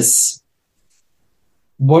got this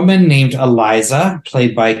woman named Eliza,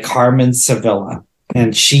 played by Carmen Sevilla,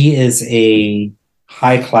 and she is a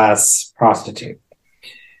high-class prostitute.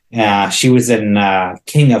 She was in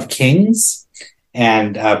King of Kings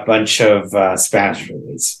and a bunch of Spanish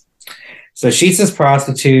movies. So she's this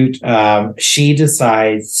prostitute. She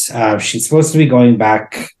decides she's supposed to be going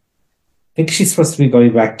back. I think she's supposed to be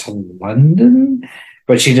going back to London,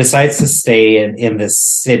 but she decides to stay in this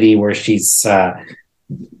city where she's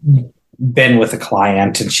been with a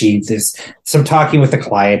client, and there's some talking with the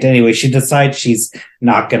client. Anyway, she decides she's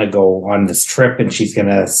not going to go on this trip and she's going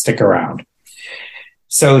to stick around.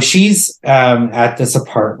 So she's at this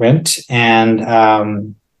apartment,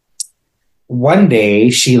 and one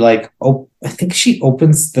day she I think she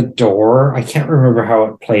opens the door. I can't remember how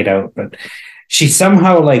it played out, but she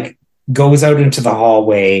somehow goes out into the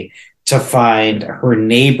hallway to find her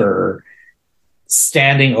neighbor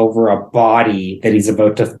standing over a body that he's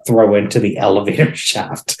about to throw into the elevator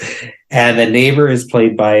shaft. And the neighbor is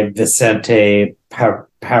played by Vicente Parra,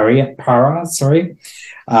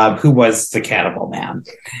 who was the Cannibal Man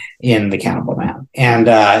in The Cannibal Man. And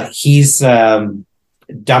he's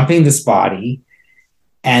dumping this body.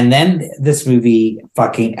 And then this movie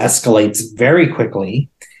fucking escalates very quickly.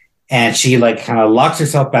 And she like kind of locks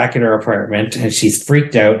herself back in her apartment and she's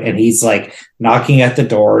freaked out. And he's like knocking at the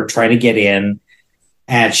door, trying to get in.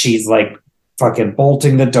 And she's like fucking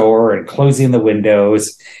bolting the door and closing the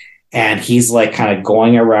windows. And he's like kind of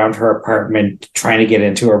going around her apartment, trying to get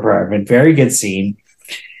into her apartment. Very good scene.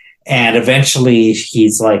 And eventually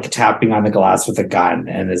he's like tapping on the glass with a gun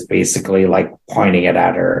and is basically like pointing it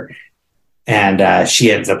at her. And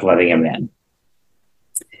she ends up letting him in.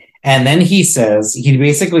 And then he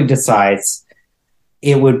basically decides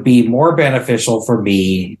it would be more beneficial for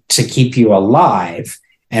me to keep you alive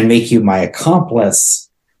and make you my accomplice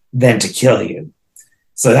than to kill you.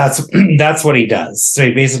 So that's what he does. So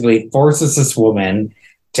he basically forces this woman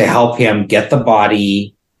to help him get the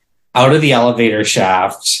body out of the elevator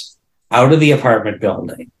shaft, out of the apartment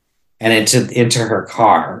building, and into her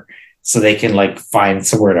car, so they can like find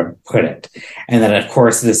somewhere to put it. And then of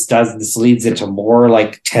course this leads into more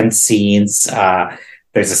like tense scenes.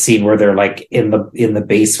 There's a scene where they're like in the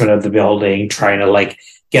basement of the building trying to like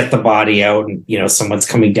get the body out, and you know someone's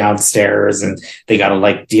coming downstairs and they got to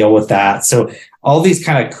like deal with that. So all these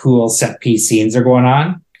kind of cool set piece scenes are going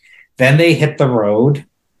on. Then they hit the road.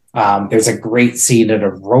 There's a great scene at a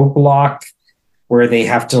roadblock where they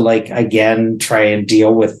have to like again try and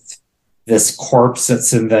deal with this corpse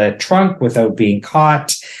that's in the trunk without being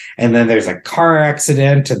caught. And then there's a car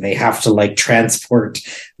accident and they have to like transport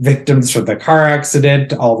victims from the car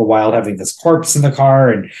accident, all the while having this corpse in the car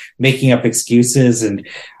and making up excuses and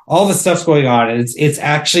all the stuff's going on. And it's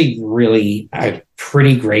actually really a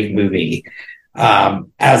pretty great movie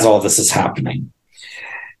as all this is happening.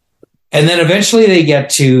 And then eventually they get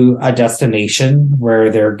to a destination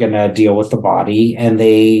where they're going to deal with the body, and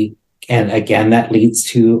again, that leads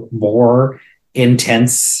to more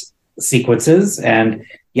intense sequences. And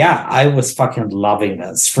yeah, I was fucking loving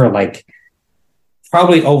this for like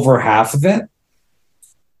probably over half of it.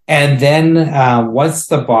 And then once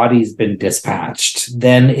the body's been dispatched,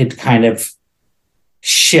 then it kind of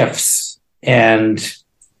shifts. And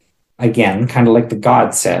again, kind of like the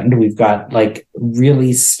godsend, we've got like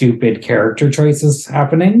really stupid character choices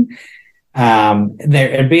happening. And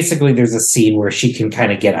basically there's a scene where she can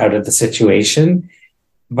kind of get out of the situation,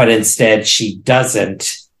 but instead she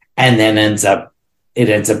doesn't, and then it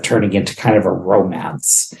ends up turning into kind of a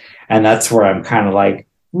romance. And that's where I'm kind of like,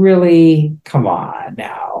 really? Come on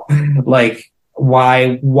now. Like,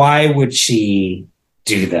 why would she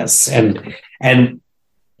do this? And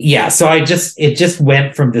yeah, so it just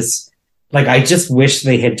went from this, like, I just wish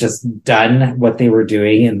they had just done what they were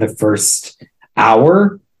doing in the first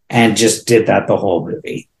hour and just did that the whole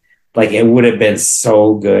movie. Like, it would have been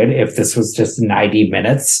so good if this was just 90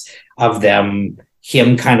 minutes of him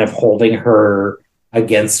kind of holding her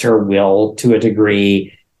against her will to a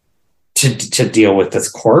degree to deal with this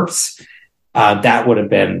corpse. That would have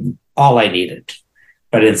been all I needed.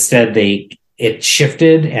 But instead it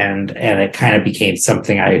shifted and it kind of became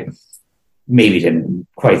something I maybe didn't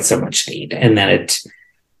quite so much need. And then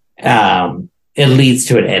it leads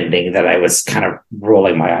to an ending that I was kind of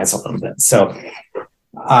rolling my eyes a little bit. So,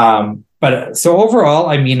 so overall,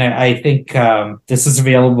 I mean, I think this is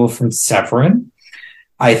available from Severin.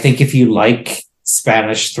 I think if you like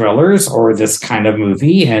Spanish thrillers or this kind of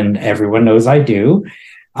movie, and everyone knows I do,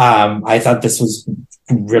 I thought this was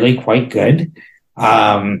really quite good.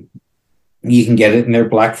 You can get it in their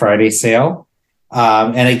Black Friday sale.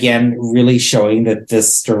 And again, really showing that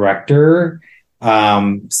this director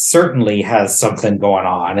certainly has something going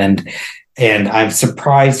on. And I'm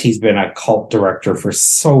surprised he's been a cult director for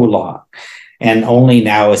so long. And only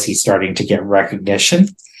now is he starting to get recognition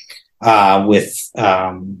with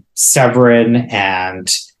Severin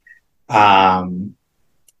and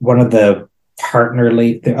one of the partner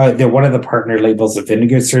labels of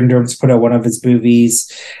Vinegar Syndrome's put out one of his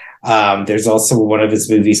movies. There's also one of his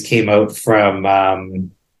movies came out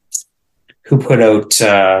from who put out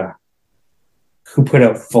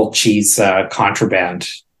Fulci's Contraband,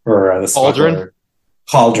 or the Aldrin.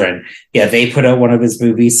 Cauldron. Yeah, they put out one of his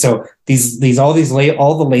movies. So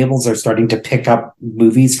all the labels are starting to pick up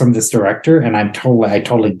movies from this director, and I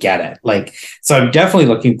totally get it. Like, so I'm definitely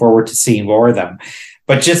looking forward to seeing more of them.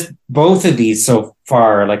 But just both of these so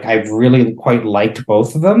far, like, I've really quite liked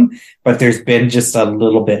both of them, but there's been just a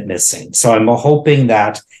little bit missing. So I'm hoping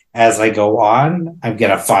that as I go on, I'm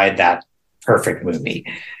going to find that perfect movie,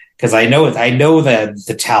 because I know that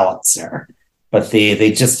the talent's there. but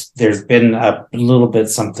they just there's been a little bit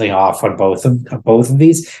something off on both of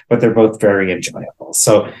these, but they're both very enjoyable.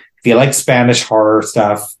 So if you like Spanish horror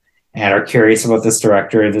stuff and are curious about this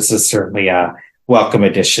director, this is certainly a welcome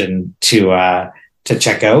addition to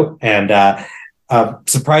check out. And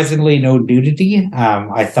surprisingly, no nudity.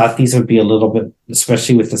 I thought these would be a little bit,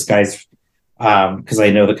 especially with this guy's, because I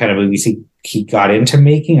know the kind of movies he got into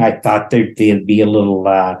making. I thought they'd be a little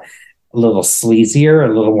sleazier,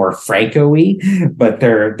 a little more Franco-y, but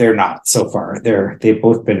they're not so far. They've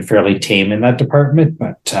both been fairly tame in that department,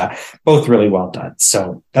 but both really well done.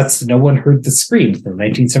 So that's No One Heard the Scream from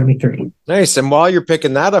 1973. Nice. And while you're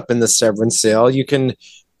picking that up in the Severance sale, you can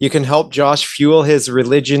help Josh fuel his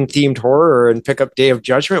religion-themed horror and pick up Day of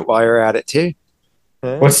Judgment while you're at it too.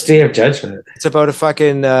 What's Day of Judgment? It's about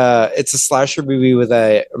it's a slasher movie with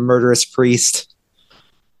a murderous priest.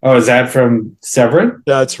 Oh, is that from Severin?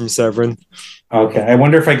 Yeah, it's from Severin. Okay. I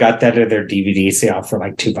wonder if I got that at their DVD sale for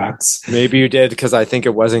like $2. Maybe you did, because I think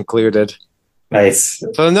it was included. Nice.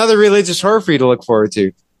 So another religious horror for you to look forward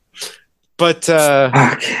to. But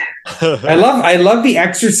okay. I love The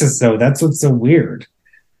Exorcist though. That's what's so weird.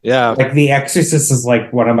 Yeah. Like The Exorcist is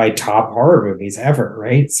like one of my top horror movies ever,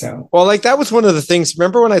 right? So well, like that was one of the things.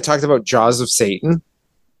 Remember when I talked about Jaws of Satan?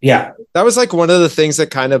 Yeah. That was like one of the things that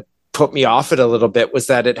kind of put me off it a little bit, was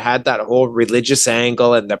that it had that whole religious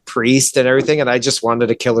angle and the priest and everything, and I just wanted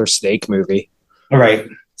a killer snake movie. All right.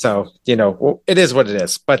 So, it is what it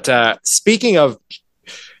is. But speaking of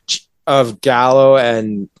Gallo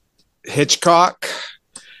and Hitchcock,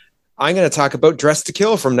 I'm going to talk about Dressed to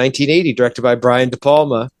Kill from 1980, directed by Brian De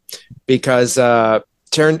Palma, because Quentin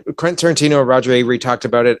Tarantino and Roger Avery talked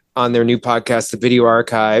about it on their new podcast, The Video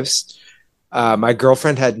Archives. My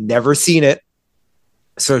girlfriend had never seen it,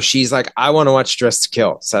 so she's like, I want to watch Dressed to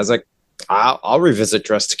Kill. So I was like, I'll revisit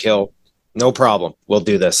Dressed to Kill. No problem. We'll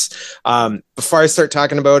do this. Before I start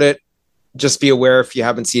talking about it, just be aware, if you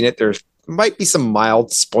haven't seen it, there might be some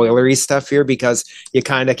mild spoilery stuff here, because you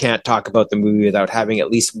kind of can't talk about the movie without having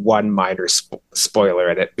at least one minor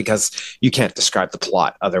spoiler in it, because you can't describe the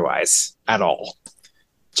plot otherwise at all,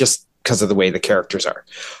 just because of the way the characters are.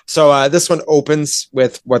 So this one opens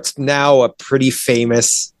with what's now a pretty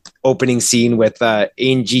famous opening scene with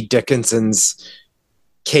Angie Dickinson's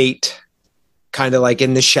Kate kind of like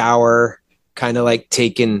in the shower, kind of like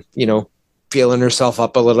taking, feeling herself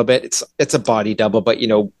up a little bit. It's a body double, but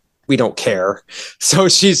we don't care. So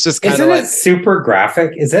she's just kind of like, super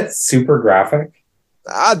graphic. Is that super graphic?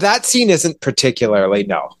 That scene isn't particularly,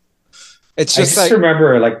 no. It's just I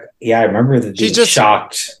remember I remember that she's just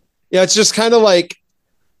shocked. Yeah. It's just kind of like,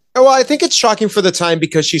 well, I think it's shocking for the time,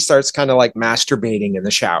 because she starts kind of like masturbating in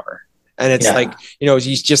the shower, and it's like, you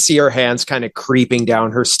just see her hands kind of creeping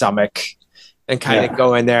down her stomach and kind of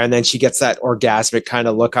go in there. And then she gets that orgasmic kind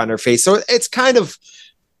of look on her face. So it's kind of,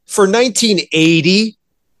 for 1980,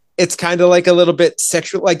 it's kind of like a little bit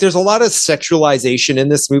sexual. Like there's a lot of sexualization in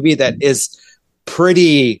this movie that is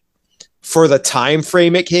pretty, for the time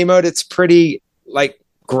frame it came out, it's pretty like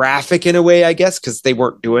graphic in a way, I guess, because they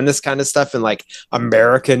weren't doing this kind of stuff in like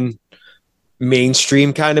American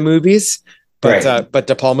mainstream kind of movies. But right. But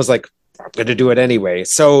De Palma's like, I'm going to do it anyway.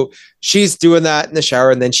 So she's doing that in the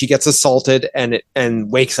shower, and then she gets assaulted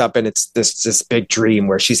and wakes up, and it's this big dream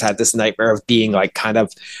where she's had this nightmare of being like kind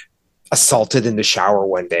of assaulted in the shower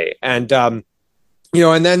one day. And, and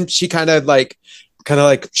then she kind of like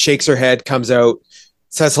shakes her head, comes out,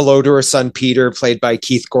 says hello to her son, Peter, played by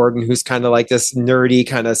Keith Gordon, who's kind of like this nerdy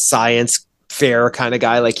kind of science fair kind of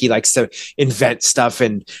guy. Like he likes to invent stuff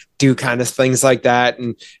and do kind of things like that.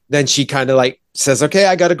 And then she kind of like says, okay,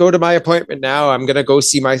 I got to go to my appointment now. I'm going to go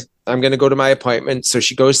to my appointment. So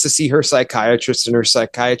she goes to see her psychiatrist, and her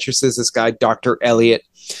psychiatrist is this guy, Dr. Elliot,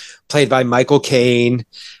 played by Michael Caine.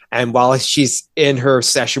 And while she's in her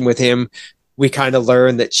session with him, we kind of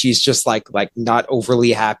learn that she's just like not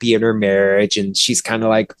overly happy in her marriage, and she's kind of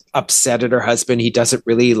like upset at her husband. He doesn't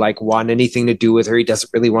really like want anything to do with her. He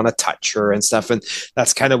doesn't really want to touch her and stuff. And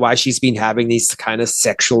that's kind of why she's been having these kind of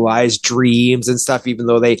sexualized dreams and stuff, even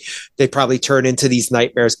though they probably turn into these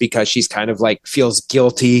nightmares, because she's kind of like feels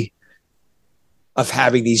guilty of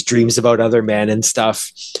having these dreams about other men and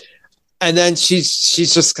stuff. And then she's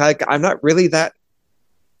just like, I'm not really that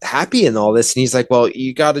happy in all this. And he's like, well,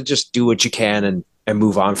 you got to just do what you can and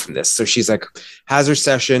move on from this. So she's like, has her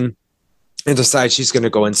session and decides she's going to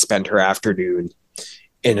go and spend her afternoon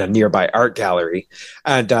in a nearby art gallery.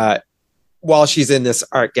 And while she's in this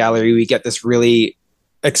art gallery, we get this really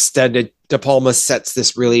extended, De Palma sets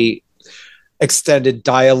this really extended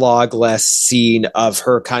dialogue-less scene of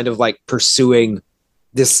her kind of like pursuing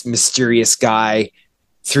this mysterious guy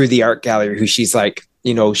through the art gallery, who she's like,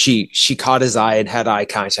 you know, she caught his eye and had eye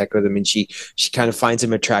contact with him, and she kind of finds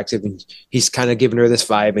him attractive, and he's kind of giving her this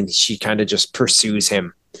vibe, and she kind of just pursues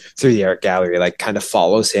him through the art gallery, like kind of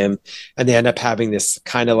follows him, and they end up having this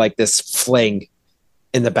kind of like this fling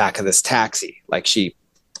in the back of this taxi. Like she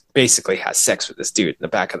basically has sex with this dude in the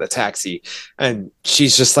back of the taxi, and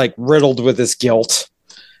she's just like riddled with this guilt.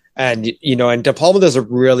 And, you know, and De Palma does a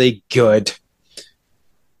really good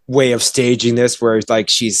way of staging this, where like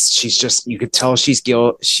she's just, you could tell she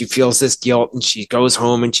feels this guilt, and she goes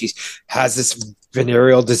home and she has this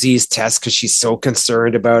venereal disease test because she's so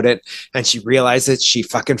concerned about it, and she realizes she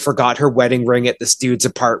fucking forgot her wedding ring at this dude's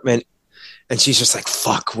apartment, and she's just like,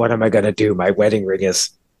 fuck, what am I gonna do? My wedding ring is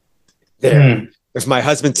there. If my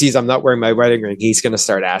husband sees I'm not wearing my wedding ring, he's gonna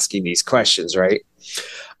start asking these questions, right?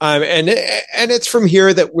 And it's from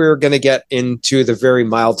here that we're going to get into the very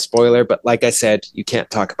mild spoiler. But like I said, you can't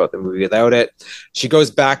talk about the movie without it. She goes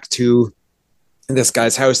back to this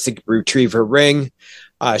guy's house to retrieve her ring.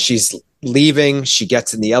 She's leaving. She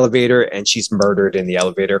gets in the elevator and she's murdered in the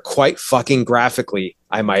elevator, quite fucking graphically,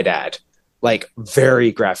 I might add, like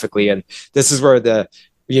very graphically. And this is where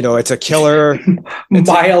it's a killer.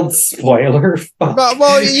 Mild spoiler.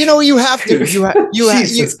 Well, you know, you have to.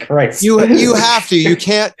 Jesus Christ. You have to. You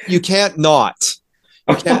can't not.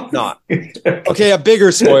 You can't not. Okay, a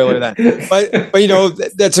bigger spoiler then. But you know,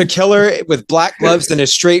 that's a killer with black gloves and a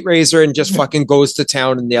straight razor, and just fucking goes to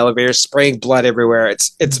town in the elevator, spraying blood everywhere.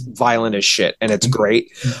 It's violent as shit, and it's great.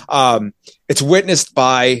 It's witnessed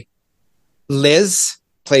by Liz,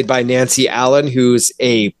 played by Nancy Allen, who's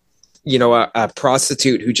a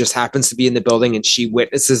prostitute who just happens to be in the building, and she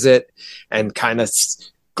witnesses it and kind of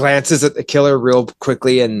glances at the killer real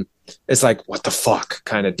quickly and is like, what the fuck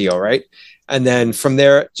kind of deal, right? And then from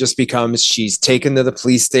there, it just becomes she's taken to the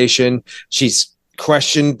police station. She's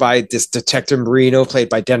questioned by this Detective Marino, played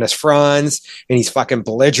by Dennis Franz, and he's fucking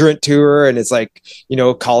belligerent to her and is like, you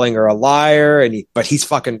know, calling her a liar. But he's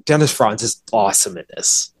fucking, Dennis Franz is awesome in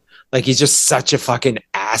this. Like, he's just such a fucking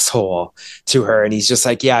asshole to her. And he's just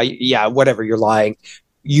like, yeah, whatever, you're lying.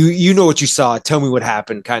 You know what you saw. Tell me what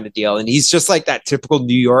happened kind of deal. And he's just like that typical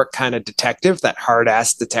New York kind of detective, that hard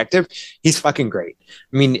ass detective. He's fucking great.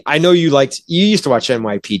 I mean, I know you used to watch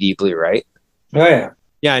NYPD Blue, right? Oh, yeah.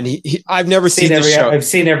 Yeah. And I've never seen the show. I've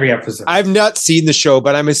seen every episode. I've not seen the show,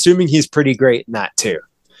 but I'm assuming he's pretty great in that too.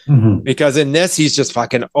 Mm-hmm. Because in this, he's just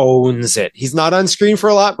fucking owns it. He's not on screen for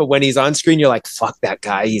a lot, but when he's on screen, you're like, fuck that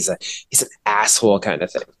guy. He's an asshole kind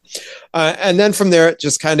of thing. And then from there, it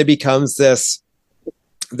just kind of becomes this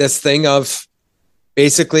thing of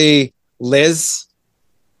basically Liz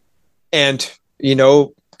and, you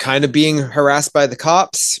know, kind of being harassed by the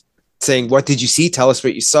cops, saying, what did you see? Tell us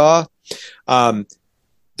what you saw.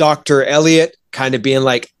 Dr. Elliot kind of being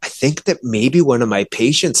like, I think that maybe one of my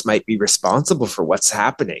patients might be responsible for what's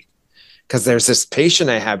happening. Because there's this patient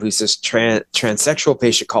I have who's this transsexual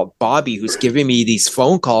patient called Bobby, who's giving me these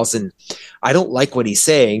phone calls and I don't like what he's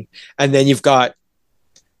saying. And then you've got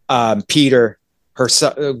Peter, her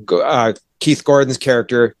son, Keith Gordon's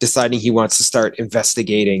character, deciding he wants to start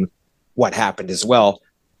investigating what happened as well,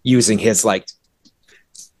 using his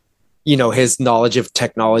his knowledge of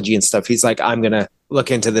technology and stuff. He's like, I'm going to look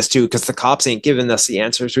into this too, because the cops ain't giving us the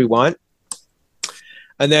answers we want.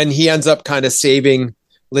 And then he ends up kind of saving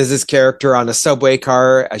Liz's character on a subway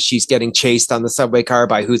car as she's getting chased on the subway car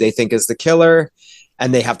by who they think is the killer.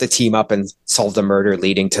 And they have to team up and solve the murder,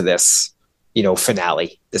 leading to this,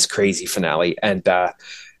 finale, this crazy finale. And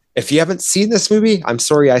if you haven't seen this movie, I'm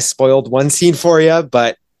sorry I spoiled one scene for you,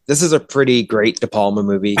 but this is a pretty great De Palma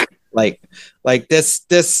movie. Like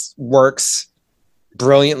this works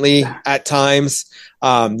brilliantly at times.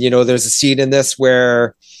 There's a scene in this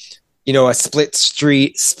where, a split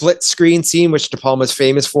screen scene, which De Palma's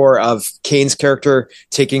famous for, of Kane's character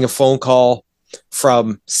taking a phone call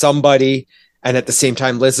from somebody, and at the same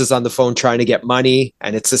time Liz is on the phone trying to get money,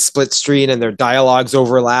 and it's a split screen and their dialogues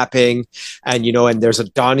overlapping, and and there's a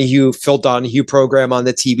Phil Donahue program on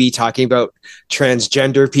the TV talking about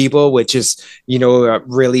transgender people, which is a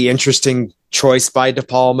really interesting choice by De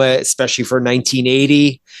Palma, especially for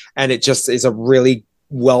 1980. And it just is a really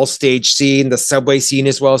well staged scene. The subway scene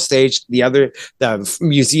is well staged. The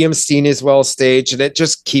museum scene is well staged, and it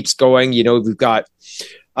just keeps going. We've got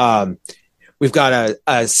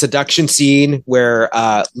a seduction scene where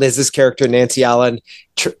Liz's character, Nancy Allen,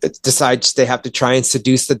 decides they have to try and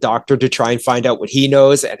seduce the doctor to try and find out what he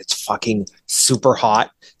knows. And it's fucking super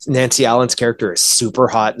hot. Nancy Allen's character is super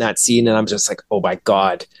hot in that scene. And I'm just like, oh my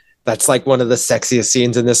God, that's like one of the sexiest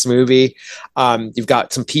scenes in this movie. You've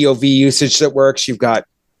got some POV usage that works. You've got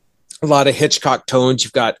a lot of Hitchcock tones.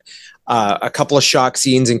 You've got A couple of shock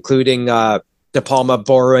scenes, including De Palma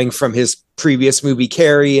borrowing from his previous movie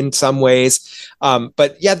Carrie in some ways.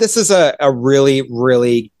 But yeah, this is a really,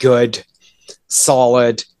 really good,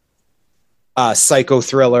 solid psycho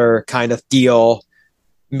thriller kind of deal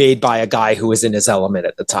made by a guy who was in his element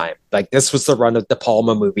at the time. Like, this was the run of De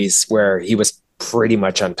Palma movies where he was pretty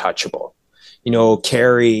much untouchable. You know,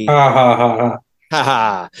 Carrie.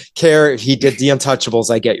 Carrie, he did The Untouchables.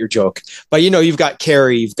 I get your joke. But, you know, you've got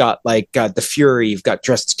Carrie, you've got like The Fury, you've got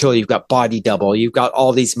Dressed to Kill, you've got Body Double, you've got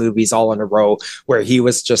all these movies all in a row where he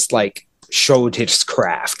was just like showed his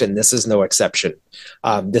craft. And this is no exception.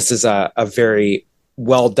 This is a very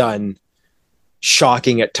well done,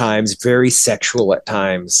 shocking at times, very sexual at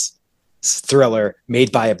times thriller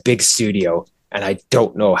made by a big studio. And I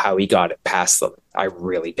don't know how he got it past them. I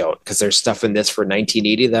really don't. Because there's stuff in this for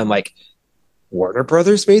 1980 that I'm like, Warner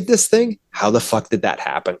Brothers made this thing? How the fuck did that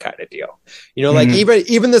happen? Kind of deal. You know, like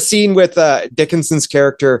even the scene with Dickinson's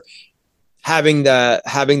character having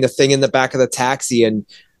the thing in the back of the taxi and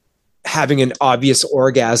having an obvious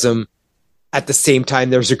orgasm at the same time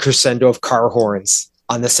there's a crescendo of car horns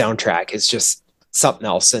on the soundtrack is just something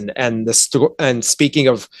else. And speaking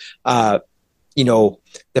of you know,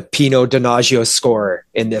 the Pino Donaggio score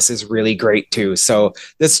in this is really great too. So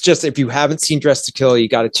this just, if you haven't seen Dressed to Kill, you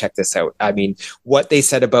got to check this out. I mean, what they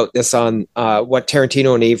said about this on what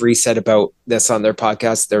Tarantino and Avery said about this on their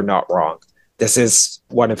podcast, they're not wrong. This is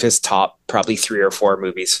one of his top probably 3 or 4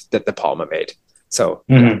 movies that De Palma made. So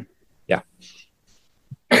yeah.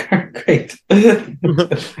 Great.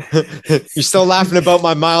 You're still laughing about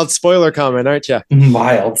my mild spoiler comment, aren't you?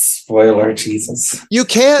 Mild spoiler, Jesus. You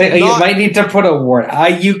can't. You might need to put a warning.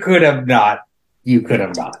 You could have not. You could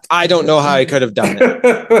have not. I don't know how I could have done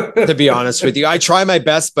it. To be honest with you, I try my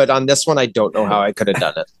best, but on this one, I don't know how I could have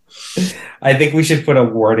done it. I think we should put a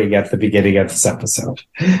warning at the beginning of this episode,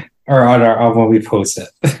 or on when we post it.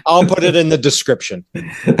 I'll put it in the description.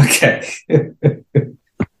 Okay.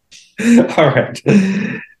 All right.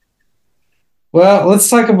 Well, let's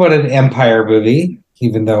talk about an Empire movie,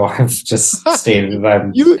 even though I've just stated that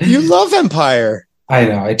I'm... You love Empire. I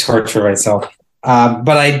know, I torture myself.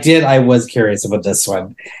 But I was curious about this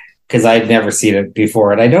one because I'd never seen it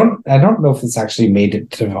before. And I don't know if it's actually made it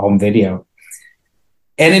to home video.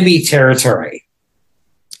 Enemy Territory.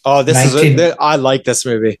 Oh, I like this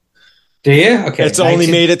movie. Do you? Okay. It's only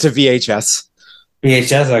made it to VHS.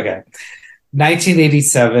 VHS, okay.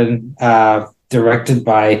 1987, directed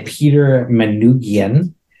by Peter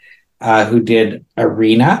Manoogian, who did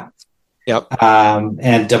Arena,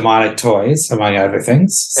 and Demonic Toys, among other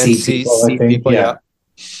things. And See People, yeah.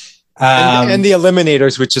 And The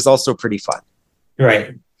Eliminators, which is also pretty fun.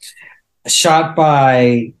 Right. Shot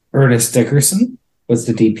by Ernest Dickerson was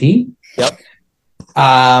the DP. Yep.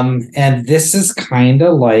 And this is kind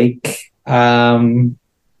of like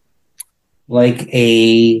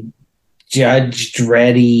a Judge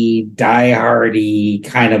Dreddy, Die Hardy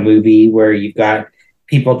kind of movie where you've got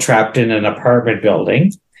people trapped in an apartment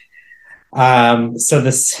building. So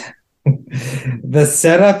the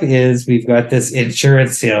setup is we've got this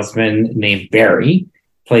insurance salesman named Barry,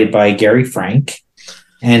 played by Gary Frank,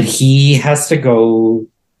 and he has to go.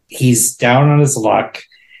 He's down on his luck,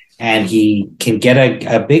 and he can get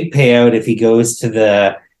a big payout if he goes to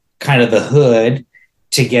the kind of the hood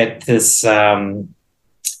to get this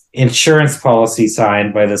insurance policy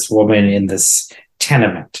signed by this woman in this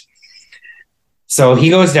tenement. So he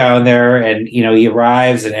goes down there and, you know, he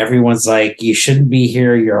arrives and everyone's like, you shouldn't be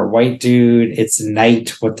here. You're a white dude. It's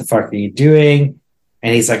night. What the fuck are you doing?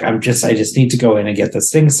 And he's like, I just need to go in and get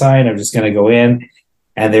this thing signed. I'm just going to go in.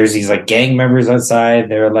 And there's these like gang members outside.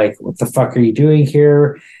 They're like, what the fuck are you doing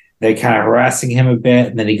here? They're kind of harassing him a bit.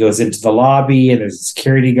 And then he goes into the lobby and there's a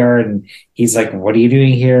security guard and he's like, what are you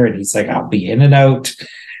doing here? And he's like, I'll be in and out.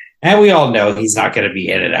 And we all know he's not going to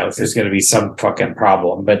be in and out. There's going to be some fucking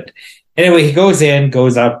problem. But anyway, he goes in,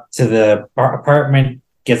 goes up to the apartment,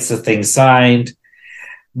 gets the thing signed.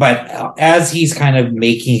 But as he's kind of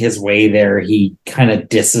making his way there, he kind of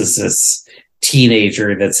disses this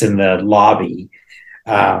teenager that's in the lobby.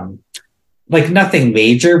 Like nothing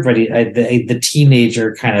major, but the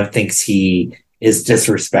teenager kind of thinks he is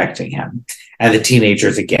disrespecting him. And the teenager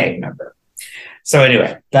is a gang member. So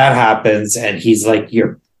anyway, that happens. And he's like,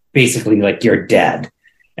 you're basically like, you're dead.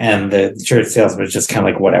 And the insurance salesman is just kind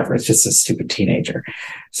of like, whatever. It's just a stupid teenager.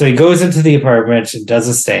 So he goes into the apartment and does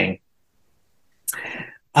his thing.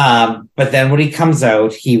 But then when he comes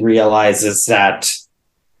out, he realizes that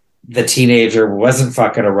the teenager wasn't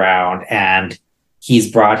fucking around and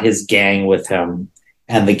he's brought his gang with him.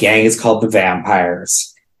 And the gang is called the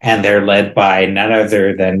Vampires. And they're led by none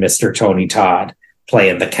other than Mr. Tony Todd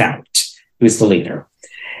playing the Count. who's the leader.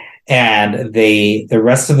 And the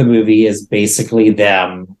rest of the movie is basically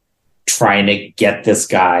them trying to get this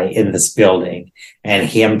guy in this building and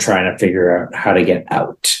him trying to figure out how to get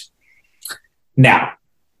out. Now,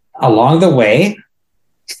 along the way,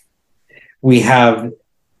 we have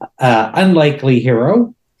an unlikely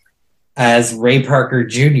hero as Ray Parker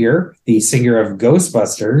Jr., the singer of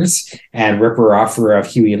Ghostbusters and ripper-offer of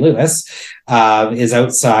Huey Lewis, is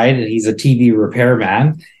outside, and he's a TV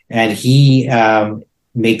repairman, and he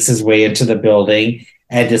makes his way into the building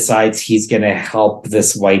and decides he's going to help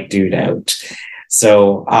this white dude out.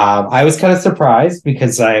 So I was kind of surprised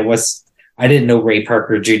because I didn't know Ray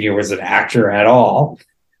Parker Jr. was an actor at all,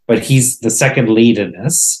 but he's the second lead in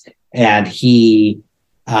this, and he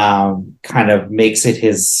kind of makes it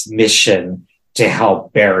his mission to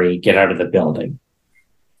help Barry get out of the building.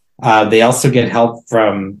 They also get help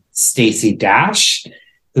from Stacey Dash,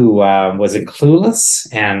 who was in Clueless,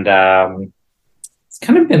 and it's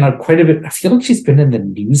kind of been quite a bit. I feel like she's been in the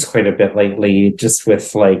news quite a bit lately, just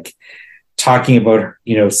with like talking about,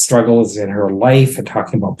 struggles in her life and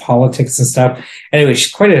talking about politics and stuff. Anyway,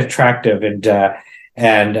 she's quite attractive, and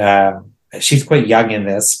she's quite young in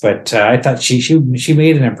this, but I thought she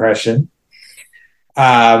made an impression.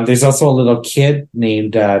 There's also a little kid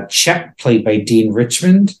named Chet, played by Dean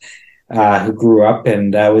Richmond, who grew up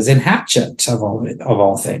and was in Hatchet, of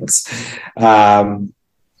all things.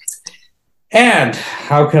 And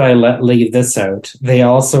how could I leave this out? They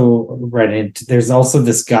also there's also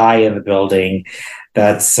this guy in the building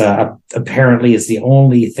that's apparently is the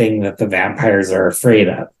only thing that the vampires are afraid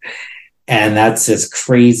of. And that's this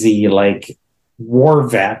crazy, like, war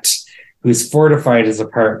vet who's fortified his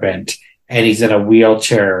apartment, and he's in a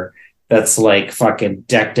wheelchair that's, like, fucking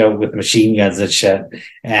decked out with machine guns and shit.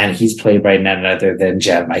 And he's played by none other than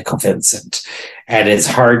Jan Michael Vincent at his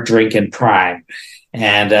hard drinking prime.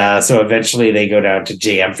 And so eventually they go down to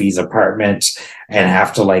JMV's apartment and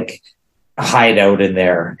have to, like, hide out in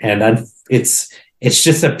there. And it's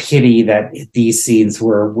just a pity that these scenes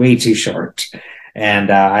were way too short.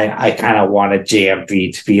 And I kind of wanted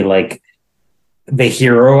JMV to be like the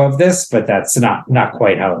hero of this, but that's not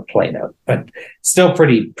quite how it played out. But still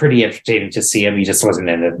pretty entertaining to see him. He just wasn't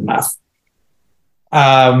in it enough.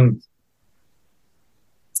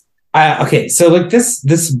 Okay, so like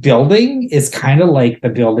this building is kind of like the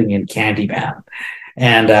building in Candyman,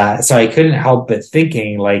 and so I couldn't help but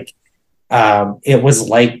thinking like it was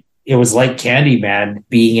like Candyman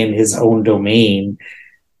being in his own domain.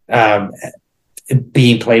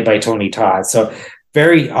 Being played by Tony Todd. So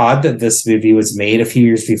very odd that this movie was made a few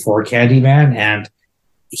years before Candyman, and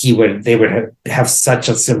they would have such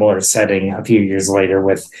a similar setting a few years later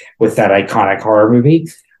with that iconic horror movie.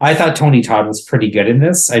 I thought Tony Todd was pretty good in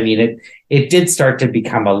this. I mean, it did start to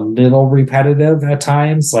become a little repetitive at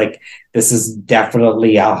times. Like, this is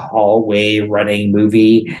definitely a hallway running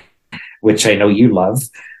movie, which I know you love.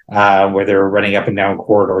 Where they're running up and down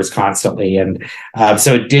corridors constantly. And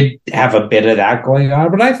so it did have a bit of that going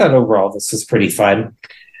on, but I thought overall this was pretty fun.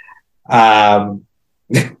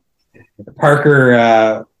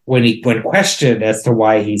 Parker, when questioned as to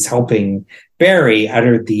why he's helping Barry,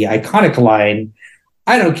 uttered the iconic line,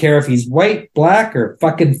 "I don't care if he's white, black, or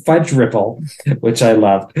fucking fudge ripple," which I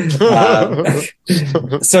loved.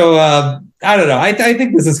 So I don't know. I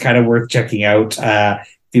think this is kind of worth checking out.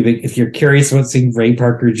 If you're curious about seeing Ray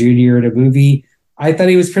Parker Jr. in a movie, I thought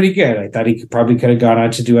he was pretty good. I thought he could have gone on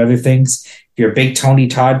to do other things. If you're a big Tony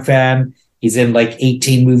Todd fan, he's in like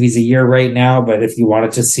 18 movies a year right now. But if you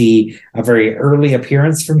wanted to see a very early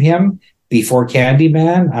appearance from him before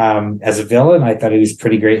Candyman as a villain, I thought he was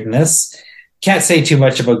pretty great in this. Can't say too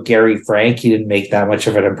much about Gary Frank. He didn't make that much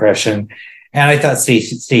of an impression. And I thought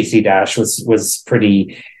Stacey Dash was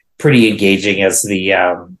pretty engaging as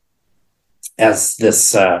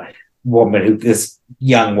this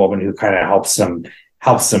young woman who kind of helps them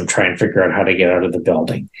try and figure out how to get out of the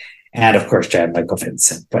building. And of course, Jan Michael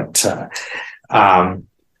Vincent. But I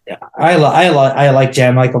like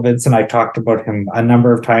Jan Michael Vincent. I've talked about him a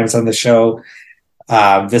number of times on the show.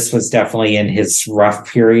 This was definitely in his rough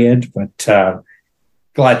period, but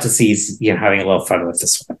glad to see he's having a little fun with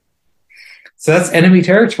this one. So that's Enemy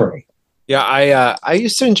Territory. Yeah, I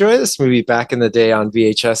used to enjoy this movie back in the day on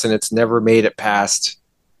VHS, and it's never made it past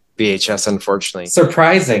VHS, unfortunately.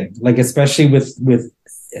 Surprising, like especially with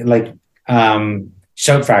like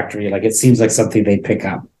Shout Factory, like it seems like something they'd pick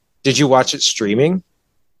up. Did you watch it streaming?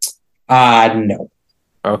 No.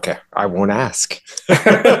 Okay, I won't ask.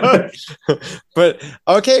 But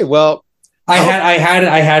okay, well, I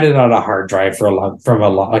had it on a hard drive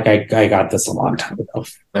I got this a long time ago.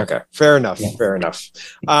 Okay, fair enough. Yeah. Fair enough.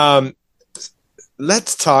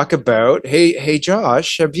 let's talk about hey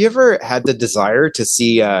Josh, have you ever had the desire to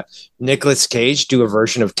see Nicolas Cage do a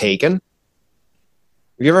version of Taken? Have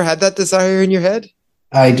you ever had that desire in your head?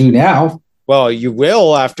 I do now. Well, you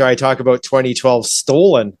will after I talk about 2012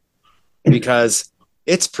 Stolen, because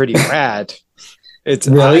it's pretty rad. It's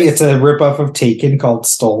Really? It's a ripoff of Taken called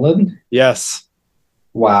Stolen? Yes.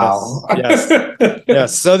 Wow. Yes.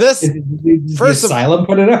 Yes. So this Did first of- Asylum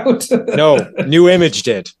put it out? no, New Image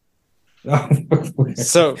did.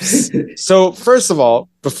 So first of all,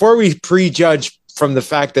 before we prejudge from the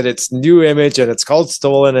fact that it's New Image and it's called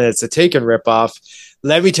Stolen and it's a Taken ripoff,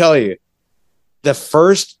 let me tell you, the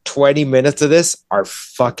first 20 minutes of this are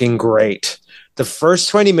fucking great. The first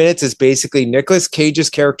 20 minutes is basically Nicolas Cage's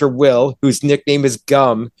character Will, whose nickname is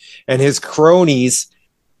Gum, and his cronies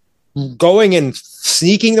going and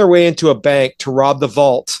sneaking their way into a bank to rob the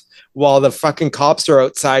vault while the fucking cops are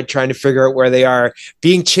outside trying to figure out where they are,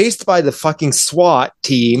 being chased by the fucking SWAT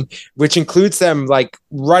team, which includes them like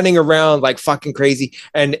running around like fucking crazy,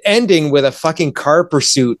 and ending with a fucking car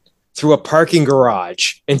pursuit through a parking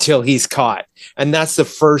garage until he's caught. And that's the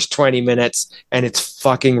first 20 minutes, and it's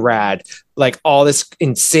fucking rad. Like all this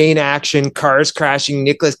insane action, cars crashing,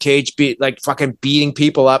 Nicolas Cage fucking beating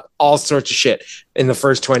people up, all sorts of shit in the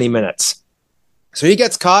first 20 minutes. So he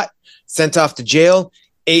gets caught, sent off to jail.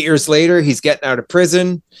 8 years later, he's getting out of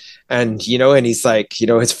prison, and he's like,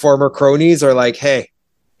 his former cronies are like, hey,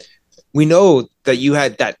 we know that you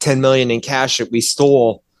had that 10 million in cash that we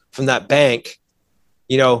stole from that bank.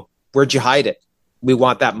 Where'd you hide it? We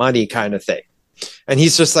want that money, kind of thing. And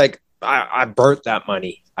he's just like, I burnt that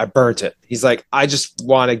money. I burnt it. He's like, I just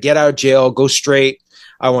want to get out of jail, go straight.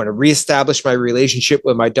 I want to reestablish my relationship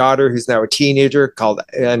with my daughter, who's now a teenager,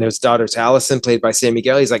 and his daughter's Allison, played by San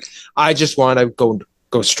Miguel. He's like, I just want to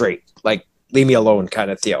go straight, like leave me alone, kind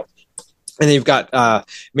of deal. And then you've got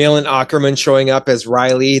Malin Ackerman showing up as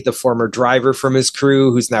Riley, the former driver from his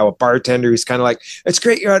crew, who's now a bartender, who's kind of like, it's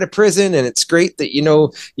great you're out of prison, and it's great that you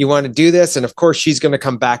want to do this. And of course, she's going to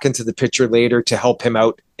come back into the picture later to help him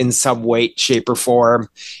out in some way, shape, or form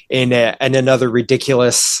in another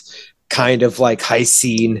ridiculous kind of like heist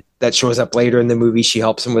scene that shows up later in the movie. She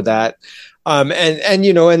helps him with that. And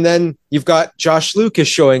then you've got Josh Lucas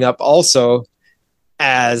showing up also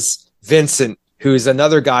as Vincent, who's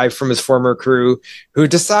another guy from his former crew, who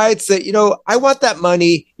decides that, I want that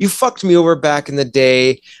money. You fucked me over back in the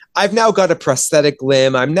day. I've now got a prosthetic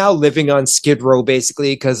limb. I'm now living on Skid Row,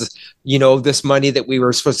 basically, because, this money that we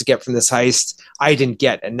were supposed to get from this heist, I didn't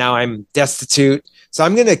get. And now I'm destitute. So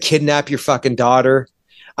I'm going to kidnap your fucking daughter.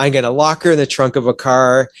 I'm going to lock her in the trunk of a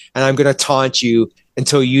car, and I'm going to taunt you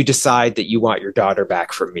until you decide that you want your daughter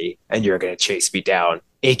back from me, and you're going to chase me down,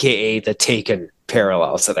 aka the Taken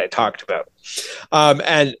parallels that I talked about.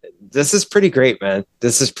 And this is pretty great, man.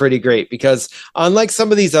 This is pretty great because unlike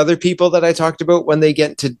some of these other people that I talked about when they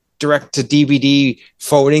get to direct to DVD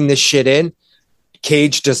phoning this shit in,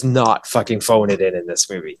 Cage does not fucking phone it in this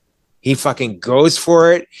movie. He fucking goes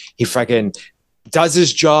for it. He fucking does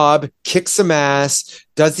his job, kicks some ass,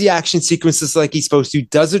 does the action sequences like he's supposed to,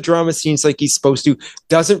 does the drama scenes like he's supposed to,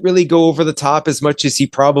 doesn't really go over the top as much as he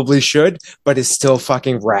probably should, but is still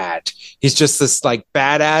fucking rad. He's just this like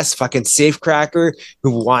badass fucking safecracker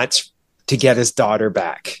who wants to get his daughter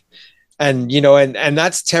back. And, and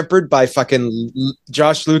that's tempered by fucking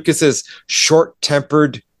Josh Lucas's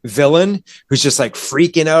short-tempered villain who's just like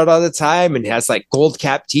freaking out all the time and has like gold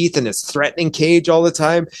cap teeth and is threatening Cage all the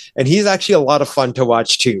time. And he's actually a lot of fun to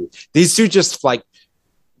watch too. These two just like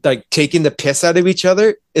taking the piss out of each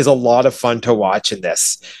other is a lot of fun to watch in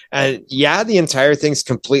this. And yeah, the entire thing's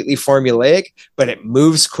completely formulaic, but it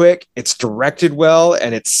moves quick. It's directed well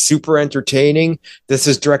and it's super entertaining. This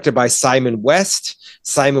is directed by Simon West.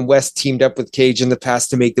 Simon West teamed up with Cage in the past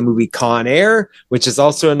to make the movie Con Air, which is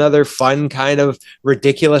also another fun kind of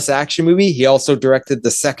ridiculous action movie. He also directed the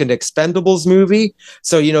second Expendables movie.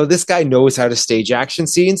 So, this guy knows how to stage action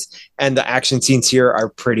scenes, and the action scenes here are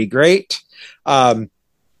pretty great. I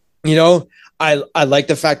like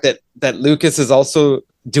the fact that Lucas is also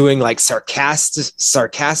doing like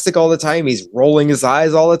sarcastic all the time. He's rolling his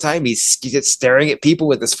eyes all the time. He's staring at people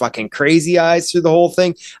with his fucking crazy eyes through the whole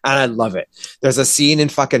thing. And I love it. There's a scene in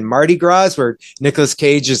fucking Mardi Gras where Nicolas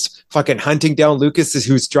Cage is fucking hunting down Lucas,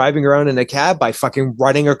 who's driving around in a cab, by fucking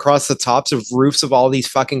running across the tops of roofs of all these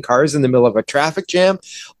fucking cars in the middle of a traffic jam.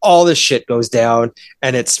 All this shit goes down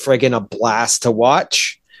and it's friggin' a blast to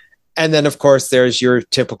watch. And then, of course, there's your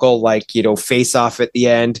typical, face off at the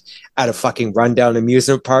end at a fucking rundown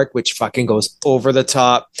amusement park, which fucking goes over the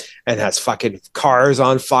top and has fucking cars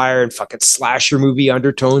on fire and fucking slasher movie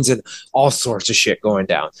undertones and all sorts of shit going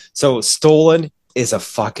down. So Stolen, is a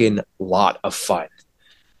fucking lot of fun.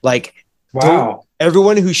 Like, Wow.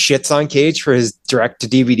 everyone who shits on Cage for his direct to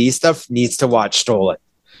DVD stuff needs to watch Stolen,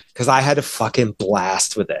 because I had a fucking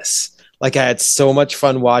blast with this. Like, I had so much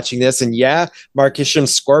fun watching this. And yeah, Mark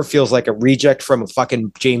Isham's score feels like a reject from a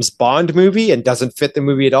fucking James Bond movie and doesn't fit the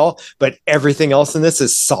movie at all. But everything else in this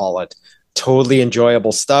is solid. Totally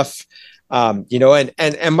enjoyable stuff.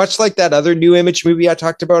 And much like that other New Image movie I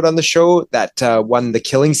talked about on the show that won the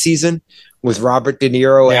Killing Season with Robert De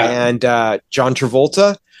Niro and John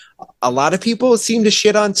Travolta, a lot of people seem to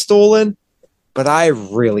shit on Stolen, but I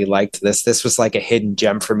really liked this. This was like a hidden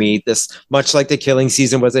gem for me. This, much like the Killing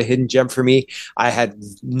Season, was a hidden gem for me. I had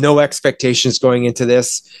no expectations going into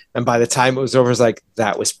this, and by the time it was over, I was like,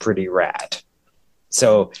 that was pretty rad.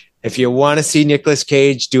 So if you want to see Nicolas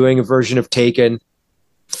Cage doing a version of Taken,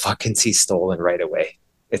 fucking see Stolen right away.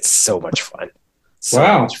 It's so much fun. So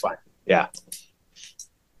much fun. Yeah.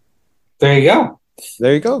 There you go.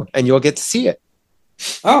 There you go. And you'll get to see it.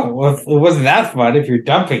 Oh, well, it wasn't that fun if you're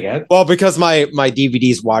dumping it. Well, because my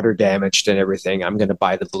DVD's water damaged and everything, I'm going to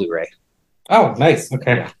buy the Blu-ray. Oh, nice.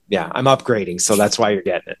 Okay. Yeah, I'm upgrading, so that's why you're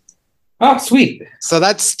getting it. Oh, sweet. So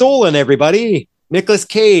that's Stolen, everybody. Nicolas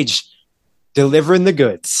Cage delivering the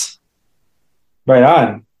goods. Right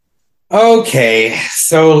on. Okay,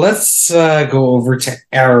 so let's go over to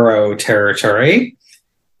Arrow territory,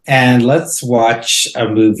 and let's watch a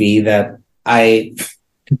movie that I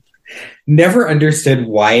never understood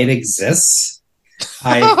why it exists.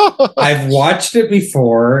 I've watched it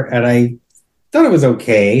before, and I thought it was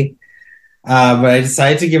okay, but I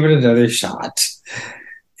decided to give it another shot.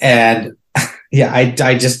 And yeah,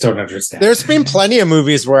 I just don't understand. There's been plenty of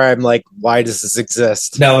movies where I'm like, why does this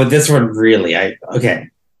exist? No, this one really. Okay.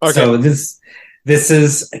 So this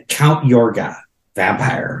is Count Yorga,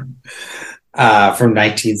 Vampire, from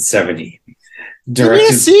 1970. Give me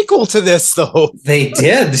a sequel to this, though. They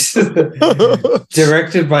did.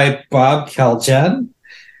 Directed by Bob Keljan,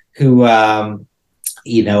 who I'm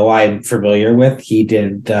familiar with. He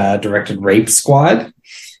directed Rape Squad,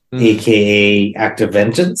 aka Act of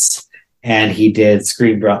Vengeance, and he did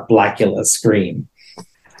Blackula Scream.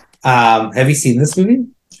 Have you seen this movie?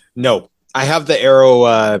 No. I have the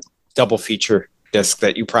Arrow double feature disc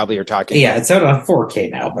that you probably are talking about. Yeah, it's out on 4K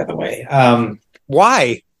now, by the way.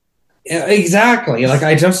 Why? Exactly. Like,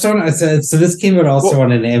 I just don't. So this came out also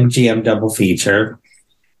on an MGM double feature,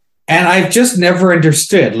 and I've just never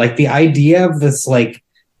understood like the idea of this like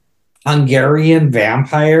Hungarian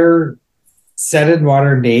vampire set in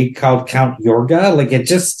modern day called Count Yorga. Like, it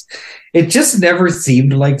just never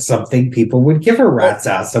seemed like something people would give a rat's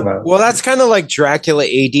ass about. Well, that's kind of like Dracula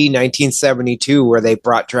AD 1972, where they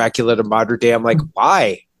brought Dracula to modern day. I'm like,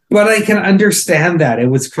 why? But I can understand that.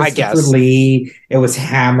 It was Christopher Lee. It was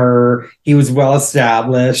Hammer. He was well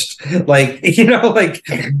established. Like, like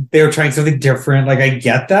they were trying something different. Like, I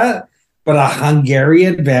get that. But a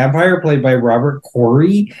Hungarian vampire played by Robert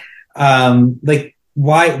Corey, like,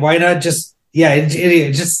 why not just,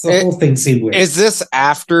 it just, the whole thing seemed weird. Is this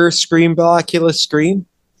after Scream Blackula Scream?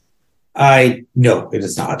 No, it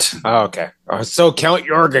is not. Oh, okay. So Count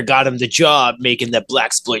Yorga got him the job making the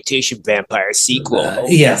blaxploitation vampire sequel.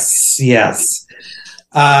 Yes.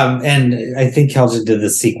 And I think Keljan did the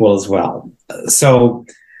sequel as well. So,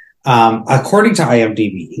 according to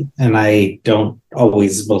IMDb, and I don't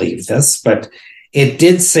always believe this, but it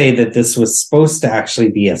did say that this was supposed to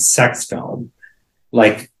actually be a sex film,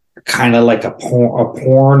 like kind of like a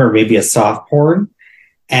porn or maybe a soft porn.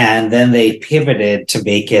 And then they pivoted to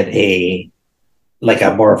make it a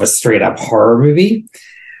more of a straight up horror movie.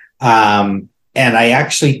 And I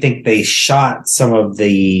actually think they shot some of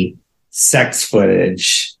the sex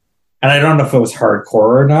footage, and I don't know if it was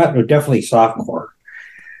hardcore or not, but definitely softcore.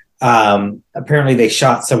 Apparently they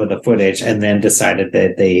shot some of the footage and then decided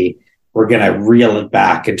that they were going to reel it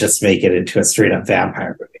back and just make it into a straight up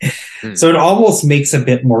vampire movie. So it almost makes a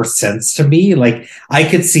bit more sense to me. Like, I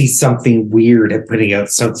could see something weird at putting out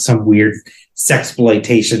some weird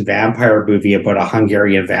sexploitation vampire movie about a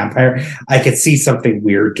Hungarian vampire. I could see something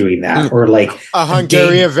weird doing that. Or like a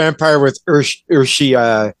Hungarian vampire with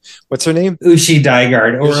Urshi, what's her name? Ushi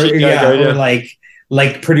Dygard. Or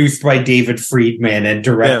like produced by David Friedman and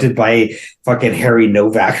directed by fucking Harry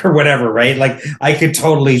Novak or whatever, right? Like, I could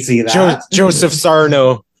totally see that. Joseph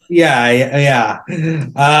Sarno. Yeah.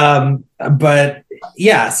 But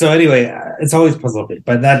yeah, so anyway, it's always puzzled me.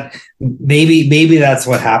 But that maybe that's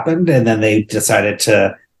what happened, and then they decided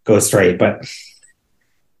to go straight. But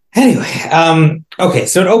anyway, okay,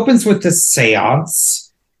 so it opens with this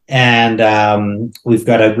seance, and we've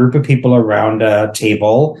got a group of people around a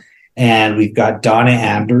table. And we've got Donna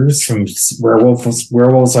Anders from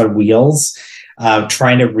Werewolves on Wheels.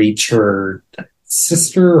 trying to reach her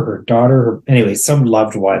sister, her daughter, anyway, some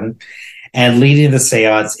loved one. And leading the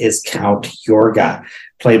seance is Count Yorga,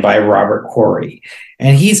 played by Robert Quarry.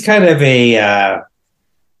 And he's kind of a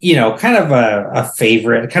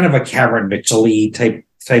favorite, kind of a Cameron Mitchell-y type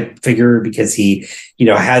figure, because he,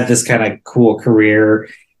 had this kind of cool career,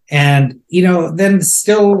 and, then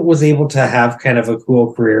still was able to have kind of a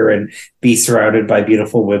cool career and be surrounded by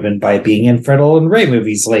beautiful women by being in Fred Olen Ray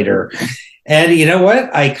movies later. And you know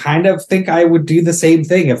what? I kind of think I would do the same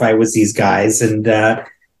thing if I was these guys. And,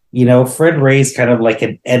 Fred Ray's kind of like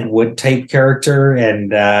an Ed Wood type character, and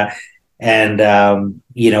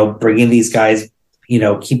bringing these guys,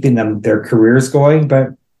 keeping their careers going. But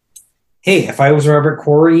hey, if I was Robert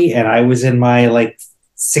Quarry and I was in my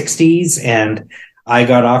 60s and I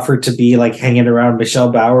got offered to be hanging around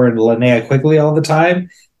Michelle Bauer and Linnea Quigley all the time,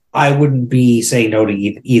 I wouldn't be saying no to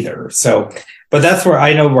either. So, but that's where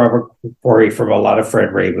I know Robert Quarry from a lot of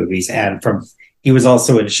Fred Ray movies, and he was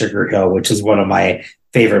also in Sugar Hill, which is one of my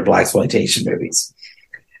favorite blaxploitation movies.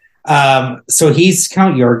 So he's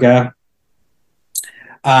Count Yorga.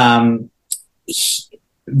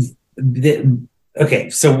 Okay,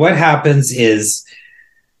 so what happens is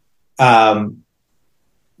Count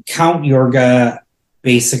Yorga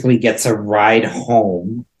basically gets a ride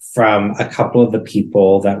home from a couple of the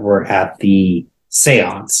people that were at the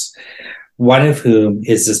seance, one of whom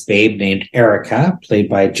is this babe named Erica, played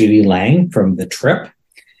by Judy Lang from The Trip,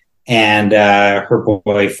 and her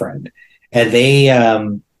boyfriend.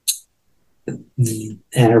 And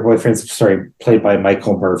her boyfriend's, played by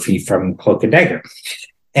Michael Murphy from Cloak and Dagger.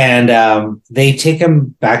 And they take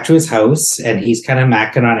him back to his house, and he's kind of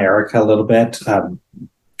macking on Erica a little bit.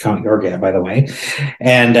 Count Yorga, by the way.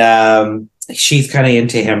 And she's kind of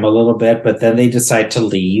into him a little bit, but then they decide to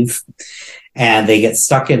leave, and they get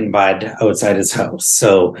stuck in mud outside his house.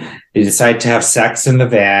 So they decide to have sex in the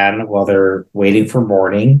van while they're waiting for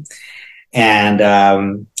morning. And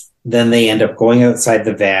then they end up going outside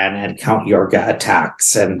the van, and Count Yorga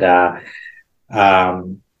attacks. And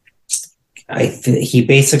he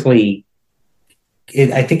basically,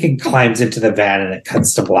 I think it climbs into the van and it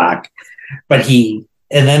cuts to black.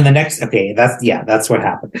 And then that's what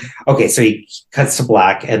happened. Okay, so he cuts to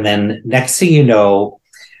black, and then next thing you know,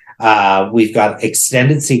 we've got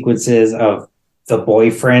extended sequences of the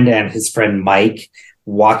boyfriend and his friend Mike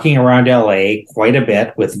walking around LA quite a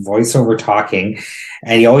bit with voiceover talking.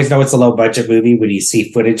 And you always know it's a low budget movie when you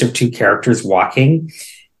see footage of two characters walking,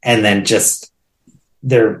 and then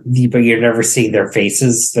but you're never seeing their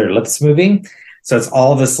faces, their lips moving. So it's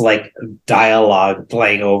all this dialogue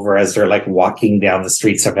playing over as they're walking down the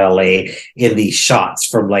streets of LA in these shots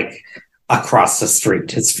from across the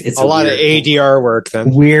street. It's a lot of ADR work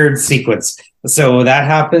then. Weird sequence. So that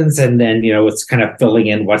happens, and then it's kind of filling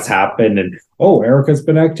in what's happened, and Erica's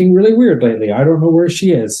been acting really weird lately. I don't know where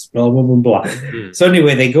she is. Blah blah blah blah. So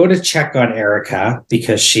anyway, they go to check on Erica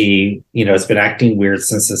because she has been acting weird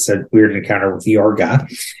since this weird encounter with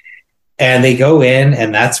Yorga. And they go in,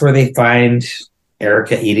 and that's where they find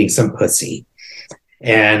Erica eating some pussy.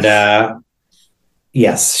 And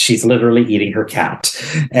yes, she's literally eating her cat.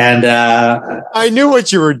 And I knew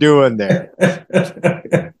what you were doing there.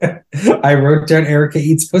 I wrote down Erica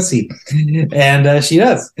eats pussy. And she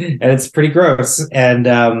does. And it's pretty gross.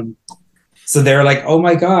 And so they're like, oh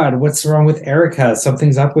my God, what's wrong with Erica?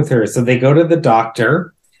 Something's up with her. So they go to the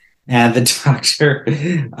doctor, and the doctor,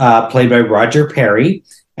 played by Roger Perry.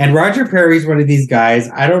 And Roger Perry's one of these guys.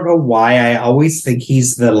 I don't know why. I always think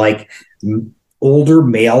he's the older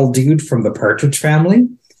male dude from the Partridge Family,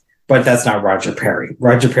 but that's not Roger Perry.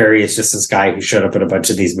 Roger Perry is just this guy who showed up in a bunch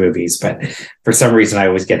of these movies, but for some reason I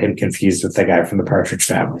always get him confused with the guy from the Partridge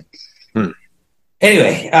Family.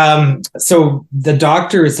 Anyway, so the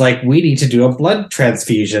doctor is like, we need to do a blood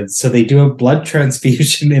transfusion. So they do a blood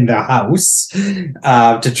transfusion in the house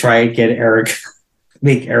to try and get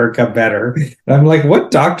make Erica better. And I'm like, what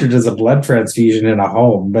doctor does a blood transfusion in a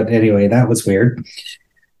home? But anyway, that was weird.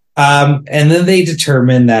 And then they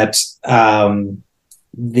determine that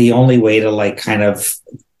the only way to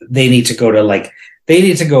they need to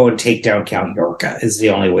go and take down Count Yorga is the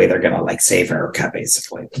only way they're going to save Erica,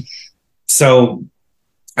 basically. So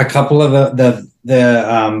a couple of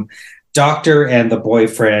the doctor and the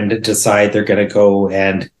boyfriend decide they're going to go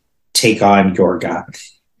and take on Yorga.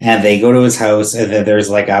 And they go to his house, and then there's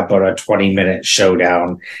about a 20-minute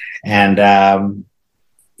showdown, and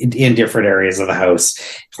in different areas of the house.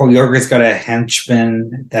 Yorga's got a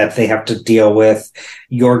henchman that they have to deal with.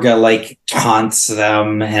 Yorga taunts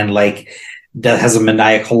them and has a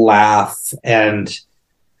maniacal laugh, and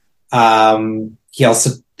he also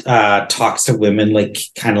talks to women like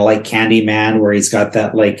kind of like Candyman, where he's got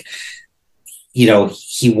that like, you know,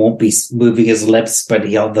 he won't be moving his lips, but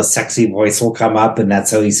the sexy voice will come up, and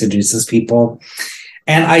that's how he seduces people.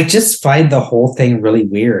 And I just find the whole thing really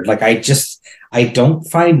weird. Like I don't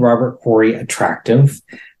find Robert Quarry attractive,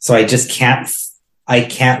 so I just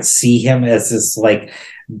can't see him as this like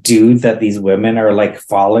dude that these women are like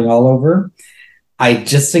falling all over. I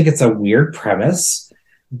just think it's a weird premise.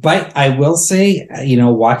 But I will say, you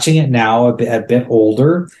know, watching it now a bit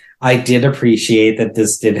older, I did appreciate that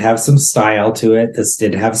this did have some style to it. This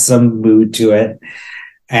did have some mood to it.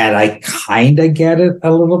 And I kind of get it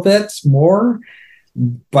a little bit more.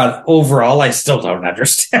 But overall, I still don't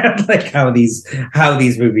understand like how these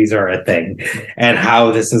movies are a thing and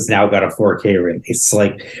how this has now got a 4K release.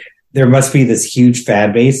 Like, there must be this huge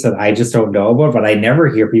fan base that I just don't know about, but I never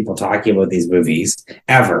hear people talking about these movies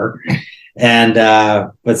ever. And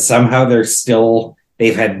but somehow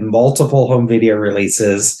they've had multiple home video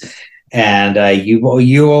releases, and you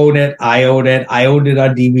own it, I own it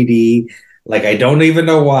on DVD. Like, I don't even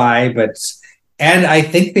know why, and I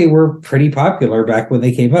think they were pretty popular back when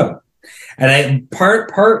they came out. And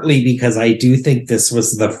partly because I do think this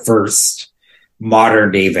was the first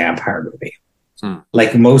modern day vampire movie.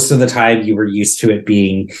 Like, most of the time you were used to it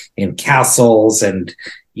being in castles and,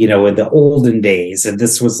 you know, in the olden days. And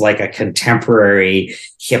this was like a contemporary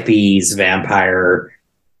hippies vampire.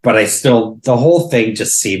 But the whole thing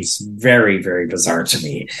just seems very, very bizarre to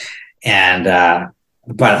me. And,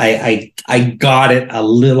 but I got it a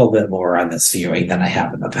little bit more on this viewing than I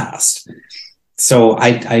have in the past. So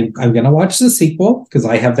I'm going to watch the sequel because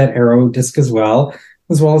I have that Arrow disc as well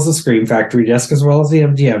as the Scream Factory disc, as well as the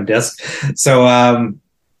MGM disc. So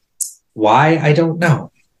why, I don't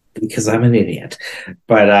know, because I'm an idiot.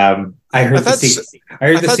 But I heard the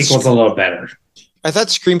sequel's a little better. I thought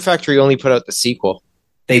Scream Factory only put out the sequel.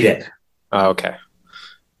 They did. Oh, okay.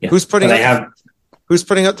 Yeah. Who's putting out the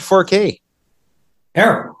 4K?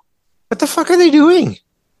 Arrow. What the fuck are they doing?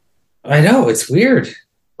 I know, it's weird.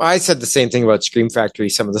 Well, I said the same thing about Scream Factory.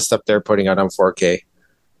 Some of the stuff they're putting out on 4K.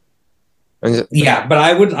 Yeah, but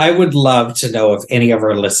I would love to know if any of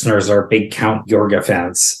our listeners are big Count Yorga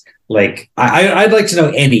fans. Like, I'd like to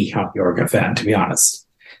know any Count Yorga fan, to be honest,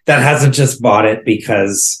 that hasn't just bought it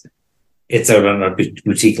because it's out on a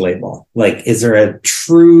boutique label. Like, is there a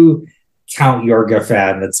true Count Yorga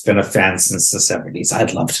fan that's been a fan since the 70s?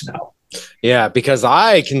 I'd love to know. Yeah, because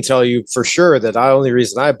I can tell you for sure that the only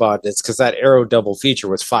reason I bought it is because that Arrow double feature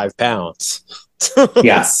was £5.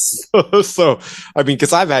 Yes. So, I mean,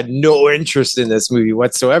 because I've had no interest in this movie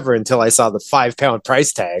whatsoever until I saw the £5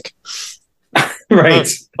 price tag.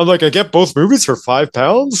 Right. I'm like, I get both movies for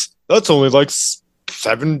 £5? That's only like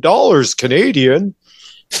 $7 Canadian.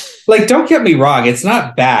 Like, don't get me wrong, it's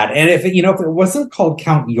not bad. And if it wasn't called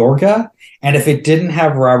Count Yorga, and if it didn't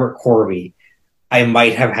have Robert Corby, I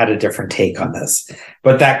might have had a different take on this.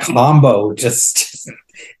 But that combo just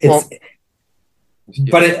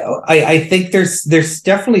I think there's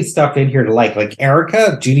definitely stuff in here to like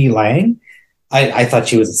Erica, Judy Lang. I thought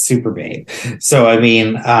she was a super babe. So, I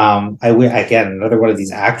mean, again, another one of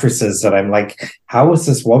these actresses that I'm like, how is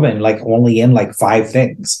this woman like only in like 5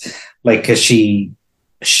 things? Like, cause she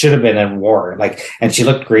should have been in war, like, and she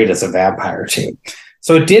looked great as a vampire too.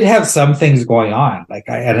 So it did have some things going on. Like,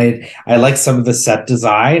 I like some of the set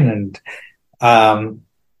design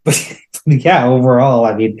but yeah, overall,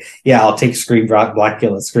 I mean, yeah, I'll take Scream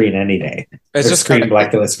Blackula Screen any day. It's just Scream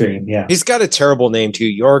Blackula Screen. Yeah, he's got a terrible name too.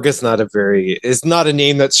 Yorga's is not a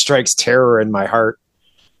name that strikes terror in my heart.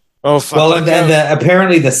 Oh, fuck. Well, and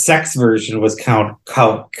apparently the sex version was Count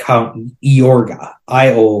Yorga,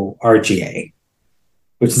 Iorga,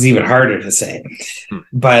 which is even harder to say.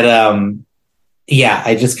 But yeah,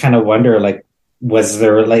 I just kind of wonder, like, was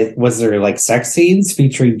there sex scenes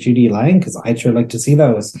featuring Judy Lang? Because I'd sure like to see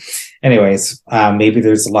those. Anyways, maybe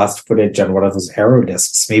there's lost footage on one of those Arrow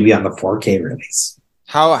discs, maybe on the 4K release.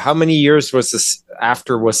 How many years was this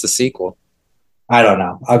after was the sequel? I don't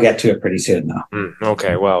know. I'll get to it pretty soon, though.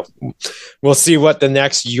 Okay, well, we'll see what the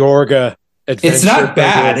next Yorga adventure. It's not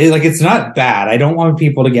bad. It's not bad. I don't want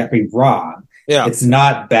people to get me wrong. Yeah, it's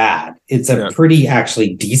not bad. It's a pretty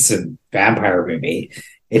actually decent vampire movie.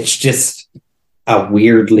 It's just a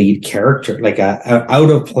weird lead character, like a out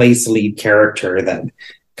of place lead character that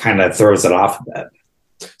kind of throws it off a bit.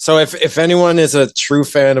 So if anyone is a true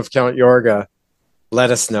fan of Count Yorga,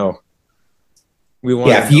 let us know.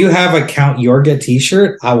 If you have a Count Yorga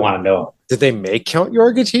t-shirt, I want to know. Did they make Count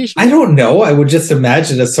Yorga t-shirts? I don't know. I would just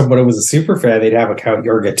imagine if someone who was a super fan, they'd have a Count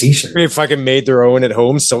Yorga t-shirt. They fucking made their own at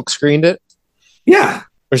home, silk screened it. Yeah.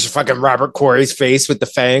 There's fucking Robert Quarry's face with the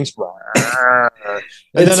fangs. And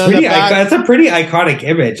It's then on the pretty. back, That's a pretty iconic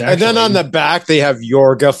image. and then on the back they have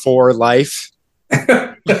Yorga for life.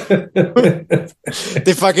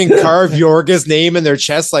 They fucking carve Yorga's name in their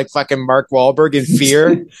chest like fucking Mark Wahlberg in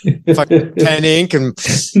Fear. Fucking pen ink and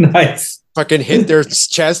nice. fucking hit their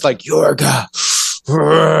chest like Yorga.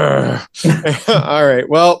 All right.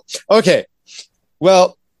 Well, okay.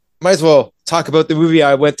 Well, might as well talk about the movie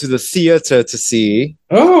I went to the theater to see.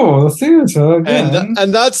 Oh, the theater again.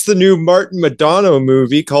 And that's the new Martin Madonna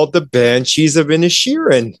movie called The Banshees of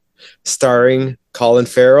Inisherin, starring Colin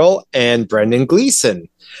Farrell and Brendan Gleeson.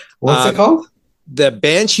 What's it called? The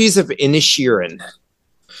Banshees of Inisherin.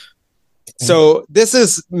 So this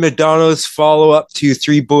is Madonna's follow-up to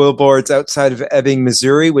Three Billboards Outside of Ebbing,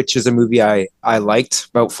 Missouri, which is a movie I liked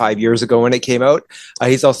about 5 years ago when it came out.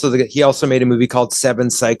 He also made a movie called Seven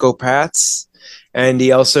Psychopaths, and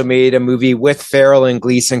he also made a movie with Farrell and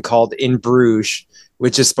Gleeson called In Bruges,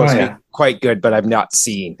 which is supposed to be quite good, but I've not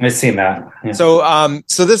seen. I've seen that. Yeah. So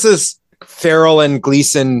this is Farrell and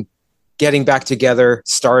Gleeson getting back together,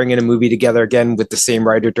 starring in a movie together again with the same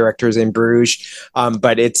writer directors in Bruges.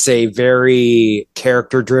 But it's a very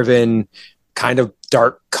character-driven kind of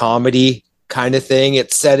dark comedy kind of thing.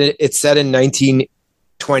 It's set in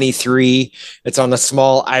 1923. It's on a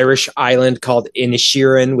small Irish island called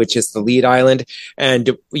Inisherin, which is the lead island.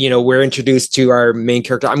 And, we're introduced to our main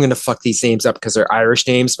character. I'm going to fuck these names up because they're Irish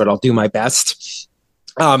names, but I'll do my best.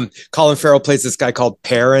 Colin Farrell plays this guy called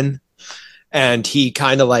Perrin. And he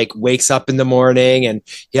kind of like wakes up in the morning and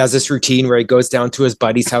he has this routine where he goes down to his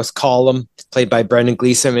buddy's house, Colm, played by Brendan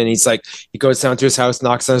Gleeson. And he goes down to his house,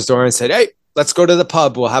 knocks on his door and said, "Hey, let's go to the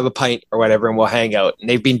pub. We'll have a pint or whatever and we'll hang out." And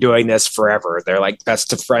they've been doing this forever. They're like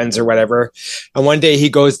best of friends or whatever. And one day he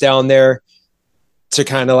goes down there to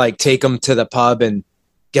kind of like take him to the pub and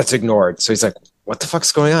gets ignored. So he's like, "What the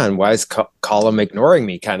fuck's going on? Why is Colm ignoring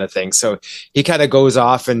me?" kind of thing. So he kind of goes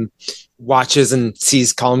off and watches and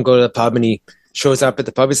sees Colm go to the pub, and he shows up at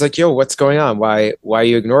the pub. He's like, "Yo, what's going on? Why are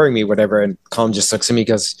you ignoring me?" Whatever. And Colm just looks at me and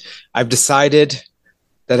goes, "I've decided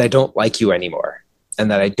that I don't like you anymore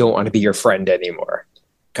and that I don't want to be your friend anymore,"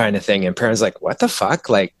 kind of thing. And Perrin's like, "What the fuck?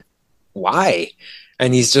 Like, why?"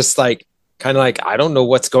 And he's just like, kind of like, "I don't know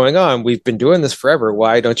what's going on. We've been doing this forever.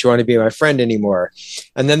 Why don't you want to be my friend anymore?"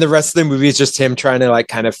 And then the rest of the movie is just him trying to like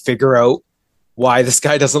kind of figure out why this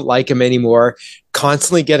guy doesn't like him anymore,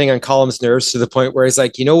 constantly getting on Colm's nerves to the point where he's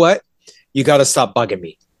like, "You know what? You got to stop bugging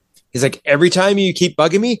me." He's like, "Every time you keep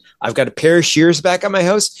bugging me, I've got a pair of shears back at my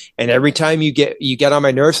house. And every time you get on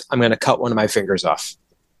my nerves, I'm going to cut one of my fingers off.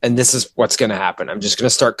 And this is what's going to happen. I'm just going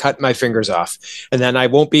to start cutting my fingers off. And then I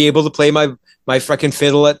won't be able to play my fucking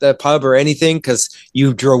fiddle at the pub or anything because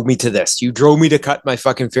you drove me to this. You drove me to cut my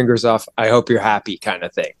fucking fingers off. I hope you're happy," kind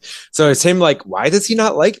of thing. So it's him like, why does he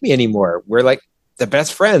not like me anymore? We're like the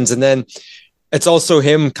best friends. And then it's also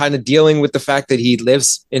him kind of dealing with the fact that he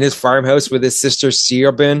lives in his farmhouse with his sister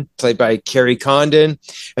Siobhan, played by Carrie Condon.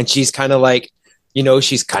 And she's kind of like,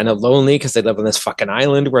 she's kind of lonely because they live on this fucking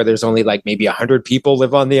island where there's only like maybe 100 people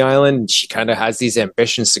live on the island. And she kind of has these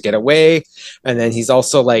ambitions to get away. And then he's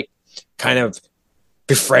also like kind of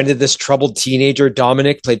befriended this troubled teenager,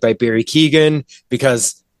 Dominic, played by Barry Keoghan,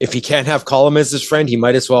 because if he can't have Colm as his friend, he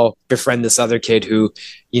might as well befriend this other kid who,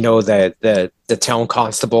 the town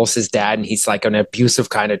constable's his dad, and he's like an abusive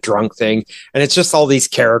kind of drunk thing. And it's just all these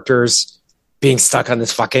characters being stuck on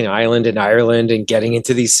this fucking island in Ireland and getting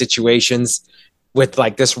into these situations with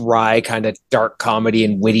like this wry kind of dark comedy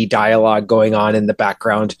and witty dialogue going on in the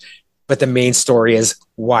background. But the main story is,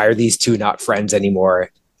 why are these two not friends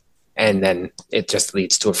anymore? And then it just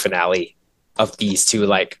leads to a finale of these two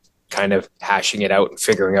like kind of hashing it out and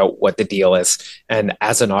figuring out what the deal is, and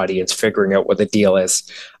as an audience figuring out what the deal is.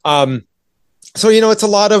 So it's a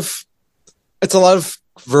lot of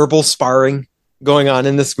verbal sparring going on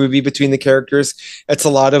in this movie between the characters. It's a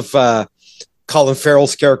lot of Colin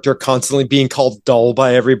Farrell's character constantly being called dull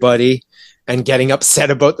by everybody and getting upset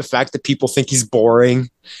about the fact that people think he's boring,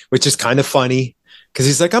 which is kind of funny because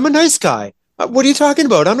he's like, "I'm a nice guy. What are you talking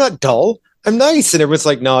about? I'm not dull. I'm nice." And everyone's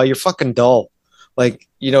like, "No, you're fucking dull." Like,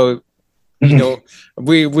 we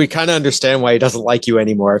kind of understand why he doesn't like you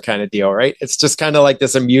anymore kind of deal, right? It's just kind of like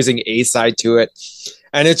this amusing A side to it.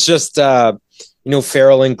 And it's just,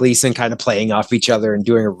 Farrell and Gleeson kind of playing off each other and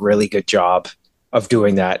doing a really good job of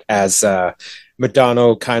doing that, as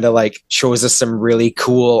Madonna kind of like shows us some really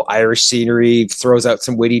cool Irish scenery, throws out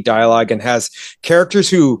some witty dialogue, and has characters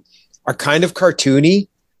who are kind of cartoony,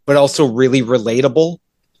 but also really relatable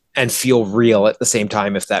and feel real at the same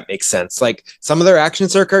time, if that makes sense. Like some of their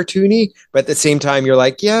actions are cartoony, but at the same time, you're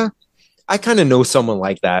like, yeah, I kind of know someone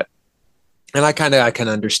like that. And I can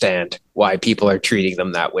understand why people are treating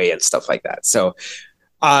them that way and stuff like that. So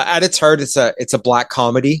at its heart, it's a black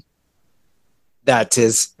comedy that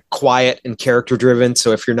is quiet and character driven.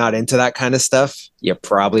 So if you're not into that kind of stuff, you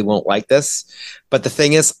probably won't like this. But the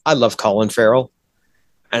thing is, I love Colin Farrell,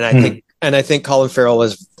 and I think Colin Farrell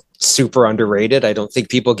is super underrated. I don't think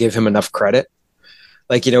people give him enough credit.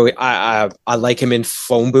 Like, you know, I like him in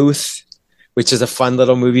Phone Booth, which is a fun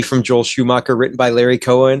little movie from Joel Schumacher written by Larry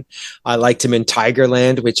Cohen. I liked him in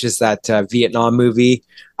Tigerland, which is that Vietnam movie.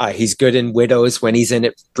 He's good in Widows when he's in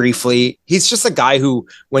it briefly. He's just a guy who,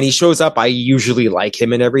 when he shows up, I usually like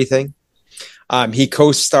him in everything. He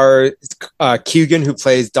co-starred, Keegan, who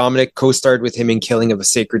plays Dominic, co-starred with him in Killing of a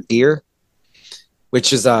Sacred Deer,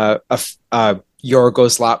 which is a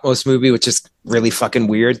Yorgos Lanthimos movie, which is really fucking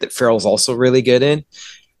weird that Farrell's also really good in.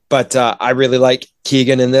 But I really like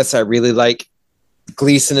Keegan in this. I really like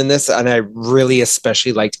Gleason in this. And I really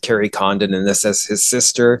especially liked Carrie Condon in this as his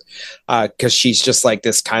sister, because she's just like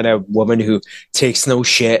this kind of woman who takes no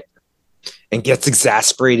shit and gets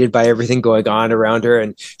exasperated by everything going on around her.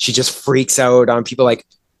 And she just freaks out on people. Like,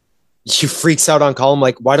 she freaks out on Colin,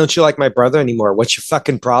 like, why don't you like my brother anymore? What's your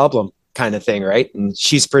fucking problem? Kind of thing, right? And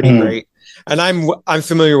she's pretty great. And I'm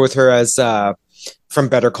familiar with her as from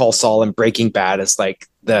Better Call Saul and Breaking Bad as like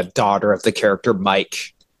the daughter of the character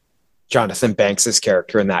Mike, Jonathan Banks's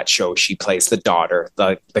character in that show. She plays the daughter,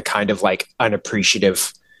 the kind of like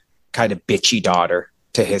unappreciative, kind of bitchy daughter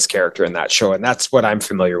to his character in that show, and that's what I'm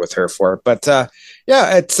familiar with her for. But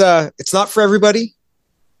yeah, it's not for everybody.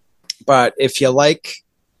 But if you like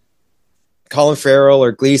Colin Farrell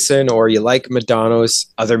or Gleason, or you like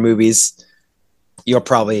Madonna's other movies, you'll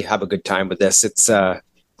probably have a good time with this.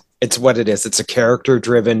 It's what it is. It's a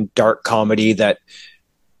character-driven dark comedy that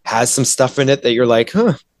has some stuff in it that you're like,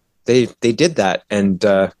 huh, they did that, and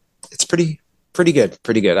it's pretty good.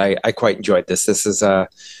 I quite enjoyed this. This is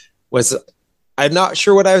I'm not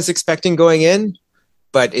sure what I was expecting going in,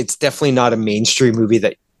 but it's definitely not a mainstream movie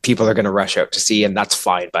that people are going to rush out to see, and that's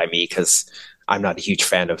fine by me because I'm not a huge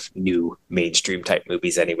fan of new mainstream type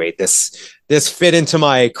movies anyway. This fit into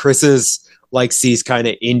my Chris's likes these kind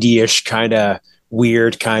of indie-ish, kind of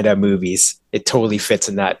weird kind of movies. It totally fits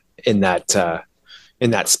in that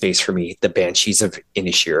space for me. The Banshees of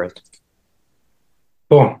Inisherin.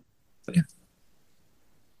 Cool. Yeah.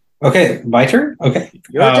 Okay, my turn. Okay,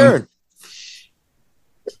 your turn.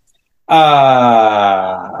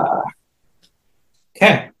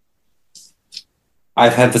 Okay.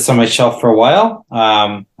 I've had this on my shelf for a while.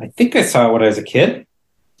 I think I saw it when I was a kid.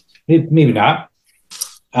 Maybe not.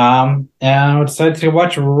 And I decided to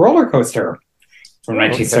watch Roller Coaster from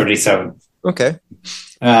 1977. Okay.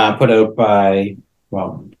 Put out by,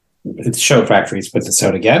 well, it's Show Factories put this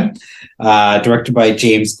out again. Directed by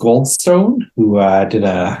James Goldstone, who did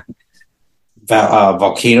a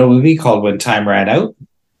volcano movie called When Time Ran Out,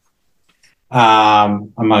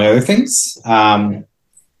 among other things.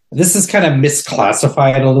 This is kind of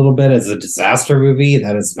misclassified a little bit as a disaster movie.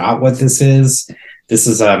 That is not what this is. This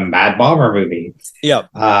is a Mad Bomber movie. Yeah.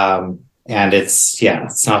 And it's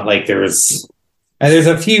not like there's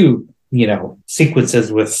a few,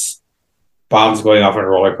 sequences with bombs going off on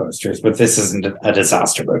roller coasters, but this isn't a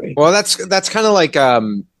disaster movie. Well, that's kind of like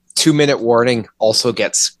 2 Minute Warning also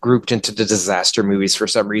gets grouped into the disaster movies for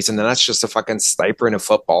some reason, and that's just a fucking sniper in a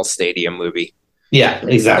football stadium movie. Yeah,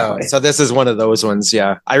 exactly. So this is one of those ones.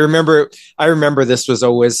 Yeah, I remember this was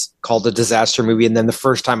always called a disaster movie, and then the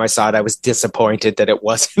first time I saw it, I was disappointed that it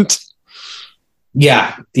wasn't.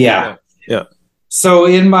 Yeah. So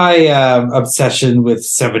in my obsession with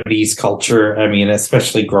 70s culture, I mean,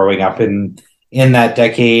 especially growing up in that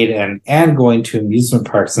decade and going to amusement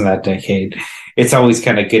parks in that decade, it's always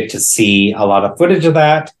kind of good to see a lot of footage of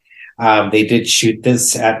that. They did shoot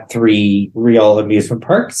this at 3 real amusement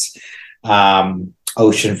parks.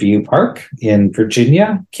 Ocean View Park in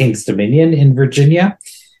Virginia, Kings Dominion in Virginia,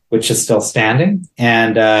 which is still standing,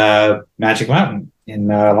 and Magic Mountain in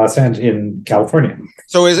Los Angeles, in California.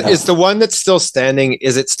 So is the one that's still standing,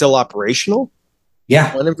 is it still operational?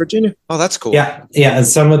 Yeah. One in Virginia? Oh, that's cool. Yeah. And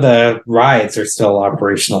some of the rides are still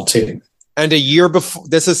operational too. And a year before,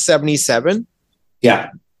 this is 77?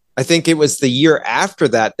 Yeah. I think it was the year after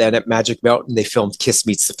that, then at Magic Mountain, they filmed Kiss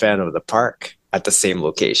Meets the Phantom of the Park at the same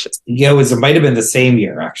location. Yeah, it might have been the same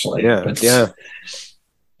year, actually.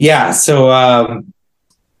 Yeah. So,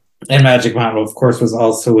 and Magic Mountain, of course, was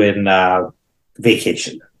also in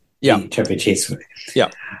Vacation. Yeah. Chevy Chase movie. Yeah.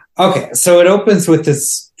 Okay, so it opens with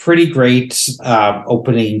this pretty great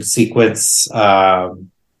opening sequence of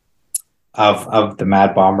the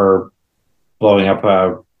Mad Bomber blowing up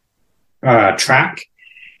a track.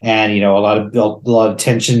 and a lot of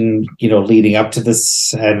tension, leading up to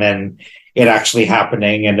this, and then it actually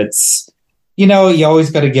happening, and it's. You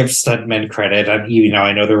always got to give stuntmen credit. I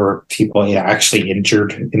know there were people actually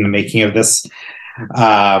injured in the making of this,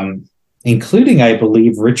 including, I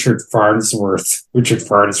believe, Richard Farnsworth. Richard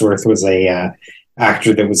Farnsworth was a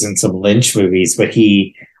actor that was in some Lynch movies, but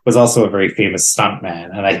he was also a very famous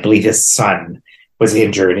stuntman, and I believe his son was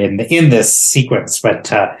injured in this sequence. But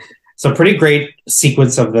so pretty great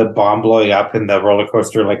sequence of the bomb blowing up and the roller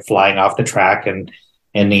coaster like flying off the track and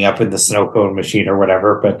ending up in the snow cone machine or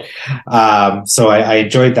whatever. But so I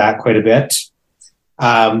enjoyed that quite a bit.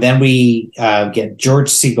 Then we get George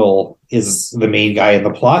Segal is the main guy in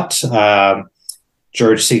the plot.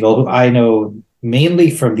 George Segal, who I know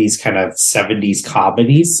mainly from these kind of 70s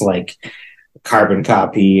comedies like Carbon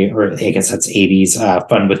Copy, or I guess that's 80s,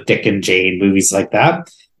 Fun with Dick and Jane, movies like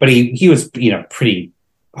that. But he was, pretty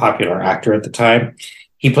popular actor at the time.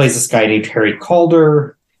 He plays this guy named Harry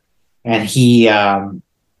Calder. And he's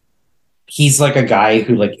like a guy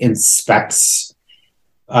who like inspects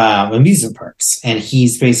amusement parks, and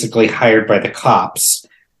he's basically hired by the cops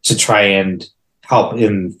to try and help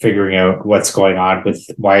in figuring out what's going on with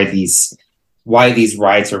why these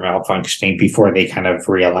rides are malfunctioning before they kind of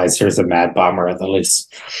realize there's a mad bomber at the loose.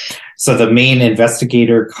 So the main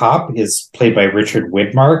investigator cop is played by Richard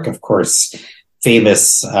Widmark, of course,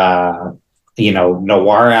 famous noir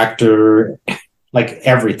actor. Like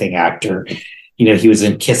everything actor, he was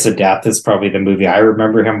in Kiss of Death is probably the movie I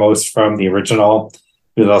remember him most from, the original.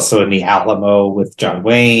 He was also in The Alamo with John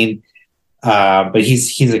Wayne. But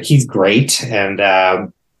he's great, and I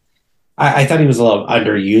thought he was a little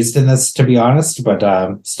underused in this, to be honest.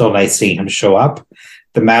 But still nice seeing him show up.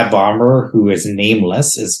 The Mad Bomber, who is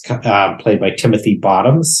nameless, is played by Timothy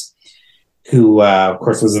Bottoms, who of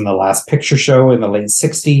course was in The Last Picture Show in the late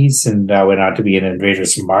 '60s, and went on to be an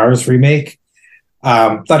Invaders from Mars remake.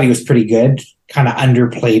 Thought he was pretty good, kind of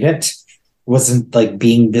underplayed it. Wasn't like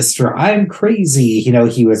being Mr. I'm crazy.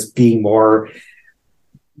 He was being more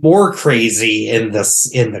crazy in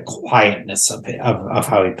the quietness of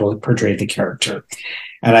how he portrayed the character.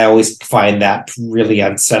 And I always find that really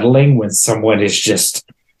unsettling when someone is just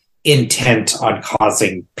intent on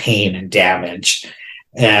causing pain and damage.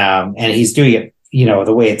 And he's doing it,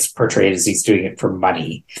 the way it's portrayed is he's doing it for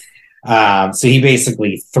money. So he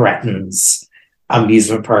basically threatens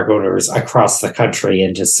amusement park owners across the country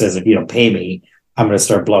and just says, if you don't pay me, I'm going to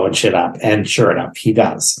start blowing shit up. And sure enough, he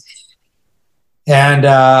does. And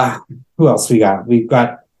who else we got? We've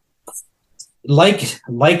got, like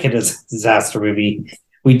a disaster movie,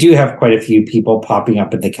 we do have quite a few people popping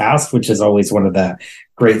up in the cast, which is always one of the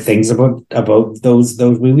great things about those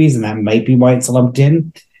movies, and that might be why it's lumped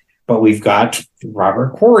in. But we've got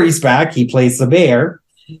Robert Quarry's back. He plays the bear.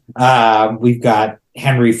 We've got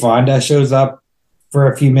Henry Fonda shows up for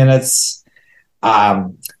a few minutes.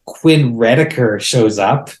 Quinn Rediker shows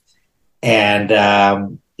up,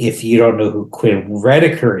 and if you don't know who Quinn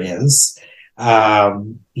Rediker is,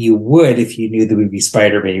 you would if you knew the movie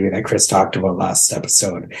Spider Baby that Chris talked about last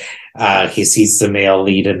episode. He's the male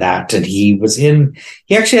lead in that, and he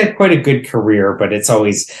actually had quite a good career, but it's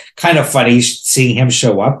always kind of funny seeing him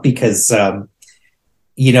show up because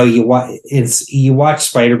you watch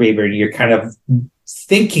Spider Baby and you're kind of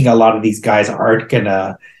thinking a lot of these guys aren't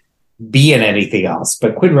gonna be in anything else,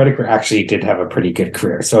 but Quinn Rediker actually did have a pretty good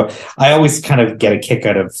career. So I always kind of get a kick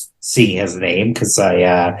out of seeing his name because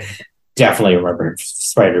I definitely remember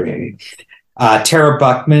Spider Baby. Tara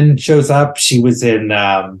Buckman shows up. She was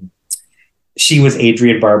Adrienne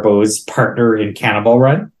Barbeau's partner in Cannonball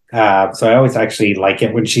Run. So I always actually like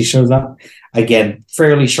it when she shows up. Again,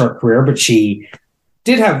 fairly short career, but she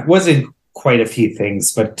was in quite a few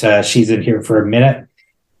things, but she's in here for a minute.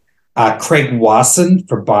 Craig Wasson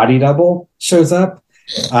for Body Double shows up.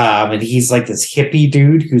 And he's like this hippie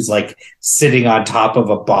dude who's like sitting on top of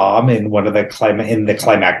a bomb in the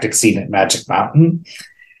climactic scene at Magic Mountain.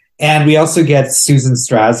 And we also get Susan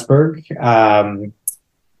Strasberg,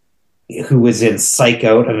 who was in Psych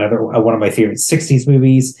Out, another one of my favorite 60s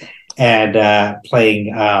movies, and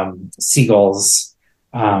playing Seagal's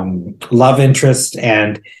love interest,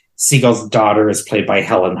 and Seagal's daughter is played by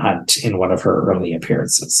Helen Hunt in one of her early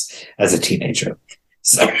appearances as a teenager.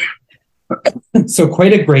 So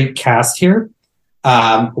quite a great cast here.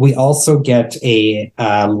 We also get a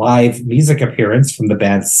live music appearance from the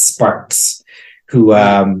band Sparks, who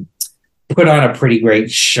put on a pretty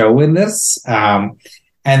great show in this. And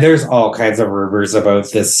there's all kinds of rumors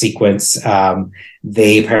about this sequence.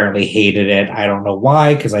 They apparently hated it. I don't know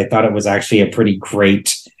why, because I thought it was actually a pretty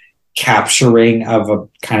great capturing of a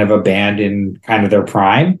kind of a band in kind of their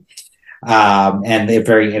prime. and a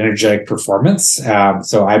very energetic performance.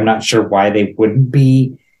 So I'm not sure why they wouldn't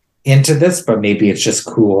be into this, but maybe it's just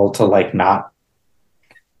cool to like not,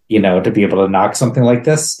 to be able to knock something like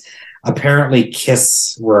this. Apparently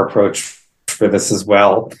Kiss were approached for this as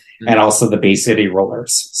well, and also the Bay City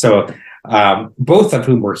Rollers. So both of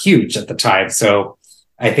whom were huge at the time. So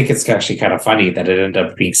I think it's actually kind of funny that it ended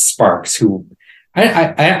up being Sparks, who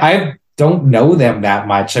I don't know them that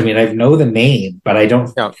much. I mean, I know the name, but I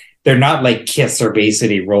don't. Yeah. They're not like Kiss or Bay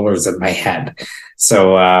City Rollers in my head.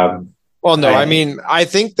 So, well, no, I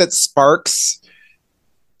think that Sparks.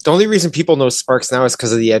 The only reason people know Sparks now is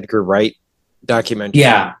because of the Edgar Wright documentary.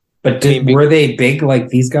 Yeah, but were they big like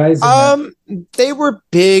these guys? They were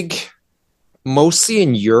big, mostly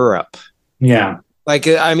in Europe. Yeah. Like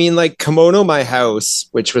Kimono My House,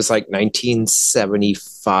 which was like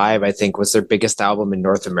 1975, I think, was their biggest album in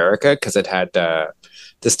North America because it had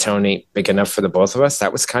This Town Ain't Big Enough for the Both of Us.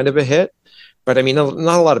 That was kind of a hit. But I mean,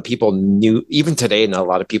 not a lot of people knew, even today, not a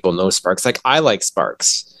lot of people know Sparks. Like, I like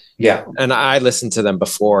Sparks. Yeah. And I listened to them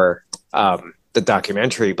before the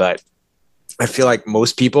documentary, but I feel like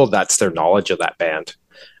most people, that's their knowledge of that band.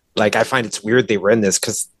 Like, I find it's weird they were in this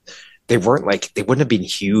because they wouldn't have been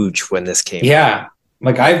huge when this came out.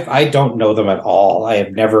 Like I don't know them at all. I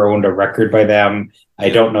have never owned a record by them. I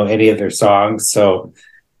don't know any of their songs, so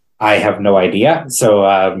I have no idea.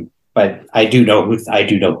 So, but I do know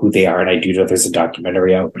who they are, and I do know there's a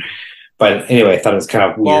documentary out. But anyway, I thought it was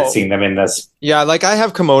kind of weird seeing them in this. Yeah, like I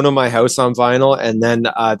have Kimono My House on vinyl, and then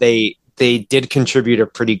they did contribute a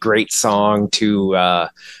pretty great song to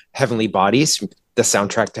Heavenly Bodies, the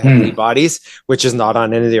soundtrack to Heavenly Bodies, which is not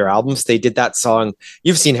on any of their albums. They did that song.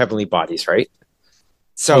 You've seen Heavenly Bodies, right?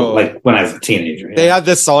 So like when I was a teenager, they had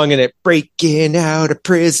this song in it, breaking out of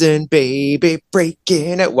prison, baby,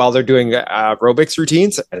 breaking out, while they're doing aerobics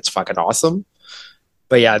routines, and it's fucking awesome.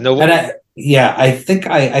 But yeah, I think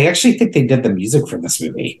I actually think they did the music for this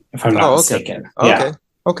movie, if I'm not mistaken.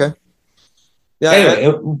 Okay. Yeah. Anyway,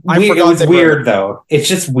 it was weird though. It's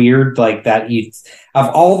just weird, like that. Of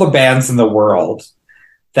all the bands in the world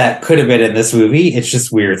that could have been in this movie, it's just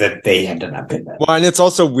weird that they ended up in it. Well, and it's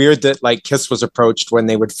also weird that like Kiss was approached when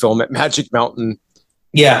they would film at Magic Mountain.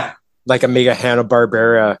 Yeah, like a mega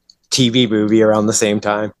Hanna-Barbera TV movie around the same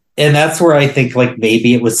time. And that's where I think like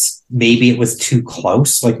maybe it was too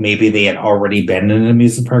close. Like maybe they had already been in an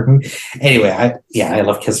amusement park movie. Anyway, I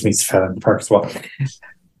love Kiss Meets Amusement Park as well.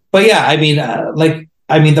 But yeah, I mean,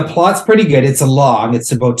 the plot's pretty good. It's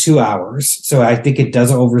it's about 2 hours. So I think it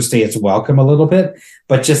does overstay its welcome a little bit,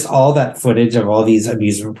 but just all that footage of all these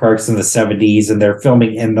amusement parks in the 70s, and they're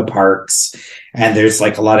filming in the parks, and there's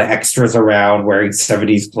like a lot of extras around wearing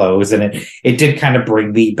 70s clothes. And it did kind of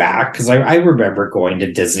bring me back, because I remember going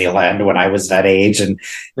to Disneyland when I was that age, and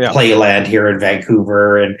Playland here in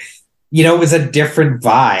Vancouver. And, it was a different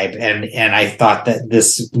vibe. And I thought that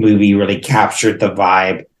this movie really captured the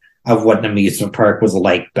vibe of what an amusement park was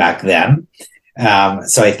like back then.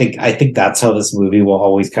 So I think that's how this movie will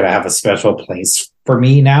always kind of have a special place for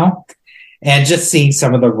me now. And just seeing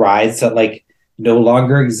some of the rides that like no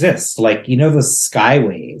longer exist, like, the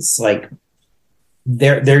Skyways, like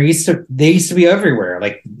they used to be everywhere.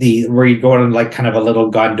 Like where you go on like kind of a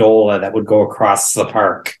little gondola that would go across the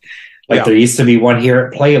park. Like there used to be one here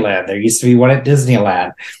at Playland. There used to be one at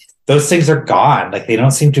Disneyland. Those things are gone. Like they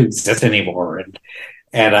don't seem to exist anymore.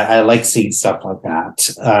 And I like seeing stuff like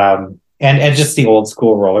that. And just the old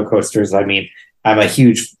school roller coasters. I mean, I'm a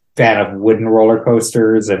huge fan of wooden roller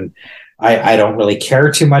coasters, and I don't really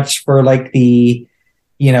care too much for like the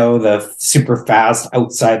super fast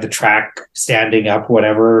outside the track, standing up,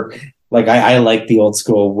 whatever. Like I like the old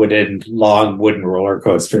school long wooden roller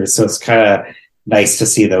coasters. So it's kind of nice to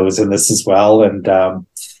see those in this as well. And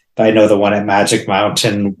I know the one at Magic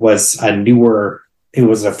Mountain was it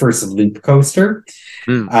was a first loop coaster.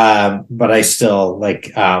 But I still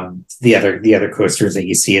like the other coasters that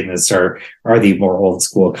you see in this are the more old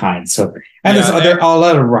school kind. So, and there's a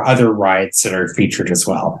lot of other rides that are featured as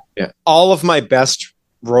well. Yeah, all of my best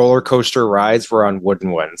roller coaster rides were on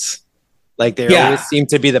wooden ones. Like they always seem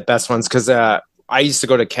to be the best ones, because I used to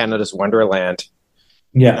go to Canada's Wonderland,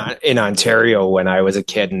 in Ontario when I was a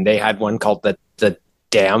kid, and they had one called the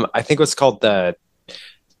Dam. I think it was called the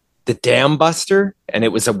Dam Buster, and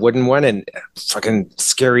it was a wooden one, and fucking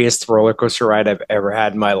scariest roller coaster ride I've ever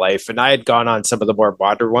had in my life. And I had gone on some of the more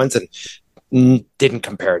modern ones and didn't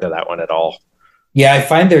compare to that one at all. Yeah, I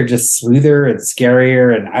find they're just smoother and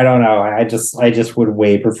scarier, and I don't know. I just would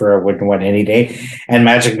way prefer a wooden one any day. And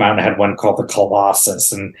Magic Mountain had one called the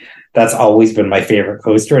Colossus, and that's always been my favorite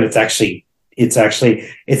coaster. And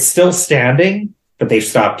it's still standing, but they've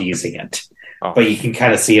stopped using it. Oh. but you can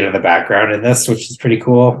kind of see it in the background in this, which is pretty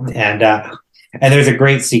cool. And there's a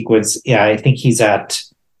great sequence. Yeah, I think he's at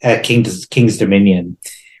King's Dominion,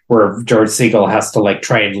 where George Segal has to like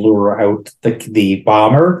try and lure out the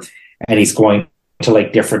bomber, and he's going to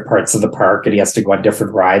like different parts of the park, and he has to go on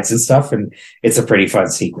different rides and stuff, and it's a pretty fun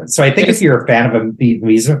sequence. So I think if you're a fan of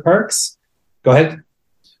amusement parks, go ahead.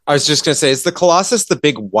 I was just gonna say, is the Colossus the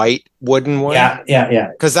big white wooden one? Yeah.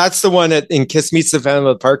 Because that's the one in Kiss Meets the Phantom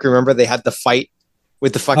of the Park. Remember they had the fight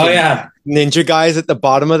with the fucking ninja guys at the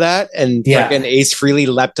bottom of that, and fucking Ace Frehley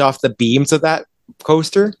leapt off the beams of that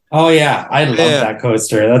coaster. Oh yeah, I love that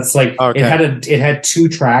coaster. That's like it had two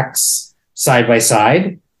tracks side by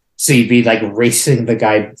side, so you'd be like racing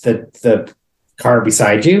the car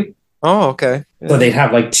beside you. Oh, okay. Yeah. So they'd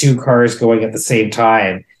have like two cars going at the same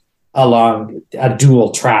time along a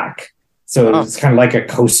dual track. So it was kind of like a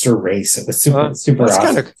coaster race. It was super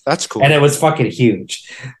awesome. That's cool. And it was fucking huge.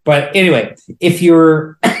 But anyway, if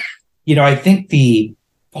you're, I think the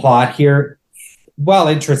plot here, while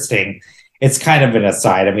interesting, it's kind of an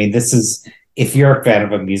aside. I mean, if you're a fan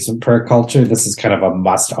of amusement park culture, this is kind of a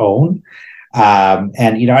must own. And,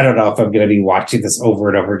 I don't know if I'm going to be watching this over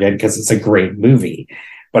and over again because it's a great movie,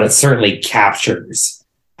 but it certainly captures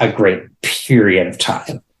a great period of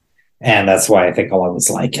time. And that's why I think I'll always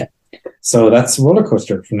like it. So that's Roller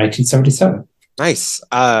Coaster from 1977. Nice.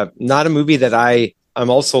 Not a movie that I'm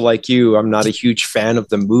also like you. I'm not a huge fan of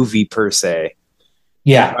the movie per se.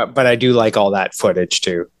 Yeah. But I do like all that footage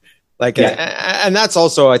too. And that's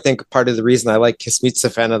also, I think, part of the reason I like Kiss Meets the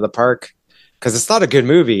Phantom of the Park, because it's not a good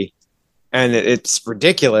movie and it's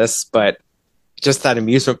ridiculous, but just that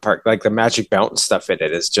amusement park, like the Magic Mountain stuff in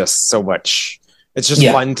it is just so much. It's just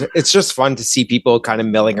fun. It's just fun to see people kind of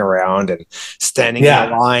milling around and standing in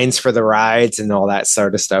the lines for the rides and all that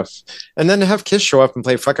sort of stuff. And then to have Kiss show up and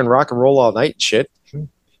play fucking rock and roll all night and shit.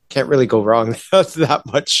 Can't really go wrong that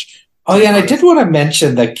much. Oh yeah, and I did want to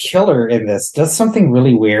mention the killer in this does something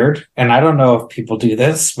really weird. And I don't know if people do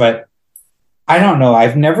this, but I don't know.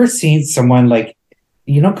 I've never seen someone like,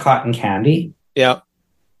 cotton candy. Yeah.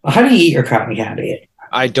 How do you eat your cotton candy?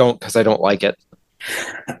 I don't, because I don't like it.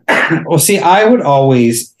 Well, see, I would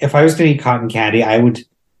always, if I was going to eat cotton candy, I would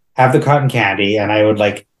have the cotton candy and I would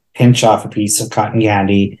like pinch off a piece of cotton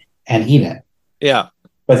candy and eat it. Yeah.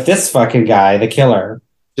 But this fucking guy, the killer,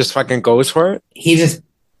 just fucking goes for it. He just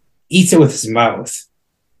eats it with his mouth.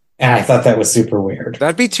 And I thought that was super weird.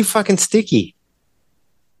 That'd be too fucking sticky.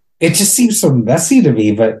 It just seems so messy to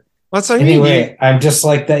me, but anyway, I'm just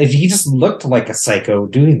like that. If he just looked like a psycho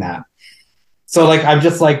doing that. So, like, I'm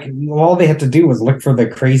just like, all they had to do was look for the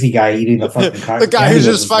crazy guy eating the fucking cotton candy. The guy who's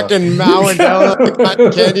just fucking mowing down on the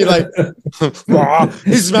cotton candy, like,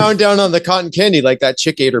 he's mowing down on the cotton candy like that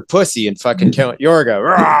chick ate her pussy and fucking Count Yorga.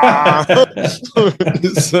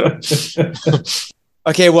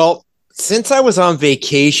 Okay, well, since I was on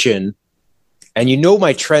vacation, and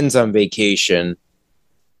my trends on vacation,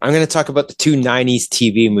 I'm going to talk about the two 90s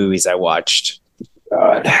TV movies I watched.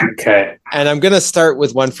 God. Okay. And I'm going to start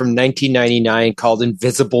with one from 1999 called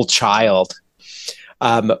Invisible Child.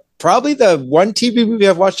 Probably the one TV movie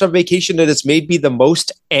I've watched on vacation that has made me the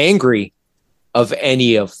most angry of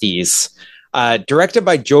any of these. Directed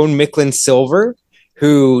by Joan Micklin Silver,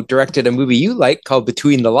 who directed a movie you like called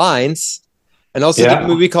Between the Lines, and also did a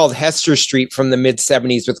movie called Hester Street from the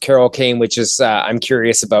mid-70s with Carol Kane, which is I'm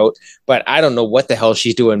curious about, but I don't know what the hell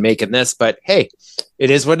she's doing making this, but hey, it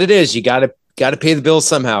is what it is. You got to pay the bills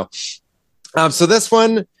somehow. So this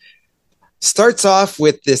one starts off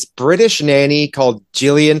with this British nanny called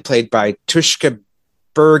Gillian, played by Tushka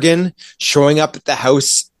Bergen, showing up at the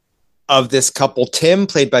house of this couple, Tim,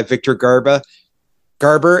 played by Victor Garber,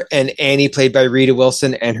 and Annie, played by Rita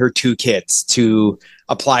Wilson, and her two kids to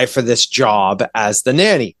apply for this job as the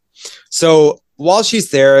nanny. So while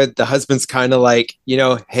she's there, the husband's kind of like,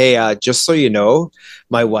 hey, just so you know,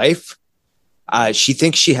 my wife, she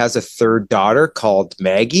thinks she has a third daughter called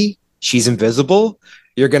Maggie. She's invisible.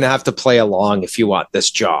 You're going to have to play along if you want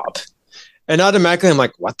this job. And automatically I'm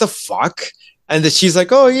like, what the fuck? And then she's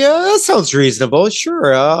like, oh yeah, that sounds reasonable.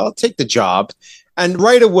 Sure, I'll take the job. And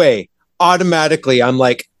right away, automatically, I'm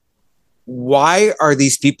like, why are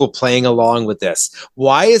these people playing along with this?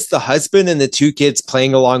 Why is the husband and the two kids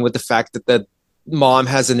playing along with the fact that the mom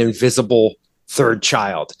has an invisible third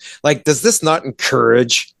child? Like, does this not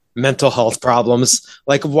encourage mental health problems.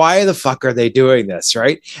 Like, why the fuck are they doing this,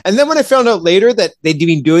 right? And then when I found out later that they'd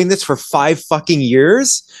been doing this for 5 fucking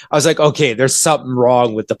years, I was like, okay, there's something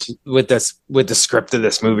wrong with the script of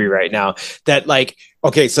this movie right now. That like,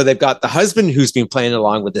 okay, so they've got the husband who's been playing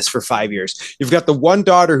along with this for 5 years. You've got the one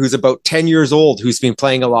daughter who's about 10 years old who's been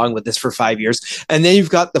playing along with this for 5 years. And then you've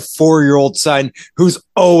got the 4-year-old son who's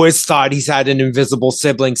always thought he's had an invisible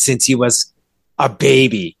sibling since he was a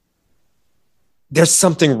baby. There's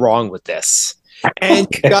something wrong with this. And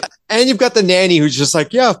you've got the nanny who's just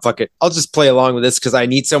like, yeah, fuck it. I'll just play along with this because I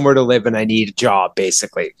need somewhere to live and I need a job,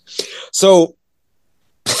 basically. So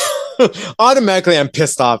automatically I'm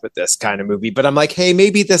pissed off at this kind of movie, but I'm like, hey,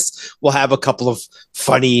 maybe this will have a couple of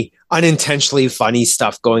funny, unintentionally funny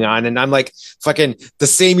stuff going on. And I'm like, fucking the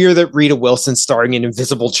same year that Rita Wilson starring in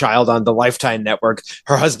Invisible Child on the Lifetime Network,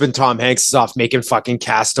 her husband Tom Hanks is off making fucking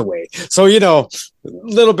Castaway. So, you know, a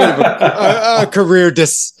little bit of a career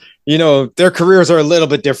their careers are a little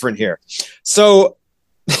bit different here. So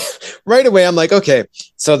right away I'm like, okay,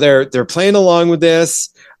 so they're playing along with this,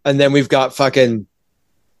 and then we've got fucking,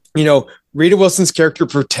 you know, Rita Wilson's character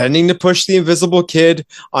pretending to push the invisible kid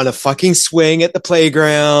on a fucking swing at the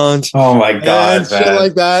playground. Oh my God, and shit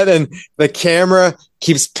like that. And the camera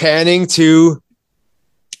keeps panning to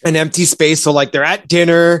an empty space. So like they're at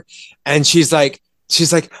dinner and she's like,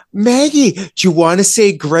 Maggie, do you want to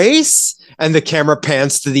say grace? And the camera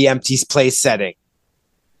pans to the empty place setting.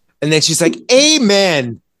 And then she's like,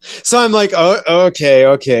 amen. So I'm like, oh,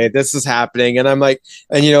 okay, this is happening. And I'm like,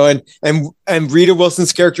 and you know, and Rita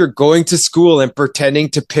Wilson's character going to school and pretending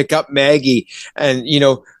to pick up Maggie, and you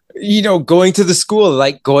know, going to the school,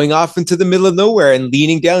 like going off into the middle of nowhere and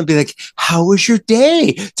leaning down and be like, how was your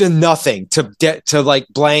day? To nothing, to like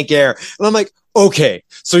blank air. And I'm like, okay,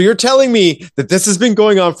 so you're telling me that this has been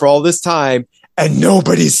going on for all this time and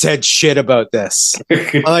nobody said shit about this.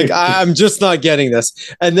 I'm just not getting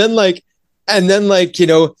this. And then like, you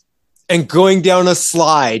know, and going down a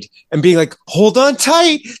slide and being like, hold on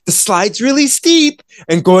tight, the slide's really steep,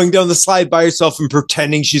 and going down the slide by herself and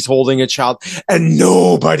pretending she's holding a child. And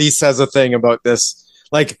nobody says a thing about this.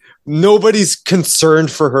 Like, nobody's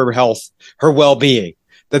concerned for her health, her well-being,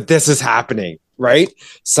 that this is happening. Right.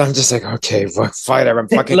 So I'm just like, okay, fine. I'm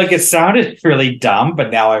fucking. Look, it sounded really dumb, but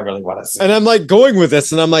now I really want to see. And I'm like going with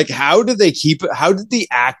this, and I'm like, how did the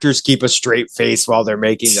actors keep a straight face while they're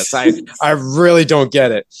making this? I really don't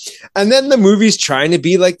get it. And then the movie's trying to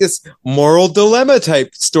be like this moral dilemma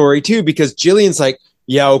type story too, because Jillian's like,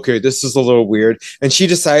 yeah, okay, this is a little weird. And she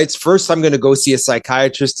decides, first, I'm going to go see a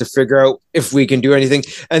psychiatrist to figure out if we can do anything.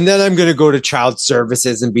 And then I'm going to go to child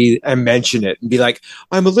services and mention it and be like,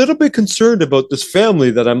 I'm a little bit concerned about this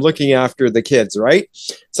family that I'm looking after the kids, right?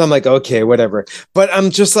 So I'm like, okay, whatever. But I'm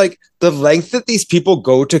just like, the length that these people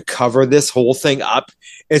go to cover this whole thing up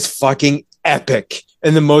is fucking epic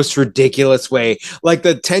in the most ridiculous way. Like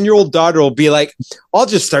the 10-year-old daughter will be like, I'll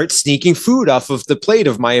just start sneaking food off of the plate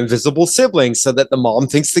of my invisible sibling so that the mom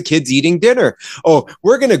thinks the kid's eating dinner. Oh,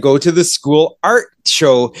 we're going to go to the school art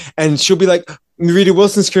show. And she'll be like, Rita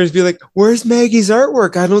Wilson's character be like, where's Maggie's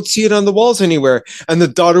artwork? I don't see it on the walls anywhere. And the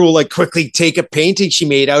daughter will like quickly take a painting she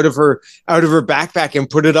made out of her backpack and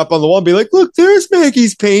put it up on the wall and be like, look, there's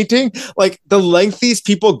Maggie's painting. Like the length these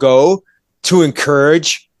people go to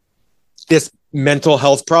encourage this mental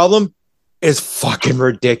health problem is fucking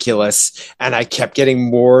ridiculous. And I kept getting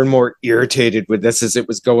more and more irritated with this as it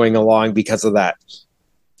was going along because of that.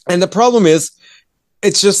 And the problem is,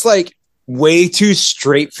 it's just like way too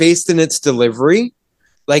straight-faced in its delivery.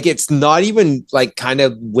 Like it's not even like kind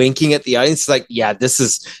of winking at the audience. Like, yeah,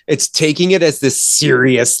 it's taking it as this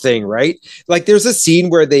serious thing, right? Like there's a scene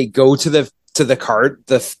where they go to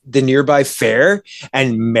the nearby fair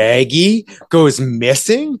and Maggie goes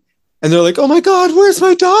missing. And they're like, oh my God, where's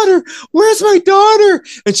my daughter? Where's my daughter?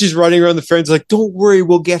 And she's running around the fair and like, don't worry,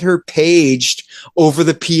 we'll get her paged over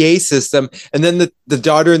the PA system. And then the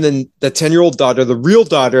daughter and then the 10-year-old daughter, the real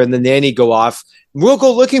daughter and the nanny go off. We'll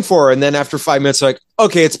go looking for her. And then after 5 minutes, like,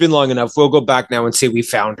 okay, it's been long enough. We'll go back now and say we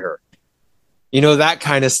found her. You know, that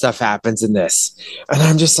kind of stuff happens in this. And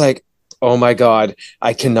I'm just like, oh my God,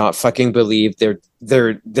 I cannot fucking believe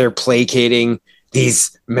they're placating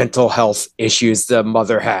these mental health issues the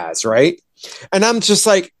mother has, right? And I'm just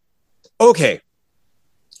like, okay.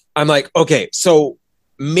 I'm like, okay, so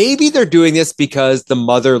maybe they're doing this because the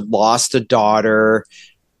mother lost a daughter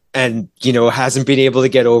and, you know, hasn't been able to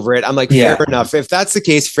get over it. I'm like, fair enough. If that's the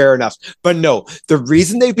case, fair enough. But no, the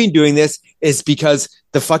reason they've been doing this is because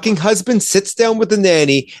the fucking husband sits down with the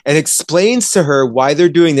nanny and explains to her why they're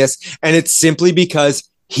doing this. And it's simply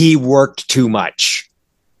because he worked too much.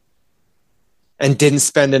 and didn't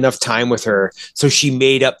spend enough time with her. So she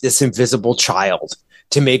made up this invisible child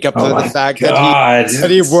to make up for the fact that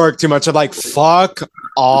he worked too much. I'm like, fuck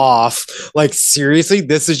off. Like, seriously,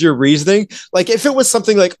 this is your reasoning? Like, if it was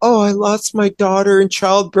something like, oh, I lost my daughter in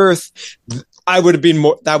childbirth, that would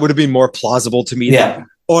have been more plausible to me. Yeah. Than,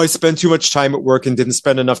 oh, I spent too much time at work and didn't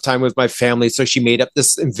spend enough time with my family. So she made up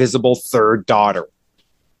this invisible third daughter.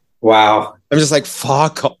 Wow. I'm just like,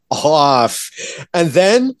 fuck off. And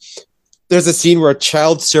then there's a scene where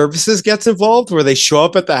child services gets involved, where they show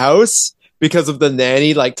up at the house because of the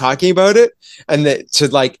nanny like talking about it, and to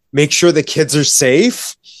like make sure the kids are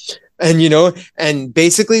safe. And, you know, and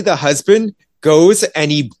basically the husband goes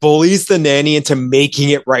and he bullies the nanny into making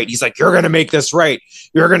it right. He's like, you're going to make this right.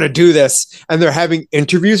 You're going to do this. And they're having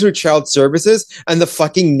interviews with child services, and the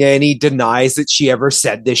fucking nanny denies that she ever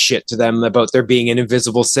said this shit to them about there being an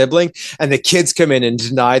invisible sibling. And the kids come in and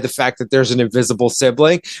deny the fact that there's an invisible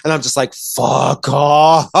sibling. And I'm just like, fuck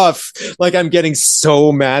off. Like, I'm getting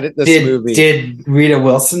so mad at this movie. Did Rita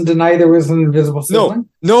Wilson deny there was an invisible sibling?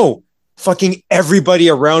 No. Fucking everybody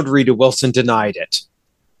around Rita Wilson denied it.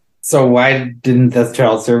 So why didn't the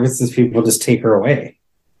child services people just take her away?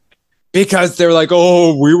 Because they're like,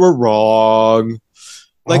 oh, we were wrong.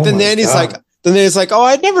 Like, the nanny's like, oh,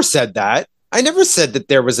 I never said that. I never said that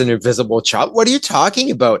there was an invisible child. What are you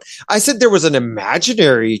talking about? I said there was an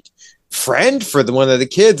imaginary friend for one of the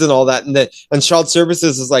kids and all that. And child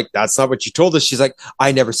services is like, that's not what you told us. She's like,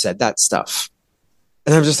 I never said that stuff.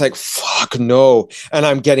 And I'm just like, fuck no. And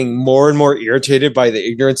I'm getting more and more irritated by the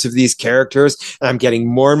ignorance of these characters. And I'm getting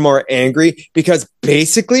more and more angry because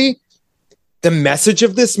basically the message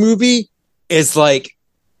of this movie is like,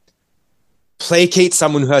 placate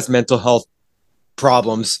someone who has mental health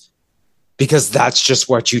problems because that's just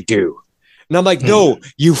what you do. And I'm like, no,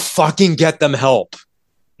 you fucking get them help.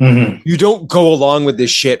 Mm-hmm. You don't go along with this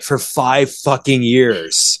shit for 5 fucking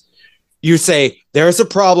years. You say, there's a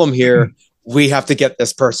problem here. We have to get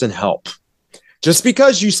this person help. Just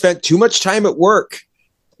because you spent too much time at work,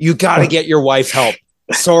 you got to get your wife help.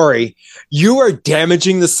 Sorry. You are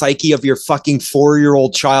damaging the psyche of your fucking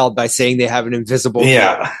 4-year-old child by saying they have an invisible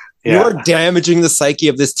kid. You're damaging the psyche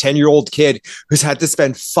of this 10-year-old kid who's had to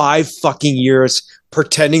spend 5 fucking years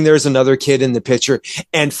pretending there's another kid in the picture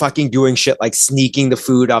and fucking doing shit like sneaking the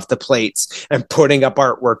food off the plates and putting up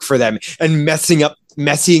artwork for them and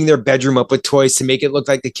messying their bedroom up with toys to make it look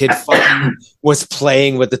like the kid fucking was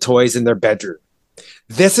playing with the toys in their bedroom.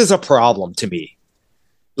 This is a problem to me.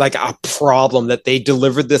 Like, a problem that they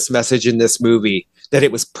delivered this message in this movie that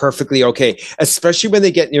it was perfectly okay, especially when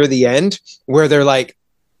they get near the end where they're like,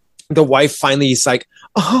 the wife finally is like,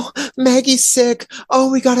 oh, Maggie's sick. Oh,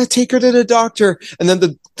 we got to take her to the doctor. And then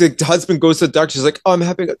the husband goes to the doctor. He's like, oh, I'm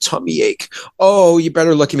having a tummy ache. Oh, you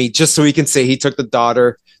better look at me, just so he can say he took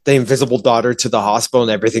the invisible daughter, to the hospital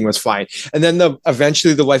and everything was fine. And then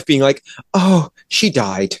eventually the wife being like, oh, she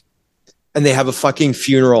died. And they have a fucking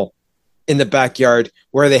funeral in the backyard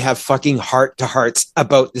where they have fucking heart-to-hearts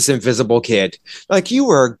about this invisible kid. Like, you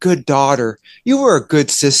were a good daughter. You were a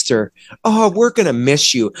good sister. Oh, we're going to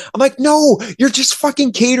miss you. I'm like, no, you're just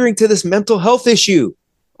fucking catering to this mental health issue.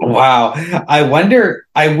 Wow.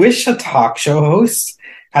 I wish a talk show host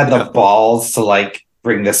had the balls to like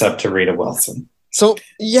bring this up to Rita Wilson. So,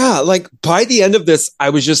 yeah, like by the end of this,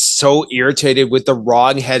 I was just so irritated with the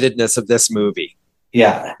wrong-headedness of this movie.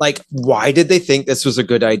 Yeah. Like, why did they think this was a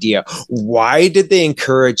good idea? Why did they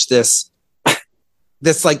encourage this?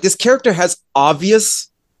 This character has obvious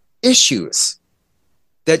issues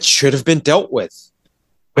that should have been dealt with.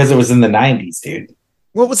 Because it was in the 90s, dude.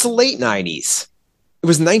 Well, it was the late 90s. It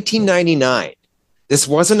was 1999. This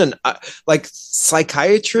wasn't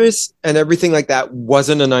psychiatrists and everything like that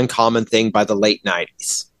wasn't an uncommon thing by the late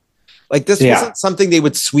 90s. Like, this wasn't something they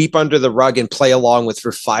would sweep under the rug and play along with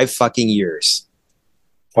for 5 fucking years.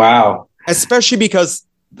 Wow. Especially because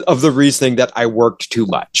of the reasoning that I worked too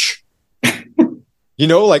much. You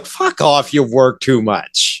know, like, fuck off, you work too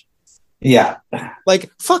much. Yeah. Like,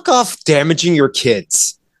 fuck off damaging your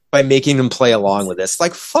kids by making them play along with this.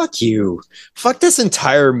 Like, fuck you. Fuck this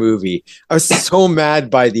entire movie. I was so mad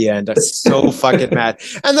by the end. I was so fucking mad.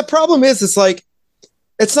 And the problem is, it's like,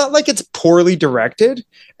 it's not like it's poorly directed.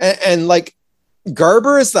 And like,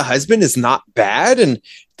 Garber as the husband is not bad. And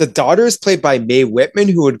the daughter is played by Mae Whitman,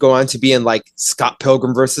 who would go on to be in like Scott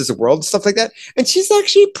Pilgrim versus the World and stuff like that. And she's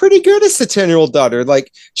actually pretty good as the 10-year-old daughter.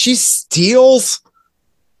 Like, she steals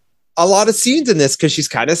a lot of scenes in this because she's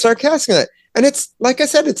kind of sarcastic. And it's, like I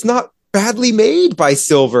said, it's not badly made by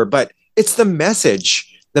Silver, but it's the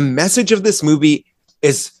message. The message of this movie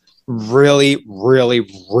is really, really,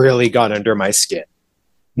 really got under my skin.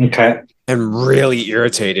 Okay. And really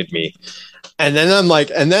irritated me. And then I'm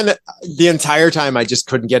like, and then the entire time I just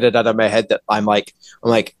couldn't get it out of my head that I'm like,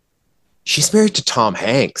 she's married to Tom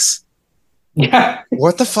Hanks. Yeah,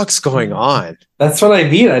 What the fuck's going on? that's what I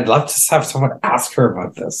mean. I'd love to have someone ask her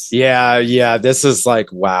about this. Yeah. This is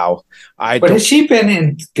like, wow. But has she been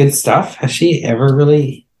in good stuff? Has she ever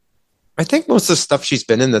really? I think most of the stuff she's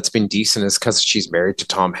been in that's been decent is because she's married to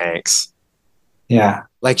Tom Hanks. Yeah.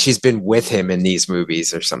 Like she's been with him in these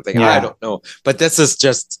movies or something. Yeah. I don't know. But this is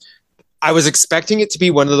just, I was expecting it to be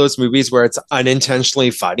one of those movies where it's unintentionally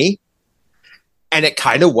funny. And it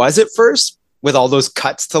kind of was at first with all those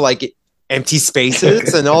cuts to like empty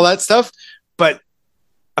spaces and all that stuff. But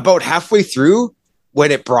about halfway through,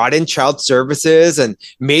 when it brought in child services and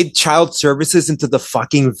made child services into the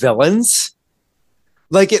fucking villains,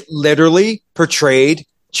 like it literally portrayed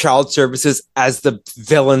child services as the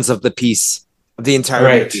villains of the piece of the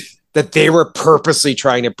entire movie. That they were purposely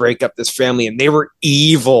trying to break up this family and they were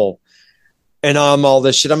evil and all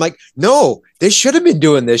this shit. I'm like, no, they should have been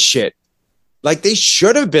doing this shit. Like they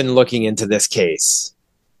should have been looking into this case.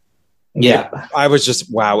 Yeah. I was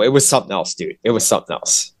just, wow, it was something else, dude. It was something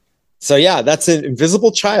else. So yeah, that's an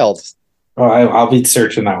Invisible Child. Oh, I'll be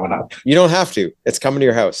searching that one up. You don't have to. It's coming to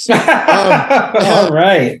your house. All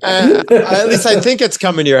right. At least I think it's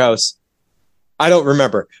coming to your house. I don't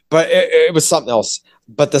remember, but it was something else.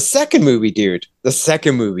 But the second movie, dude,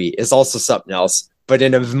 is also something else, but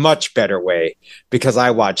in a much better way, because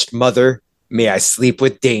I watched Mother, May I Sleep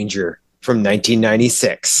with Danger from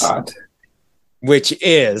 1996, God. which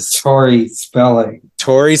is Tori Spelling.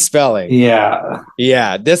 Yeah.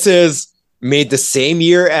 Yeah. This is made the same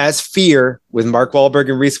year as Fear with Mark Wahlberg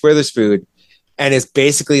and Reese Witherspoon, and is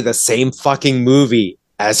basically the same fucking movie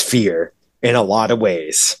as Fear in a lot of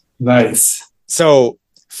ways. Nice. So,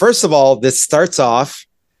 first of all, this starts off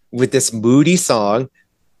with this moody song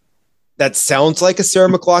that sounds like a Sarah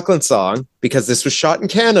McLachlan song because this was shot in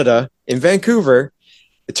Canada, in Vancouver.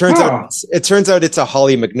 It turns out it's a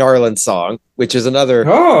Holly McNarland song, which is another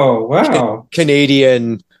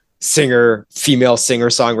Canadian singer, female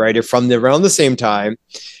singer-songwriter from around the same time.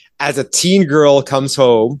 As a teen girl comes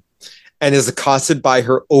home and is accosted by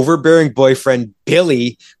her overbearing boyfriend,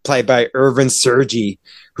 Billy, played by Irvin Sergi,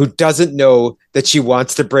 who doesn't know that she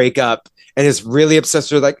wants to break up and is really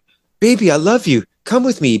obsessed with her, like, baby, I love you. Come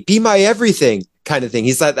with me. Be my everything kind of thing.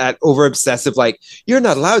 He's like that over obsessive, like, you're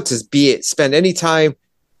not allowed to spend any time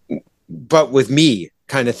but with me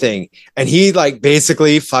kind of thing. And he like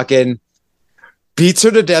basically fucking beats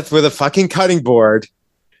her to death with a fucking cutting board,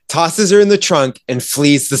 tosses her in the trunk, and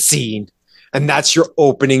flees the scene. And that's your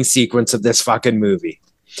opening sequence of this fucking movie.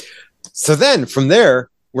 So then from there,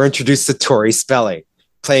 we're introduced to Tori Spelling,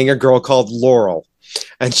 playing a girl called Laurel.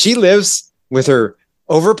 And she lives with her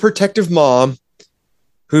overprotective mom,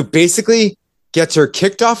 who basically gets her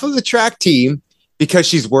kicked off of the track team because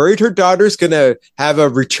she's worried her daughter's going to have a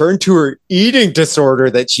return to her eating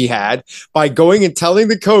disorder that she had by going and telling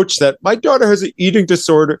the coach that my daughter had an eating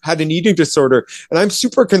disorder, and I'm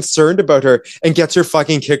super concerned about her, and gets her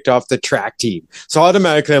fucking kicked off the track team. So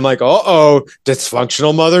automatically I'm like,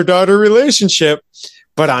 dysfunctional mother-daughter relationship.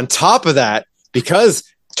 But on top of that, because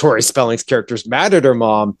Tori Spelling's character's mad at her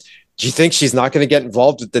mom, do you think she's not going to get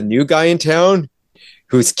involved with the new guy in town,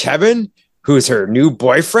 who's Kevin, who's her new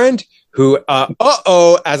boyfriend, who,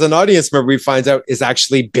 as an audience member, we find out is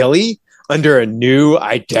actually Billy under a new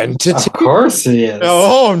identity? Of course he is.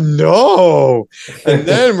 Oh, no. And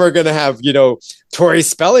then we're going to have, Tori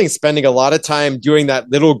Spelling spending a lot of time doing that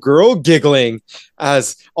little girl giggling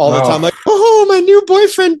as all the time, like, oh, my new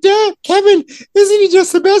boyfriend, Kevin, isn't he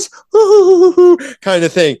just the best? Kind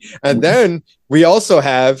of thing. And then we also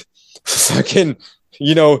have fucking,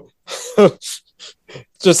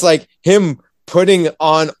 just like him putting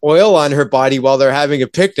on oil on her body while they're having a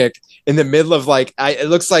picnic in the middle of like, it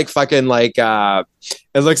looks like fucking like, it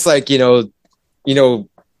looks like, it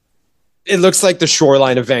looks like the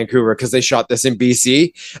shoreline of Vancouver because they shot this in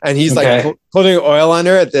BC, and he's like putting oil on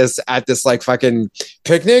her at this like fucking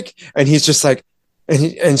picnic, and he's just like,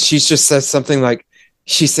 and she just says something like,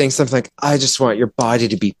 she's saying something like, I just want your body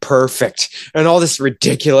to be perfect, and all this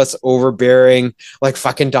ridiculous overbearing like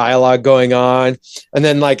fucking dialogue going on. And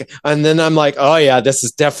then I'm like, oh yeah, this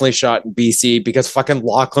is definitely shot in BC because fucking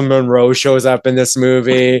Lachlan Monroe shows up in this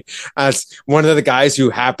movie as one of the guys who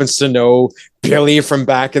happens to know Billy from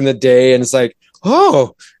back in the day, and it's like,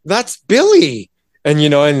 oh, that's Billy.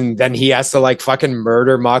 and then he has to like fucking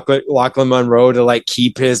murder Lachlan Monroe to like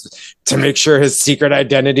to make sure his secret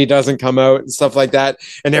identity doesn't come out and stuff like that.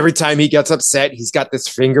 And every time he gets upset, he's got this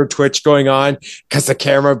finger twitch going on because the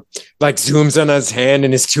camera like zooms on his hand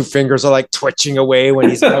and his two fingers are like twitching away when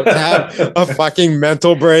he's about to have a fucking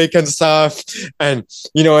mental break and stuff. And,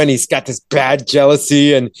 and he's got this bad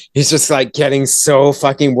jealousy and he's just like getting so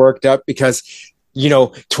fucking worked up because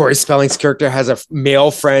Tori Spelling's character has a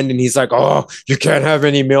male friend and he's like, oh, you can't have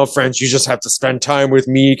any male friends. You just have to spend time with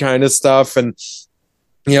me kind of stuff. And,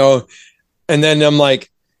 and then I'm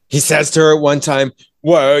like, he says to her at one time,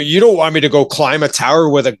 well, you don't want me to go climb a tower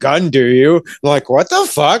with a gun, do you? I'm like, what the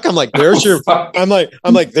fuck? I'm like, there's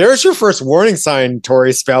there's your first warning sign,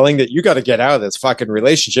 Tori Spelling, that you got to get out of this fucking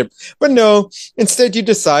relationship. But no, instead you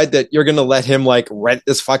decide that you're going to let him like rent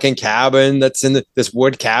this fucking cabin that's in this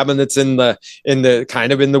wood cabin that's in the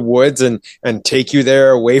kind of in the woods and take you there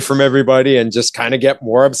away from everybody and just kind of get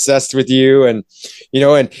more obsessed with you. And,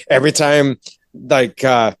 and every time like,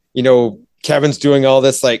 Kevin's doing all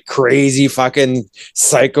this like crazy fucking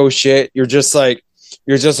psycho shit. You're just like,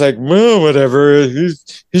 well, whatever.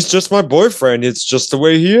 He's just my boyfriend. It's just the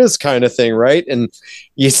way he is kind of thing. Right. And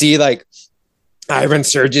you see like Ivan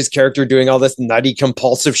Sergi's character doing all this nutty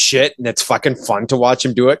compulsive shit. And it's fucking fun to watch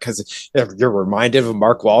him do it because you're reminded of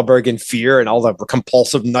Mark Wahlberg in Fear and all the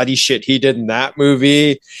compulsive nutty shit he did in that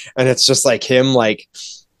movie. And it's just like him, like,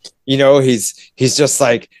 he's just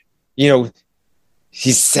like,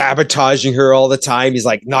 he's sabotaging her all the time. He's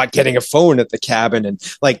like not getting a phone at the cabin and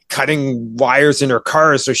like cutting wires in her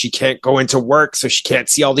car so she can't go into work, so she can't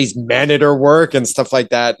see all these men at her work and stuff like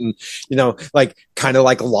that. And, like kind of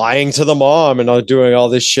like lying to the mom and doing all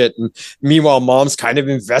this shit. And meanwhile, mom's kind of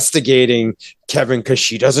investigating Kevin because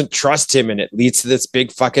she doesn't trust him. And it leads to this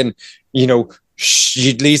big fucking,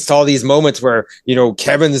 she leads to all these moments where,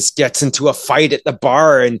 Kevin gets into a fight at the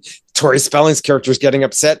bar and Tori Spelling's character is getting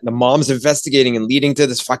upset and the mom's investigating and leading to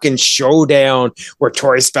this fucking showdown where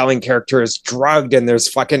Tori Spelling character is drugged and there's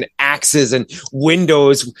fucking axes and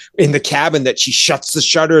windows in the cabin that she shuts the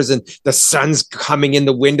shutters and the sun's coming in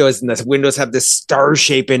the windows and the windows have this star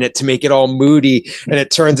shape in it to make it all moody. And it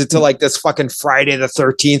turns into like this fucking Friday the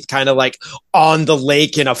 13th kind of like on the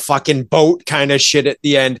lake in a fucking boat kind of shit at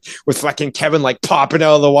the end with fucking Kevin like popping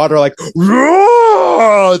out of the water like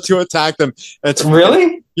to attack them. It's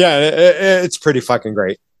really? Yeah, it's pretty fucking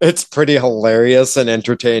great. It's pretty hilarious and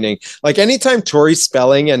entertaining. Like anytime Tori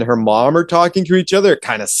Spelling and her mom are talking to each other, it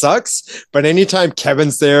kind of sucks. But anytime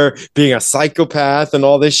Kevin's there being a psychopath and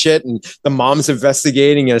all this shit, and the mom's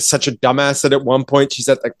investigating and is such a dumbass that at one point she's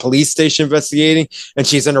at the police station investigating and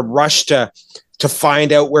she's in a rush to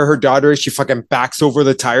find out where her daughter is, she fucking backs over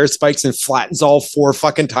the tire spikes and flattens all 4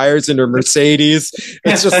 fucking tires in her Mercedes.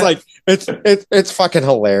 It's just like, it's fucking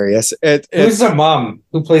hilarious. Who's the mom?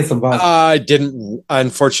 Who plays the mom?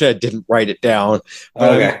 Unfortunately, I didn't write it down.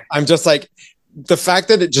 But okay. I'm just like, the fact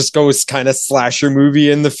that it just goes kind of slasher movie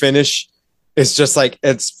in the finish is just like,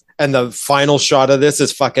 and the final shot of this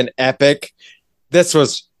is fucking epic. This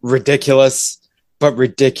was ridiculous. But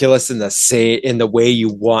ridiculous in the way you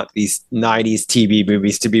want these 90s TV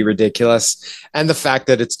movies to be ridiculous. And the fact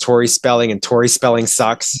that it's Tori Spelling and Tori Spelling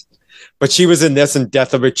sucks. But she was in this and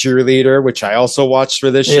Death of a Cheerleader, which I also watched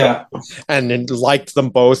for this show and liked them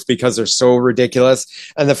both because they're so ridiculous.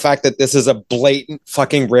 And the fact that this is a blatant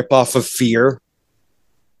fucking ripoff of Fear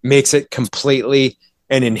makes it completely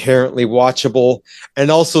and inherently watchable.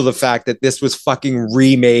 And also the fact that this was fucking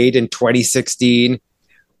remade in 2016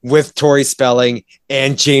 with Tori Spelling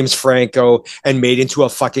and James Franco and made into a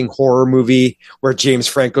fucking horror movie where James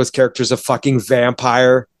Franco's character is a fucking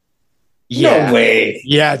vampire. Yeah. No way.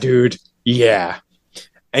 Yeah, dude. Yeah.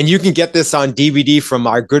 And you can get this on DVD from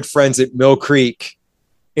our good friends at Mill Creek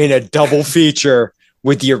in a double feature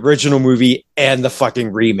with the original movie and the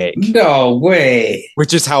fucking remake. No way.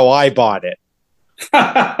 Which is how I bought it.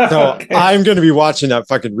 So okay. I'm going to be watching that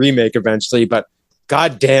fucking remake eventually, but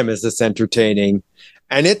goddamn is this entertaining.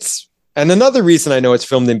 And another reason I know it's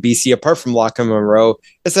filmed in BC, apart from Lachlan Monroe,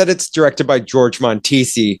 is that it's directed by George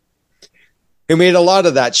Montesi, who made a lot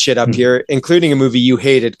of that shit up here, including a movie you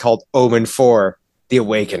hated called Omen 4, The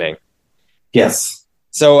Awakening. Yes.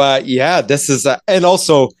 So, this is, and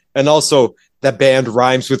also the band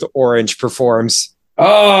Rhymes with Orange performs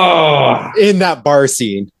in that bar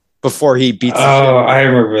scene before he beats the shit. I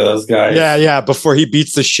remember those guys. Yeah, before he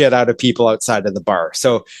beats the shit out of people outside of the bar.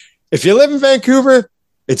 So if you live in Vancouver,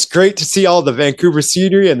 it's great to see all the Vancouver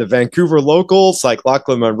scenery and the Vancouver locals like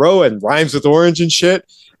Lachlan Monroe and Rhymes with Orange and shit.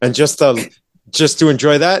 And just to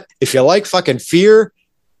enjoy that. If you like fucking Fear,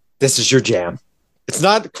 this is your jam. It's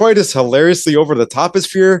not quite as hilariously over the top as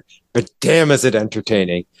Fear, but damn, is it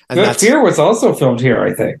entertaining. And Good Fear was also filmed here,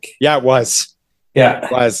 I think. Yeah, it was. Yeah.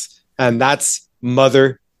 It was. And that's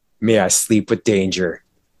Mother, May I Sleep with Danger.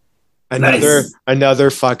 Another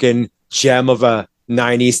fucking gem of a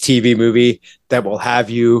 90s TV movie that will have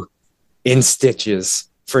you in stitches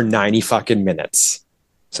for 90 fucking minutes.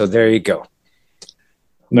 So there you go.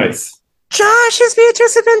 Nice. Josh's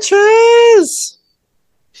Beatrice Adventures.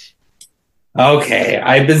 Okay,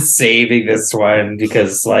 I've been saving this one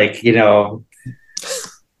because, like, you know,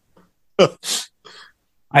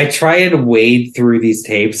 I try and wade through these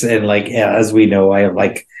tapes, and like as we know, I'm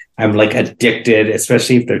like addicted,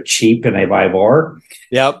 especially if they're cheap and I buy more.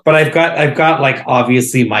 Yep. But I've got like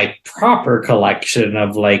obviously my proper collection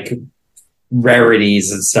of like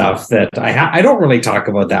rarities and stuff that I don't really talk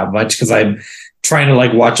about that much because I'm trying to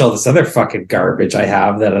like watch all this other fucking garbage I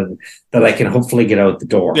have that I can hopefully get out the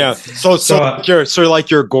door. Yeah. So like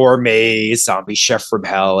your gourmet zombie chef from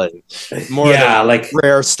hell and more like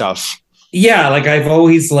rare stuff. Yeah, like I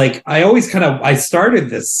started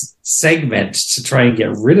this segment to try and get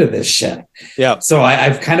rid of this shit. Yeah. So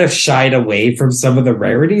I've kind of shied away from some of the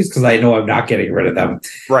rarities because I know I'm not getting rid of them.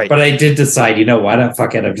 Right. But I did decide, you know what?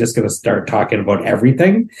 Fuck it. I'm just going to start talking about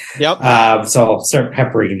everything. Yep. So I'll start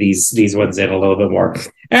peppering these ones in a little bit more.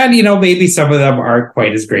 And, you know, maybe some of them aren't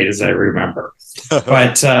quite as great as I remember.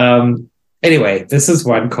 But anyway, this is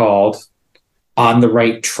one called On the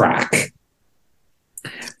Right Track.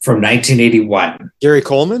 From 1981. Gary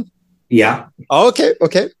Coleman? Yeah. Oh, okay.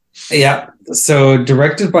 Yeah. So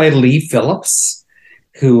directed by Lee Phillips,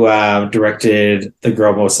 who directed The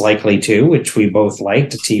Girl Most Likely To, which we both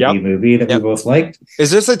liked, a TV movie that we both liked. Is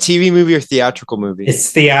this a TV movie or theatrical movie?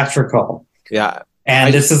 It's theatrical. Yeah.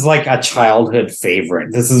 And this is like a childhood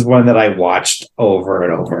favorite. This is one that I watched over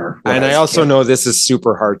and over. And I also know this is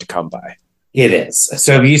super hard to come by. It is.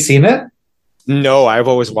 So have you seen it? No, I've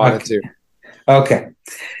always wanted to. Okay.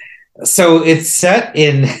 So it's set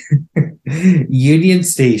in Union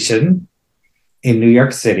Station in New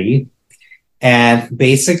York City. And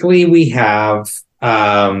basically we have,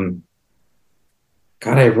 God,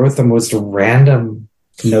 I wrote the most random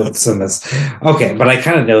notes on this. Okay, but I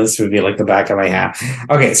kind of know this would be like the back of my hand.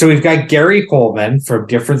 Okay, so we've got Gary Coleman from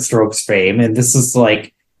Different Strokes fame. And this is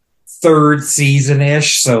like third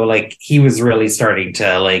season-ish. So like he was really starting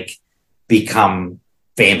to like become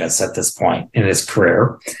famous at this point in his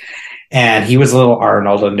career. And he was little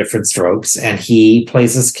Arnold on Different Strokes, and he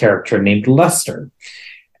plays this character named Lester.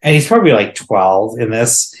 And he's probably like 12 in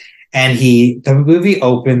this. And the movie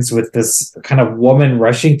opens with this kind of woman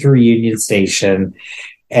rushing through Union Station,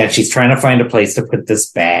 and she's trying to find a place to put this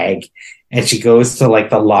bag. And she goes to like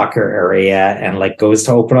the locker area and like goes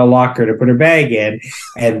to open a locker to put her bag in.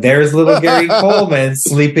 And there's little Gary Coleman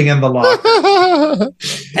sleeping in the locker.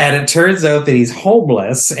 And it turns out that he's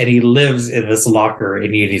homeless and he lives in this locker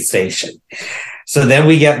in Union Station. So then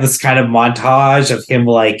we get this kind of montage of him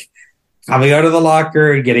like coming out of the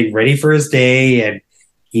locker and getting ready for his day. And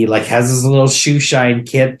he like has his little shoe shine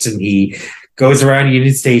kit and he goes around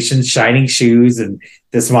Union Station shining shoes, and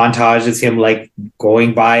this montage is him like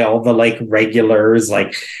going by all the like regulars.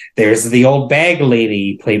 Like there's the old bag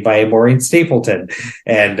lady played by Maureen Stapleton,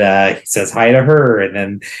 and he says hi to her. And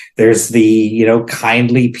then there's the, you know,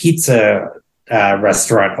 kindly pizza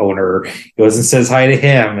restaurant owner. He goes and says hi to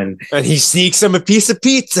him, and he sneaks him a piece of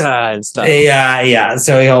pizza and stuff. Yeah.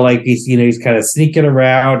 So he'll like he's kind of sneaking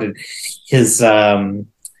around, and his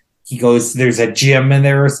he goes, there's a gym in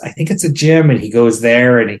there. I think it's a gym, and he goes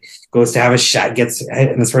there and he goes to have a shot, that's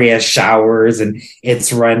where he has showers, and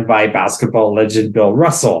it's run by basketball legend Bill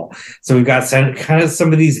Russell. So we've got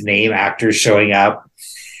some of these name actors showing up.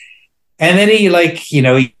 And then he like, you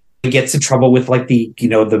know, he gets in trouble with like the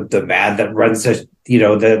man that runs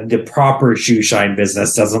the proper shoe shine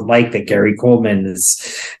business doesn't like that Gary Coleman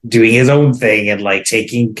is doing his own thing and like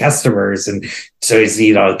taking customers. And so he's,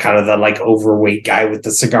 you know, kind of the like overweight guy with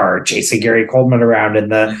the cigar chasing Gary Coleman around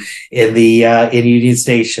in Union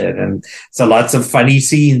Station. And so lots of funny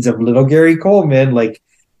scenes of little Gary Coleman like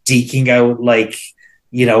deking out like,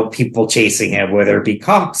 you know, people chasing him, whether it be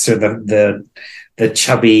cops or the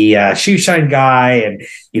chubby shoe shine guy. And,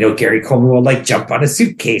 you know, Gary Coleman will like jump on a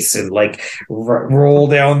suitcase and like roll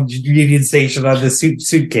down Union Station on the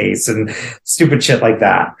suitcase and stupid shit like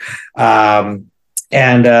that.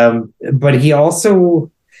 But he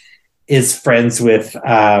also is friends with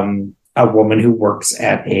a woman who works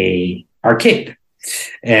at a arcade,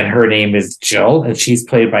 and her name is Jill, and she's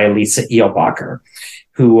played by Lisa Eilbacher,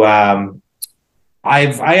 who I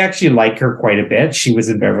actually like her quite a bit. She was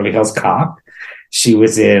in Beverly Hills Cop. She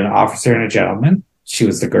was in Officer and a Gentleman. She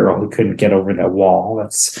was the girl who couldn't get over the wall.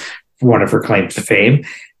 That's one of her claims to fame.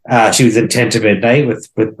 She was in 10 to Midnight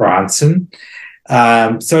with Bronson.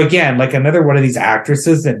 So again, like another one of these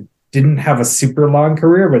actresses that didn't have a super long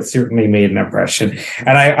career, but certainly made an impression.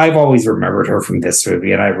 And I've always remembered her from this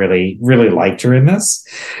movie, and I really, really liked her in this.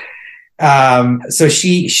 So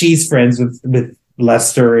she's friends with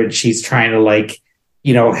Lester, and she's trying to like,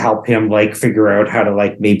 you know, help him like figure out how to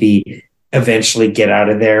like maybe eventually get out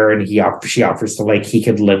of there. And she offers to like he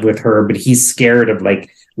could live with her, but he's scared of like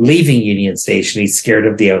leaving Union Station. He's scared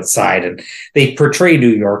of the outside, and they portray New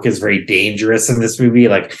York as very dangerous in this movie.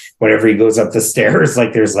 Like whenever he goes up the stairs,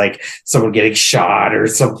 like there's like someone getting shot or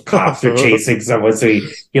some cops are chasing someone, so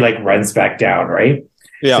he like runs back down, right?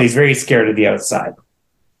 Yeah. So he's very scared of the outside.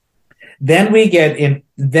 Then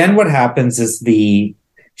what happens is the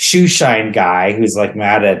shoe shine guy who's like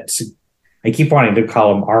mad at, I keep wanting to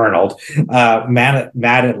call him Arnold, mad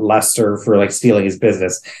at Lester for like stealing his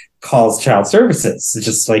business, calls child services. It's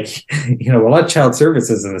just like, you know, a lot of child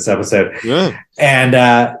services in this episode. Yeah.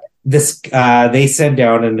 And they send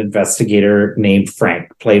down an investigator named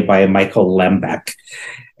Frank, played by Michael Lembeck.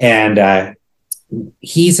 And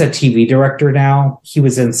he's a TV director now. He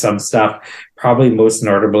was in some stuff, probably most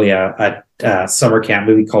notably a summer camp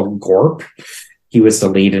movie called Gorp. He was the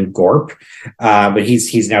lead in Gorp, but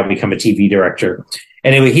he's now become a TV director.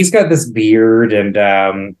 Anyway, he's got this beard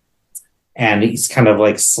and he's kind of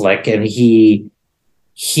like slick, and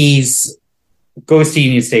he's goes to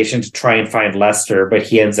Union Station to try and find Lester, but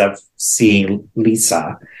he ends up seeing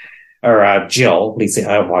Lisa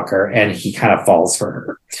Walker, and he kind of falls for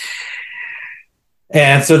her.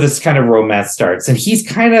 And so this kind of romance starts, and he's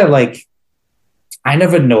kind of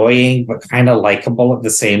annoying, but kind of likable at the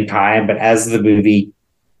same time. But as the movie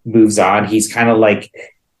moves on, he's kind of like,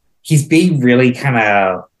 he's being really kind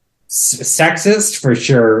of sexist for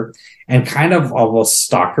sure, and kind of almost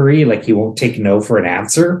stalkery, like he won't take no for an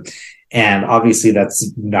answer. And obviously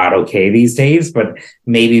that's not okay these days, but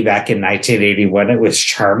maybe back in 1981, it was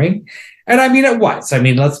charming. And I mean, it was. I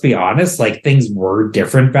mean, let's be honest, like things were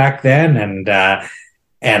different back then. And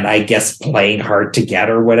I guess playing hard to get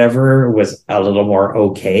or whatever was a little more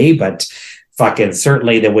okay, but fucking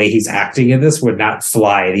certainly the way he's acting in this would not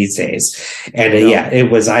fly these days. And yeah,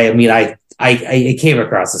 it was, it came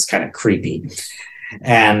across as kind of creepy.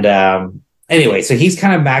 And anyway, so he's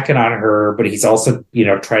kind of macking on her, but he's also, you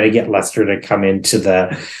know, trying to get Lester to come into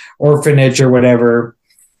the orphanage or whatever.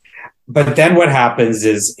 But then what happens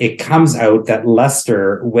is it comes out that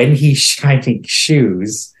Lester, when he's shining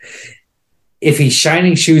shoes, if he's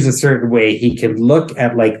shining shoes a certain way, he can look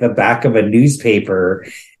at like the back of a newspaper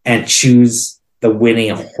and choose the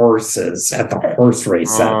winning horses at the horse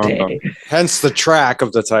race that day. Hence the track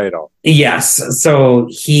of the title. Yes. So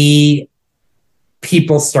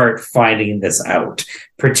people start finding this out,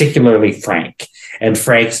 particularly Frank. And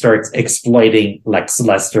Frank starts exploiting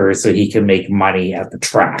Lester so he can make money at the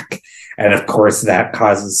track. And of course, that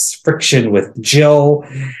causes friction with Jill,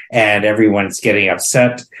 and everyone's getting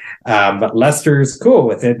upset. But Lester's cool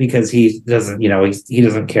with it because he doesn't, you know, he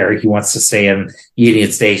doesn't care. He wants to stay in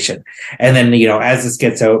Union Station. And then, you know, as this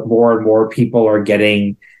gets out, more and more people are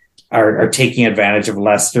taking advantage of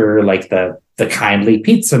Lester. Like the kindly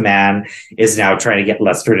pizza man is now trying to get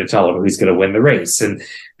Lester to tell him who's going to win the race. And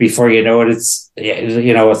before you know it, it's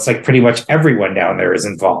like pretty much everyone down there is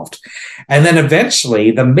involved. And then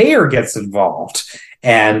eventually the mayor gets involved.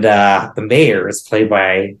 And the mayor is played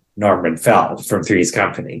by Norman Feld from Three's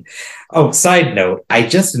Company. Oh, side note, I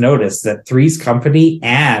just noticed that Three's Company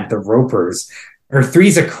and the Ropers, or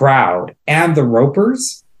Three's a Crowd and the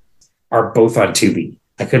Ropers, are both on Tubi.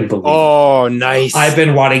 I couldn't believe it. Oh, nice. I've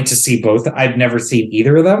been wanting to see both. I've never seen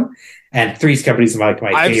either of them. And Three's Company is like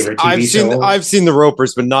my favorite TV show. I've seen the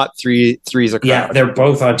Ropers, but not Three's a Crowd. Yeah, they're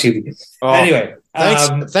both on Tubi. Oh, anyway.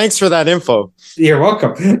 Thanks for that info. You're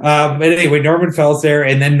welcome. But anyway, Norman Fell's there,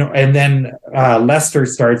 and then Lester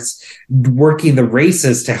starts working the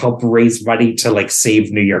races to help raise money to like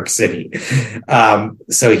save New York City.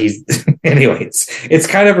 So he's anyways, it's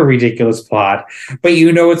kind of a ridiculous plot, but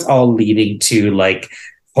you know it's all leading to like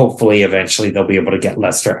hopefully eventually they'll be able to get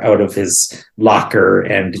Lester out of his locker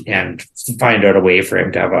and find out a way for him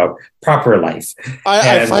to have a proper life.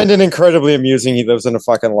 I find it incredibly amusing he lives in a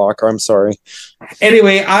fucking locker. I'm sorry.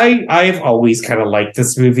 Anyway, I've always kind of liked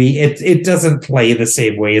this movie. It doesn't play the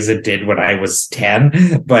same way as it did when I was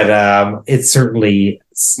 10, but it certainly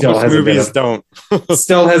still Most has movies don't.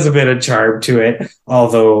 still has a bit of charm to it,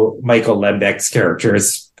 although Michael Lembeck's character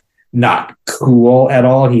is not cool at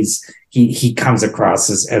all. He comes across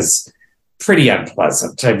as pretty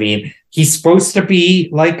unpleasant. I mean, he's supposed to be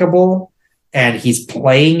likable and he's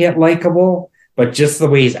playing it likable, but just the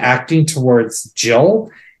way he's acting towards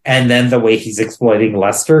Jill And then the way he's exploiting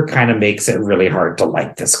Lester kind of makes it really hard to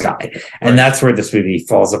like this guy. And that's where this movie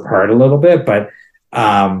falls apart a little bit. But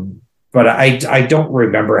I don't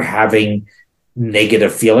remember having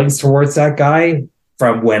negative feelings towards that guy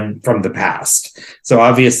from the past. So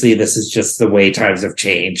obviously this is just the way times have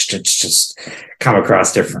changed. It's just come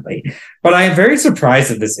across differently. But I am very surprised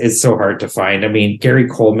that this is so hard to find. I mean, Gary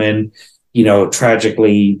Coleman,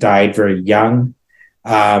 tragically died very young.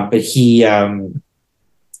 But he,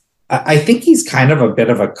 I think he's kind of a bit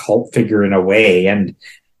of a cult figure in a way. And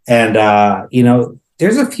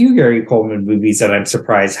there's a few Gary Coleman movies that I'm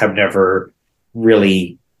surprised have never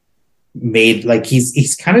really made, like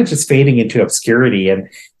he's kind of just fading into obscurity. And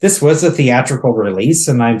this was a theatrical release,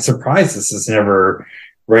 and I'm surprised this has never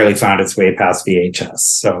really found its way past VHS.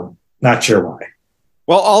 So not sure why.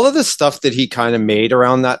 Well, all of the stuff that he kind of made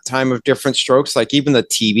around that time of Different Strokes, like even the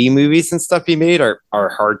TV movies and stuff he made are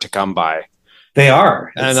hard to come by. They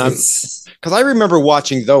are. And because I remember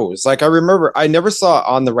watching those. Like I never saw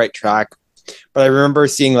On the Right Track, but I remember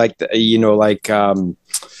seeing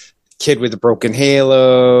Kid with a Broken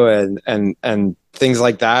Halo and things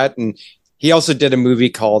like that. And he also did a movie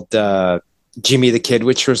called Jimmy the Kid,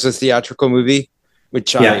 which was a theatrical movie,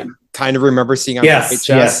 which I kind of remember seeing on VHS.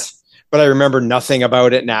 Yes. But I remember nothing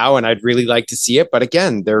about it now, and I'd really like to see it. But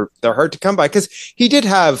again, they're hard to come by because he did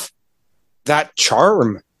have that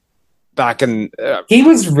charm back in. He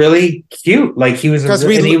was really cute. Like he was, because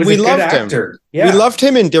he was we a good loved actor. him. Yeah. We loved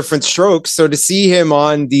him in Different Strokes. So to see him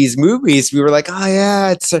on these movies, we were like, oh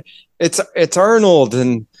yeah, it's Arnold,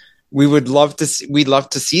 and we'd love to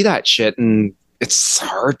see that shit, and it's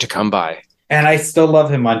hard to come by. And I still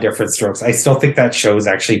love him on Different Strokes. I still think that show is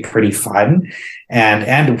actually pretty fun,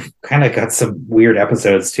 and kind of got some weird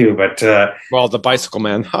episodes too. But the Bicycle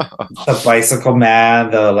Man, the Bicycle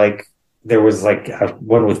Man, there was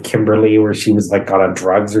one with Kimberly where she was got on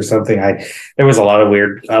drugs or something. There was a lot of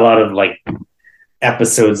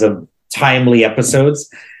episodes of timely episodes.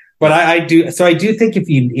 But I do think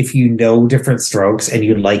if you know Different Strokes and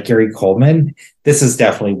you like Gary Coleman, this is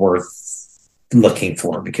definitely worth looking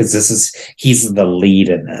for, because he's the lead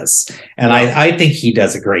in this, and I think he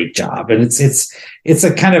does a great job, and it's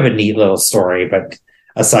a kind of a neat little story. But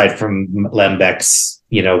aside from Lembeck's,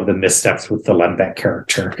 the missteps with the Lembeck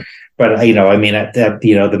character, but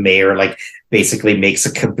the mayor basically makes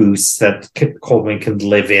a caboose that Coleman can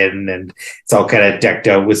live in, and it's all kind of decked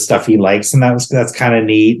out with stuff he likes, and that's kind of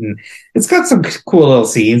neat, and it's got some cool little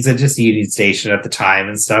scenes at just Union Station at the time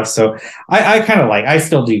and stuff. So I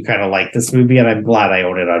still do kind of like this movie, and I'm glad I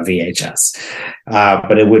own it on VHS.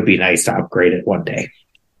 But it would be nice to upgrade it one day.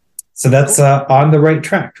 So that's On the Right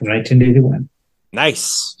Track from 1981.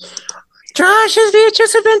 Nice. Josh's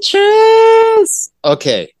VHS Adventures.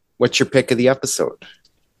 Okay, what's your pick of the episode?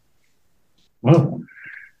 Oh,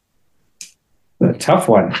 a tough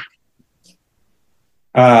one.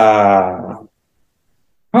 Well,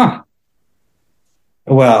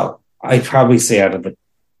 I'd probably say I'm going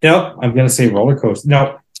to say Roller Coaster.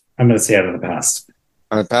 No, I'm going to say Out of the Past.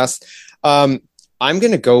 Out of the Past. I'm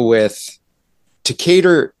going to go with, to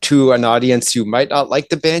cater to an audience who might not like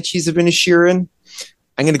the Banshees of Inisherin,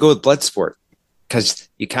 I'm going to go with Bloodsport, because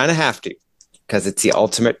you kind of have to, because it's the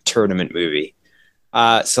ultimate tournament movie.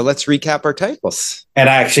 So let's recap our titles. And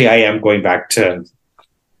actually, I am going back to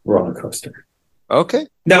Roller Coaster. Okay.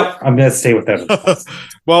 No, I'm going to stay with that.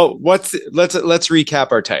 Well, let's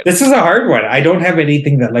recap our titles. This is a hard one. I don't have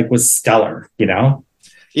anything that was stellar,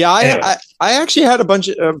 Yeah, anyway. I actually had a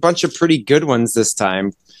bunch of pretty good ones this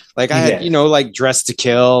time. I had Dress to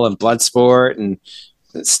Kill and Bloodsport and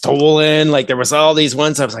Stolen. There was all these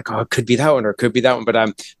ones. I was like, oh, it could be that one or it could be that one. But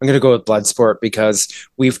I'm going to go with Bloodsport, because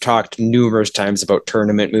we've talked numerous times about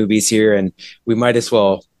tournament movies here, and we might as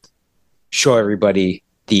well show everybody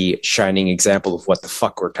the shining example of what the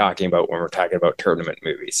fuck we're talking about when we're talking about tournament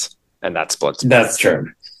movies. And that's Bloodsport. That's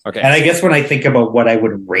true. Okay. And I guess when I think about what I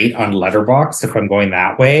would rate on Letterboxd, if I'm going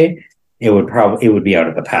that way, it would be Out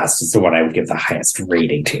of the Past is the one I would give the highest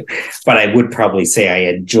rating to. But I would probably say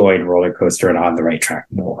I enjoyed Roller Coaster and On the Right Track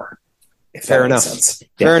more. Fair enough.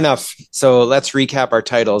 Fair enough. So let's recap our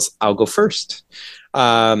titles. I'll go first.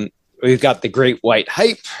 We've got The Great White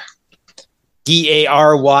Hype,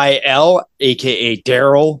 Daryl, aka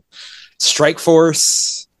Daryl, Strike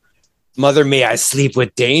Force, Mother May I Sleep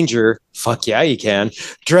with Danger, fuck yeah you can,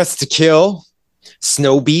 Dress to Kill,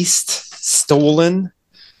 Snow Beast, Stolen,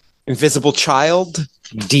 Invisible Child,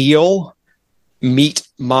 Deal, Meet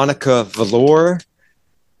Monica Valor,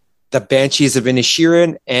 The Banshees of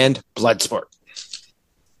Inisherin, and Bloodsport.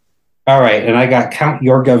 All right, and I got Count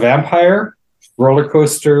Yorga Vampire, Roller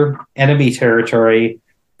Coaster, Enemy Territory,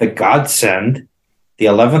 The Godsend, The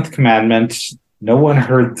 11th Commandment, No One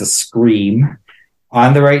Heard the Scream,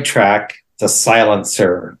 On the Right Track, The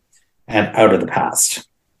Silencer, and Out of the Past.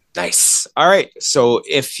 Nice. All right. So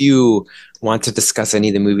if you want to discuss any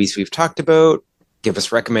of the movies we've talked about, give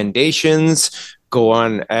us recommendations, go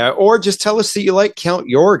on, or just tell us that you like Count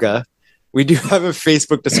Yorga. We do have a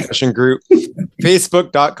Facebook discussion group,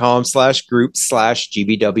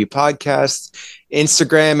 facebook.com/group/GBW podcast,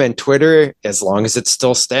 Instagram and Twitter, as long as it's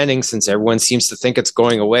still standing, since everyone seems to think it's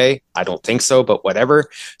going away. I don't think so, but whatever.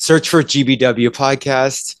 Search for GBW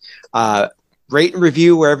podcast, rate and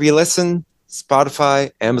review wherever you listen,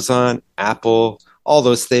 Spotify, Amazon, Apple, all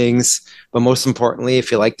those things. But most importantly,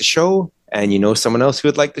 if you like the show and you know someone else who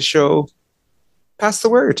would like the show, pass the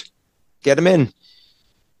word. Get them in.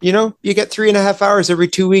 You know, you get 3.5 hours every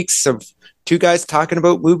 2 weeks of two guys talking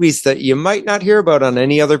about movies that you might not hear about on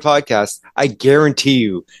any other podcast. I guarantee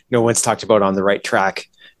you no one's talked about On the Right Track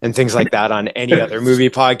and things like that on any other movie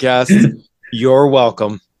podcast. You're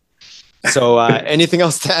welcome. So anything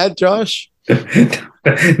else to add, Josh?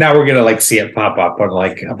 Now we're going to see it pop up on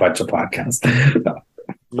a bunch of podcasts.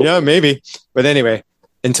 Yeah, maybe. But anyway,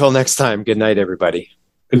 until next time, good night, everybody.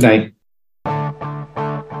 Good night.